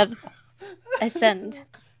 Carol, another. I send.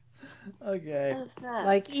 Okay.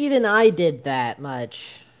 Like, even I did that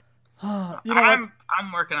much. You know what?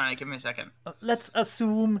 I'm working on it. Give me a second. Let's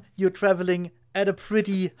assume you're traveling at a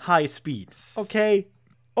pretty high speed. Okay?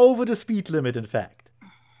 Over the speed limit, in fact.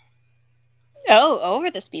 Oh, over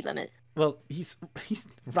the speed limit. Well, he's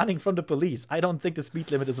running from the police. I don't think the speed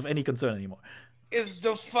limit is of any concern anymore. Is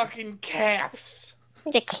the fucking caps.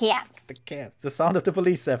 The caps. The cab, the sound of the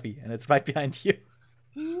police, Seppi, and it's right behind you.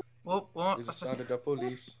 Whoop, Is the sound of the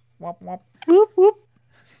police. Wop, wop. Whoop, whoop.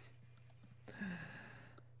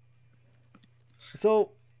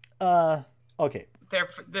 So, okay.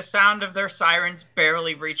 The sound of their sirens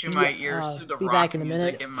barely reaching my Yeah, ears through the be rock back in a music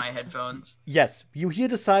minute. in my headphones. Yes, you hear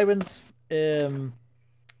the sirens. You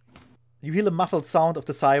hear the muffled sound of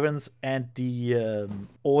the sirens and the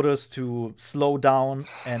orders to slow down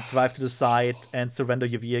and drive to the side and surrender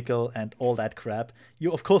your vehicle and all that crap.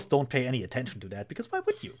 You, of course, don't pay any attention to that because why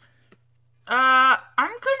would you? I'm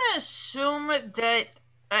gonna assume that.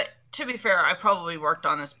 To be fair, I probably worked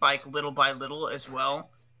on this bike little by little as well,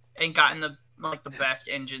 and gotten the best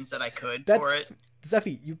engines that I could for it.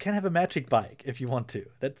 Zephy, you can have a magic bike if you want to.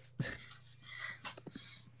 That's.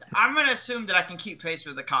 I'm gonna assume that I can keep pace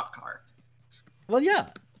with the cop car. Well, yeah.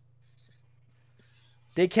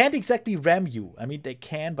 They can't exactly ram you. I mean, they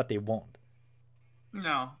can, but they won't.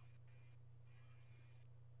 No.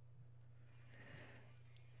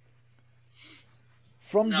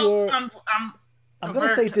 From No, your, I'm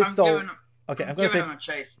gonna say this though. Okay, I'm giving him a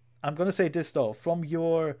chase. I'm gonna say this though. From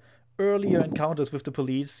your earlier encounters with the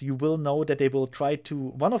police, you will know that they will try to.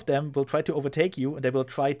 One of them will try to overtake you, and they will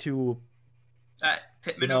try to.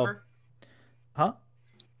 Pit maneuver. Huh?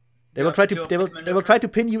 They will try to. They will try to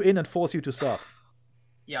pin you in and force you to stop.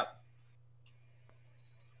 Yep.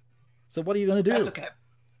 So what are you gonna do? That's okay.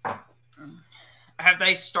 Have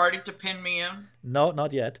they started to pin me in? No,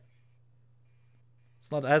 not yet.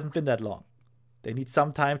 It hasn't been that long. They need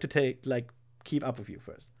some time to keep up with you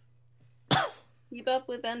first. Keep up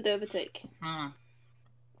with and overtake.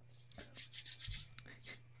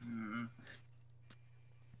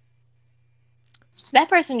 That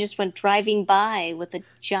person just went driving by with a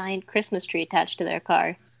giant Christmas tree attached to their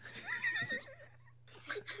car.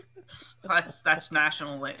 That's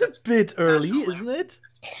national. It's a bit early, isn't it?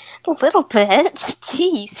 A little bit.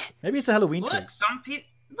 Jeez. Maybe it's a Halloween tree.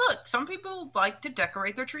 Some people like to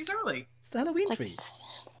decorate their trees early. It's a Halloween tree.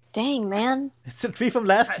 Dang, man. It's a tree from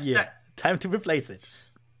last year. Time to replace it.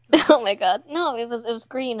 Oh my god. No, it was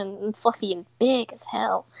green and fluffy and big as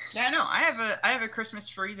hell. Yeah, no, I have a Christmas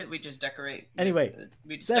tree that we just decorate. Anyway,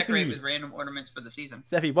 we just decorate with random ornaments for the season.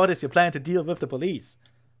 Zephy, what is your plan to deal with the police?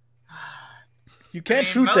 You can't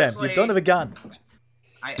shoot them. You don't have a gun.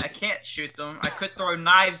 I can't shoot them. I could throw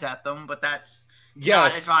knives at them, but that's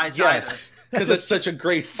not advised either. Because it's such a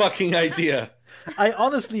great fucking idea.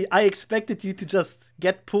 I expected you to just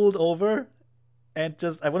get pulled over and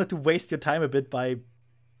I wanted to waste your time a bit by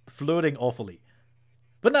flirting awfully.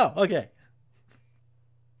 But no, okay.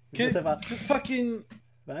 Fucking...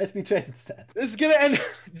 High-speed chase instead. This is gonna end...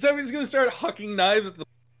 Zephy's gonna start hucking knives at the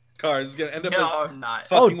car. It's gonna end up as not.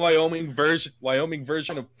 Fucking Wyoming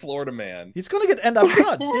version of Florida Man. He's gonna end up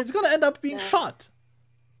shot. He's gonna end up being shot.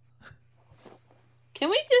 Can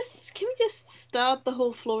we just start the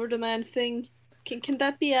whole Florida Man thing? Can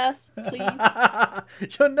that be us,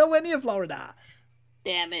 please? You're nowhere near Florida.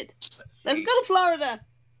 Damn it. Let's go to Florida.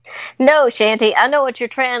 No, Shanty, I know what you're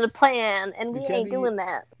trying to plan, and we ain't doing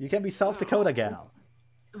that. You can be South Dakota gal.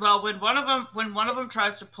 Well, when one of them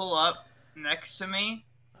tries to pull up next to me,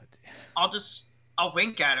 I'll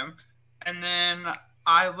wink at him, and then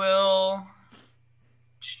I will.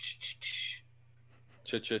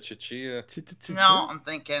 No, I'm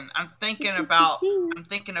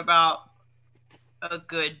thinking about a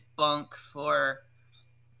good bunk for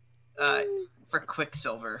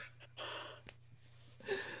Quicksilver.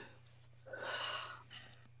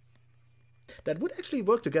 That would actually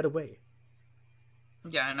work to get away.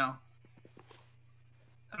 Yeah, I know.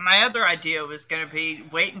 My other idea was going to be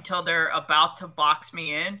wait until they're about to box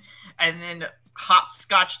me in and then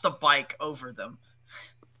hopscotch the bike over them.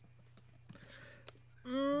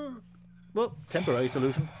 Well, temporary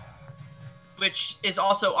solution. Which is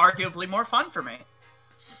also arguably more fun for me.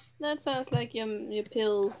 That sounds like your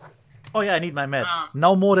pills. Oh yeah, I need my meds.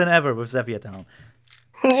 Now more than ever with Zephy at home.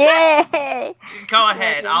 Yay! Go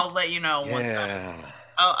ahead. I'll let you know once.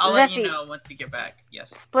 I'll let you know once you get back.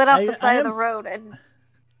 Yes. Split off the side of the road and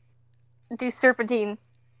do serpentine.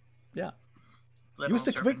 Yeah. Use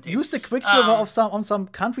the Quicksilver on some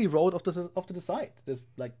country road off to the side. There's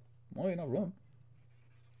no room.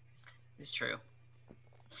 It's true.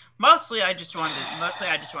 Mostly, I just wanted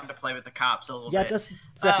to play with the cops a little bit. Yeah, just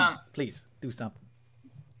Zephy, please do something.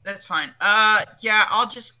 That's fine. Yeah,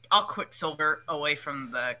 I'll Quicksilver away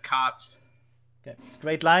from the cops. Okay,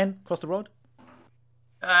 straight line across the road.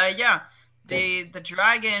 Yeah. The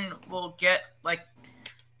dragon will get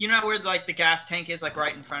you know where the gas tank is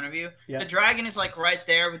right in front of you. Yeah. The dragon is right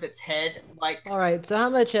there with its head All right. So how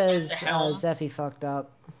much has Zephy fucked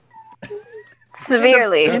up?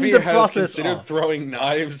 Severely. Zephy has considered throwing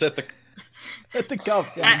knives at the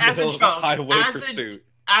cops. As a joke. Highway pursuit.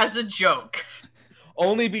 As a joke.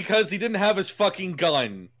 Only because he didn't have his fucking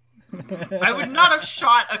gun. I would not have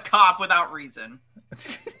shot a cop without reason.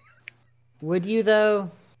 Would you, though?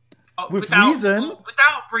 Without reason?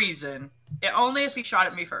 Without reason. Only if he shot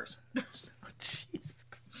at me first.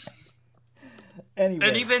 Anyway.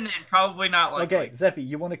 And even then, probably not likely. Okay, Zephy,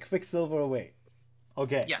 you want to Quicksilver away.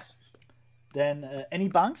 Okay. Yes. Then, any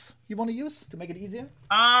bunks you want to use to make it easier?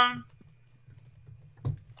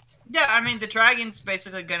 Yeah, I mean, the dragon's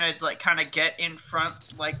basically gonna, kind of get in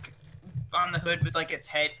front, on the hood with, its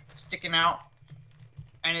head sticking out.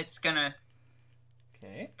 And it's gonna...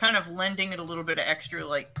 Okay. kind of lending it a little bit of extra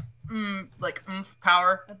like oomph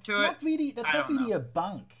power That's to it. not really. That's I not don't really know. a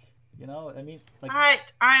bunk. You know. I mean, like.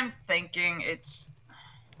 I'm thinking it's.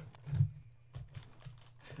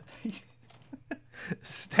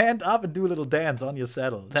 Stand up and do a little dance on your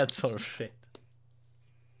saddle. That sort of shit.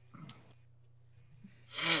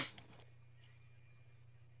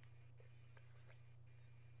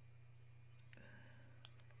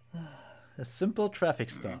 A simple traffic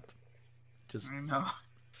stop. Just I know.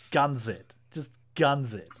 guns it. Just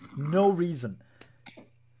guns it. No reason.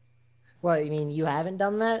 What, you mean you haven't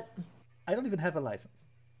done that? I don't even have a license.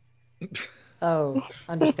 Oh,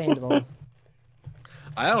 understandable.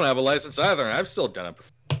 I don't have a license either, and I've still done it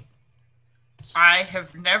before. I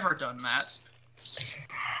have never done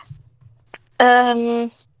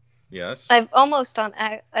that. Yes. I've almost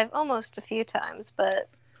a few times, but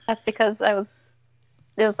that's because it was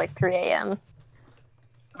like 3 a.m.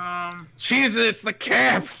 Jesus, it's the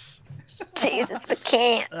camps! Jeez, it's the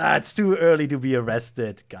camps. It's too early to be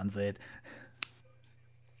arrested. Guns it.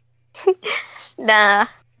 Nah.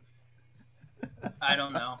 I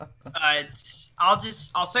don't know.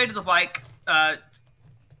 I'll say to the bike,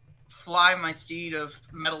 fly my steed of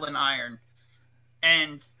metal and iron,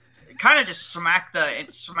 and kind of just smack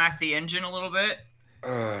the engine a little bit,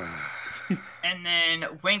 and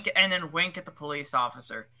then wink at the police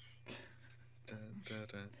officer.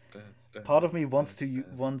 Part of me wants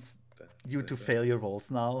you to fail your rolls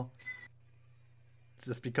now,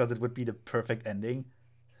 just because it would be the perfect ending.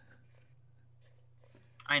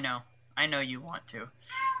 I know you want to.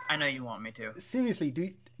 I know you want me to. Seriously,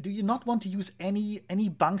 do you not want to use any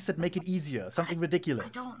bunks that make it easier? Something ridiculous. I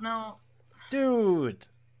don't know. Dude.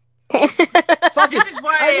 This is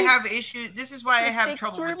why I have issues. This is why I have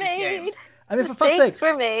trouble with this game. I mean, for fuck's Mistakes sake,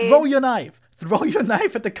 were made. throw your knife. Throw your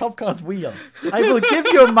knife at the cop car's wheels. I will give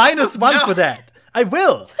you a -1 for that. I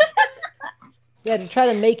will. Yeah, to try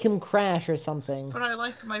to make him crash or something. But I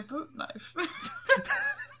like my boot knife.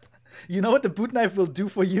 You know what the boot knife will do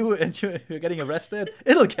for you and you're getting arrested?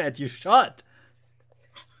 It'll get you shot.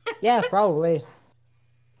 Yeah, probably.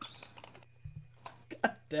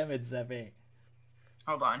 God damn it, Zeppy.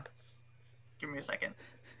 Hold on. Give me a second.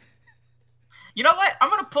 You know what? I'm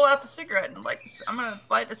gonna pull out the cigarette and I'm gonna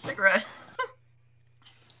light a cigarette.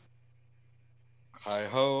 Hi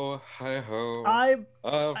ho, hi ho.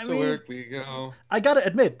 Off to work we go. I gotta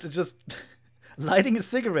admit, just lighting a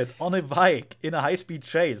cigarette on a bike in a high-speed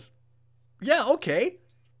chase. Yeah, okay.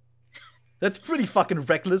 That's pretty fucking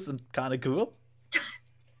reckless and kind of cool.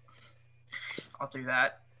 I'll do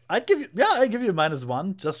that. I'd give you a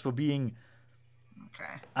 -1 just for being,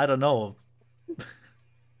 Okay. I don't know,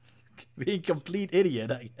 being a complete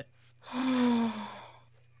idiot, I guess.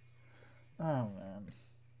 Oh, man.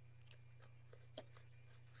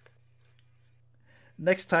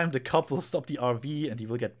 Next time the cop will stop the RV and he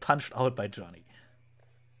will get punched out by Johnny.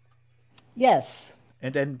 Yes.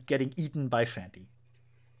 And then getting eaten by Shanty.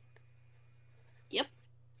 Yep.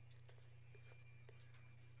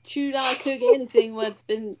 Should I cook anything what's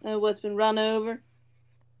been run over?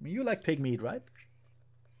 I mean, you like pig meat, right?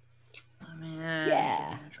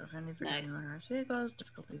 Yeah. Nice. Vehicles,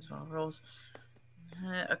 difficulties of all rolls.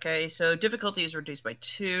 Okay, so difficulty is reduced by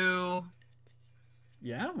 2.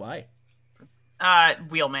 Yeah, why?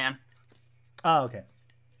 Wheelman. Ah, okay.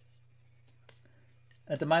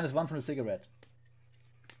 At the -1 from the cigarette.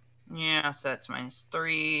 Yeah, so that's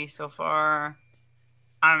 -3 so far.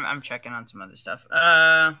 I'm checking on some other stuff.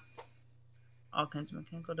 All kinds of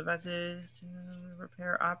mechanical devices to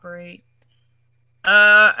repair, operate.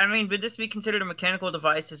 I mean, would this be considered a mechanical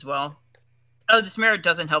device as well? Oh, this mirror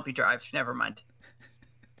doesn't help you drive. Never mind.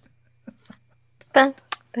 Let's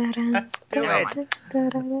do it.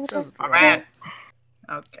 All right.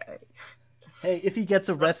 Okay. Hey, if he gets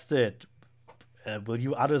arrested, will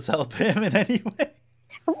you others help him in any way?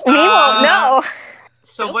 We won't know.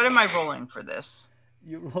 So what am I rolling for this?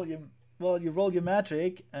 You roll your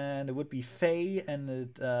magic, and it would be Fey, and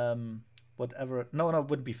it whatever. No, it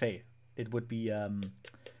wouldn't be Fey. It would be come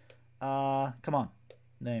on,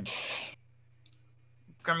 name.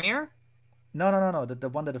 Grimir? No. The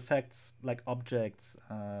one that affects like objects.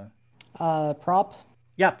 Prop.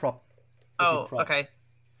 Yeah, prop. Would be Oh, prop. okay.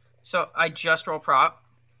 So I just roll prop.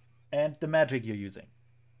 And the magic you're using.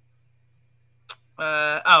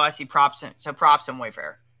 I see props. So props and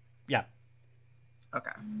Wayfarer. Yeah.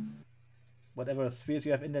 Okay. Whatever spheres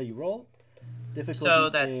you have in there, you roll. Difficulty So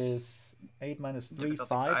that's is 8 minus 3,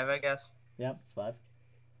 difficulty 5. I guess. Yeah, it's 5.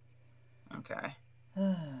 Okay.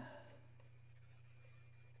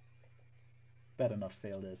 Better not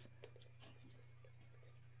fail this.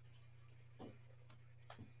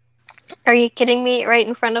 Are you kidding me? Right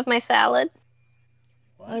in front of my salad?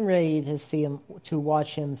 I'm ready to see him, to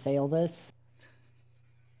watch him fail this.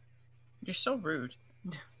 You're so rude.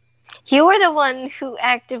 You were the one who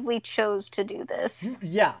actively chose to do this.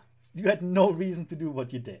 Yeah, you had no reason to do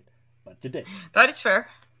what you did, but you did. That is fair.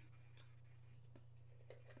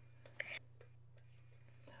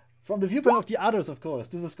 From the viewpoint of the others, of course,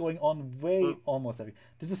 this is going on way almost every.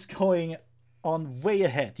 This is going on way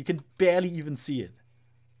ahead. You can barely even see it.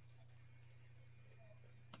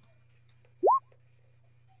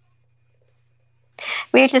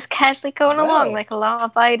 We're just casually going Well. along like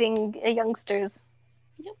law-abiding youngsters.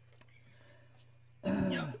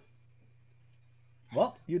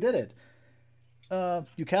 Well, you did it.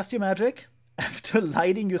 You cast your magic after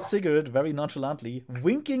lighting your cigarette very nonchalantly,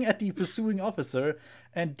 winking at the pursuing officer,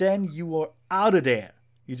 and then you are out of there.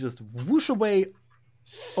 You just whoosh away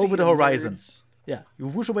over the horizon. Nerds. Yeah, you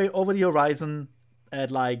whoosh away over the horizon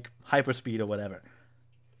at like hyperspeed or whatever.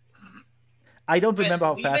 I don't remember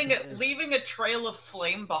how fast it is. Leaving a trail of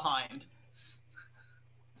flame behind.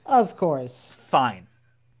 Of course. Fine.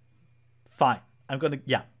 I'm gonna.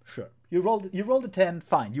 Yeah, sure. You rolled a 10.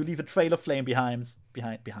 Fine. You leave a trail of flame behind.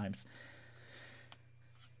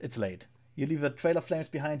 It's late. You leave a trail of flames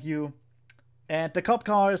behind you, and the cop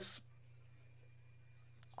cars.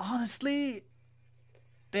 Honestly,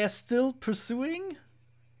 they're still pursuing,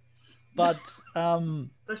 but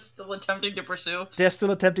They're still attempting to pursue. they're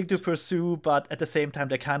still attempting to pursue. But at the same time,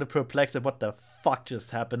 they're kind of perplexed at what the fuck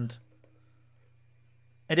just happened.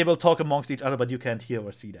 And they will talk amongst each other, but you can't hear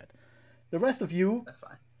or see that. The rest of you. That's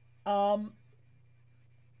fine.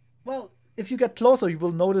 Well, if you get closer, you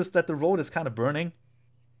will notice that the road is kind of burning.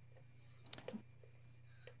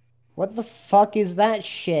 What the fuck is that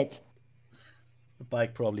shit? The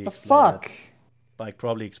bike probably The exploded. fuck? Bike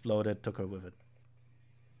probably exploded, took her with it.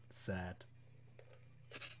 Sad.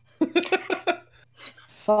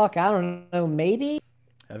 Fuck, I don't know, maybe?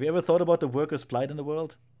 Have you ever thought about the workers' plight in the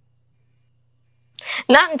world?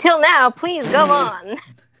 Not until now. Please go on.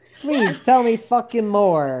 Please tell me fucking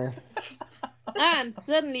more. I'm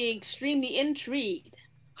suddenly extremely intrigued.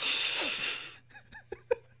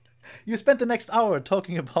 You spent the next hour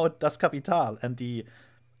talking about Das Kapital and the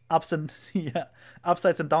upsides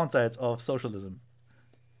and downsides of socialism.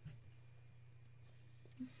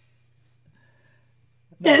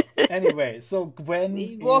 No, anyway, so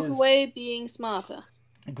We walk is away being smarter.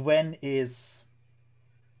 Gwen is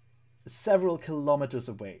several kilometers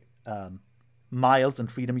away. Miles and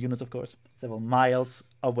freedom units, of course. Several miles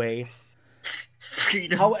away.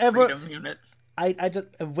 However, freedom units. I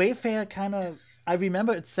just Wayfair kind of. I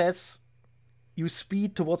remember it says you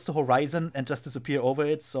speed towards the horizon and just disappear over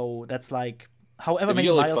it. So that's like however If many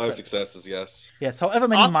you get like miles. 5 successes, yes. Yes, however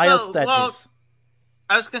many Also, miles that is. well,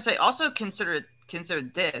 I was gonna say, also consider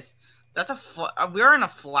this. That's we're in a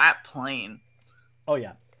flat plane. Oh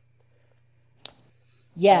yeah.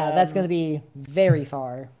 Yeah, that's gonna be very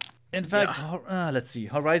far. In fact, let's see.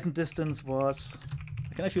 Horizon distance was.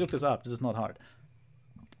 I can actually look this up. This is not hard.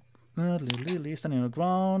 Standing on the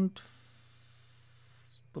ground.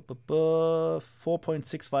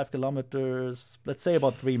 4.65 kilometers. Let's say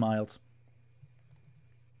about 3 miles.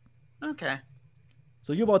 Okay.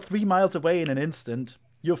 So you're about 3 miles away in an instant.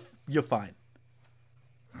 You're fine.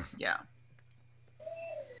 Yeah.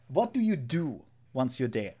 What do you do once you're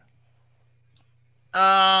there?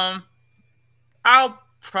 I'll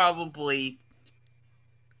probably.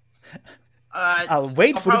 I'll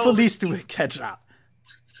wait for the probably- police to catch up.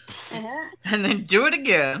 and then do it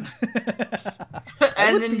again, That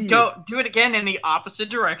and would then be- do it again in the opposite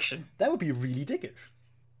direction. That would be really dickish.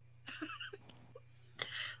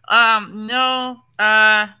 No.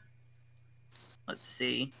 Let's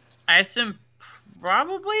see. I assume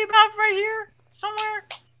probably about right here somewhere.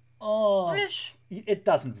 Oh, Ish. it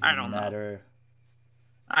doesn't really I don't know. matter.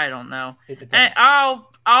 I don't know. It doesn't. And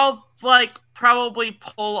I'll like probably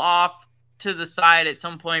pull off to the side at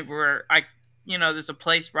some point where there's a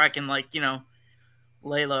place where I can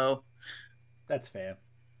lay low. That's fair.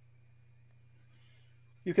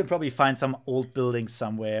 You can probably find some old building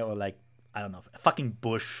somewhere, or like, I don't know, a fucking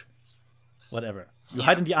bush. Whatever. You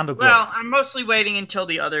hide in the undergrowth. Well, I'm mostly waiting until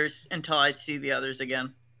I see the others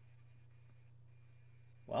again.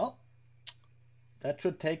 Well, that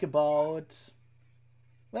should take about...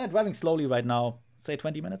 Well, driving slowly right now. Say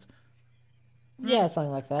 20 minutes? Yeah,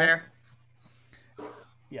 something like that. Fair.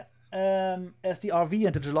 Yeah. As the RV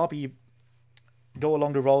and the jalopy go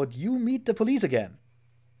along the road, you meet the police again.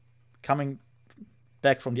 Coming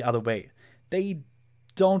back from the other way. They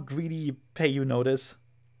don't really pay you notice.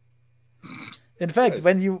 In fact,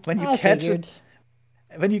 when you I catch figured.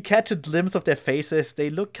 when you catch a glimpse of their faces, they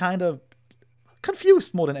look kind of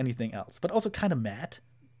confused more than anything else, but also kind of mad.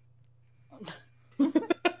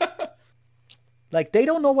 Like, they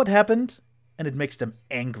don't know what happened, and it makes them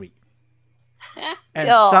angry. And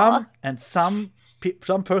Aw. some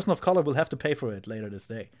person of color will have to pay for it later this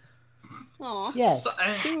day. Aw. Yes.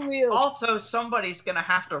 Too real. Also, somebody's gonna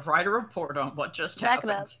have to write a report on what just Back it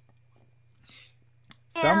up. happened.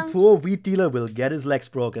 Some And- poor weed dealer will get his legs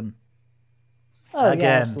broken. Oh, yeah,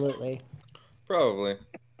 Again. absolutely. Probably.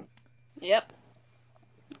 Yep.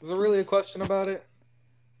 Is there really a question about it?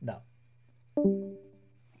 No,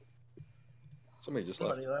 Somebody just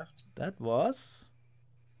Somebody left. left. that was...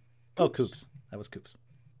 Oh, Coops. Coops. That was Coops.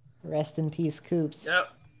 Rest in peace, Coops. Yep.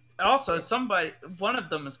 Also, one of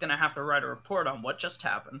them is gonna have to write a report on what just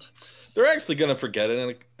happened. They're actually gonna forget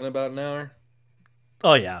it in about an hour.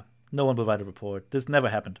 Oh, yeah. No one will write a report. This never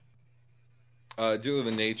happened. Due to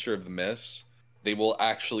the nature of the miss, they will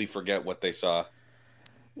actually forget what they saw.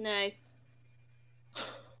 Nice.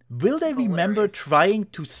 Will they remember Hilarious. trying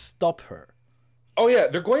to stop her? Oh yeah,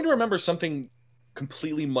 they're going to remember something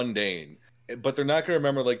completely mundane, but they're not going to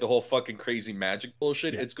remember like the whole fucking crazy magic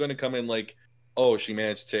bullshit. Yeah. It's going to come in like, oh, she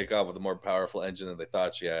managed to take off with a more powerful engine than they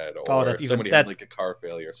thought she had, or Oh, that's even- somebody that- had like a car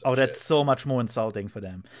failure. Or some Oh, that's shit. so much more insulting for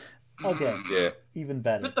them. Okay, Yeah. even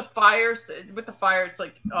better. With the fire, it's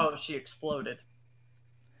like, oh, she exploded,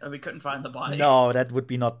 and we couldn't find the body. No, that would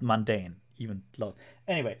be not mundane, even close.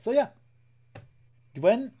 Anyway, so yeah.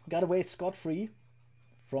 Gwen got away scot-free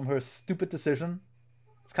from her stupid decision.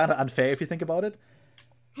 It's kind of unfair if you think about it.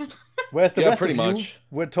 Whereas the Yeah, rest pretty of you much.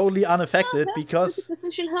 were totally unaffected That because... stupid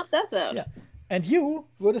decision helped that out. Yeah. And you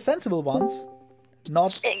were the sensible ones,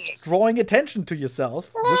 not drawing attention to yourself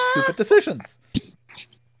with stupid decisions.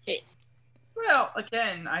 Well,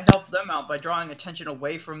 again, I helped them out by drawing attention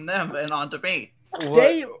away from them and onto me.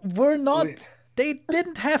 They were not... Wait. They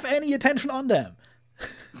didn't have any attention on them.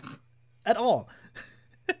 At all.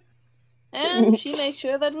 And she made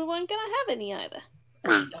sure that we weren't gonna have any either.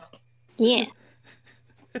 Yeah.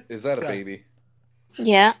 Is that a Yeah. baby?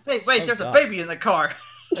 Yeah. Hey, wait, Oh, there's God. a baby in the car.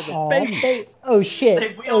 Aw, baby. oh They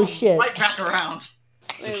shit! Oh wheeled shit! right back around.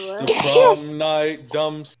 Wait, The what? prom night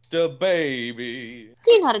dumpster baby.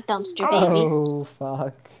 You're not a dumpster baby. Oh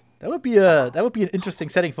fuck! That would be an interesting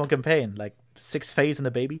setting for a campaign, like 6 phase and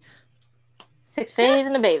a baby. 6 phase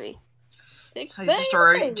and a baby. Six Hey,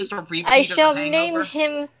 baby. just a repeat I of shall the name hangover.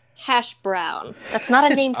 him Hash Brown. That's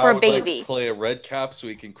not a name I for a would like baby. to play a red cap so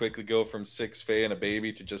we can quickly go from 6 Fae and a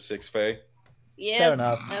baby to just 6 Fae. Yes, Fair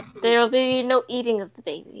enough. absolutely. There will be no eating of the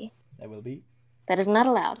baby. That will be. That is not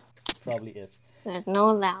allowed. Probably is. There's no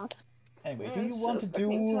allowed. Anyway, do I'm you so want to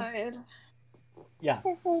fucking do... tired. Yeah.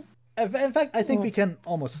 In fact, I think we can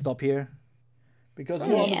almost stop here. Because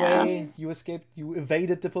you're on the Yeah. way, you escaped, you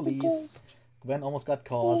evaded the police. Gwen almost got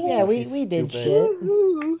caught. Yeah, because we she's did stupid. shit.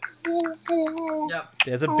 Yep.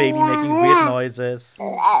 There's a baby making weird noises.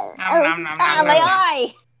 Nom, nom, nom, Ah, nom, my nom.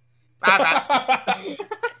 eye!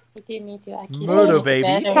 You didn't need to accuse Murder, me.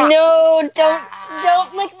 baby. No,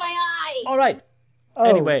 don't lick my eye! Alright, Oh,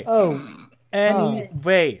 Anyway. Oh,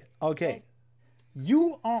 anyway. Okay.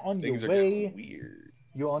 You are on Things your are way. getting weird.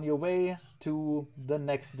 You're on your way to the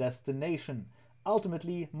next destination.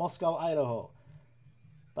 Ultimately, Moscow, Idaho.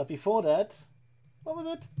 But before that, what was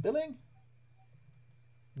it? Billing?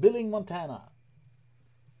 Billing, Montana.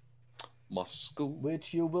 Moscow.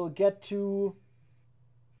 Which you will get to,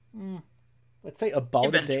 let's say about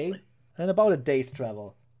a day. Eventually. And about a day's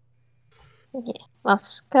travel.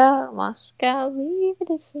 Moscow, leave it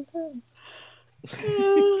alone.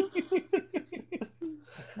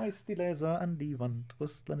 Schmeiß die Laser an die Wand.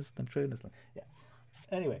 Russland ist ein schönes Land. Yeah.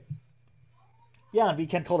 Anyway. Yeah, and we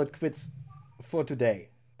can call it quits for today.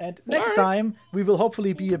 And next time we will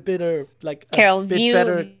hopefully be a bit Carol,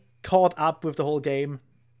 better caught up with the whole game.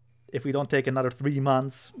 If we don't take another 3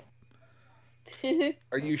 months.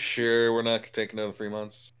 Are you sure we're not taking another 3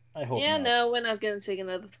 months? I hope Yeah, not. no, we're not gonna take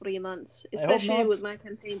another 3 months. I hope Especially not. with my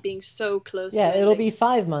campaign being so close yeah, to it'll ending. be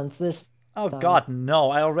 5 months this. Oh time. god, no.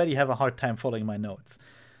 I already have a hard time following my notes.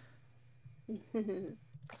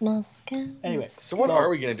 Moscow. Anyway. So what are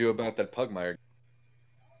we gonna do about that Pugmire?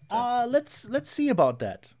 Let's see about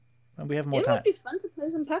that. When we have more It time. would be fun to play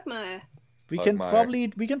some Pugmire. We can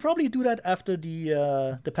Pugmire. probably do that after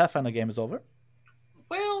the Pathfinder game is over.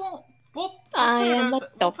 Well, I am a we'll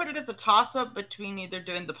dog. put it as a toss-up between either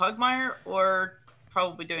doing the Pugmire or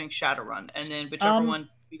probably doing Shadowrun, and then whichever one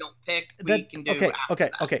we don't pick, we can do after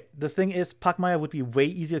that. Okay. The thing is, Pugmire would be way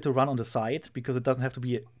easier to run on the side because it doesn't have to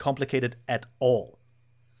be complicated at all.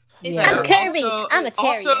 Yeah. I'm a Kirby. Also, I'm a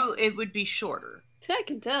terrier. Also, it would be shorter. I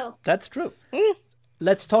can tell. That's true. Mm.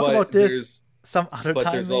 Let's talk But about this there's- some other But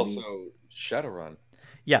time. there's maybe. also Shadowrun.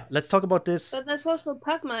 Yeah, let's talk about this, But there's also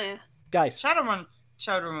Pugmire. guys. Shadowrun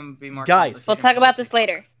would be more. Guys. We'll talk about this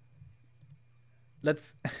later.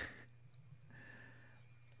 Let's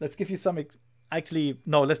give you some. Actually,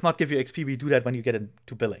 no. Let's not give you XP. We do that when you get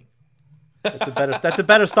into billing. That's a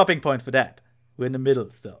better stopping point for that. We're in the middle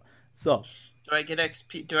still. So. Do I get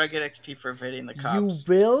XP? Do I get XP for evading the You cops?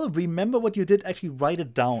 will remember what you did. Actually, write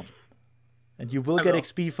it down, and you will get will.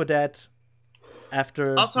 XP for that.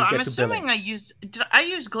 After. Also, you get I'm to assuming billing. Did I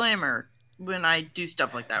use glamour when I do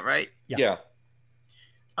stuff like that, right? Yeah.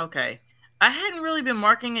 Okay. I hadn't really been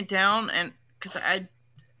marking it down, and because I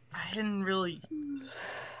hadn't really.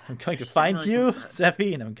 I'm going to just didn't find really you, think about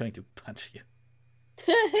Zephy, and I'm going to punch you.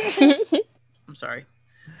 I'm sorry.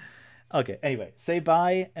 Okay. Anyway, say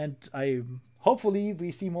bye, and hopefully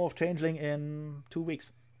we see more of Changeling in 2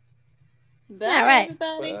 weeks. Bye, All right.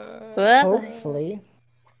 everybody. Bye. Hopefully.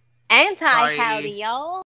 Anti-howdy, y'all.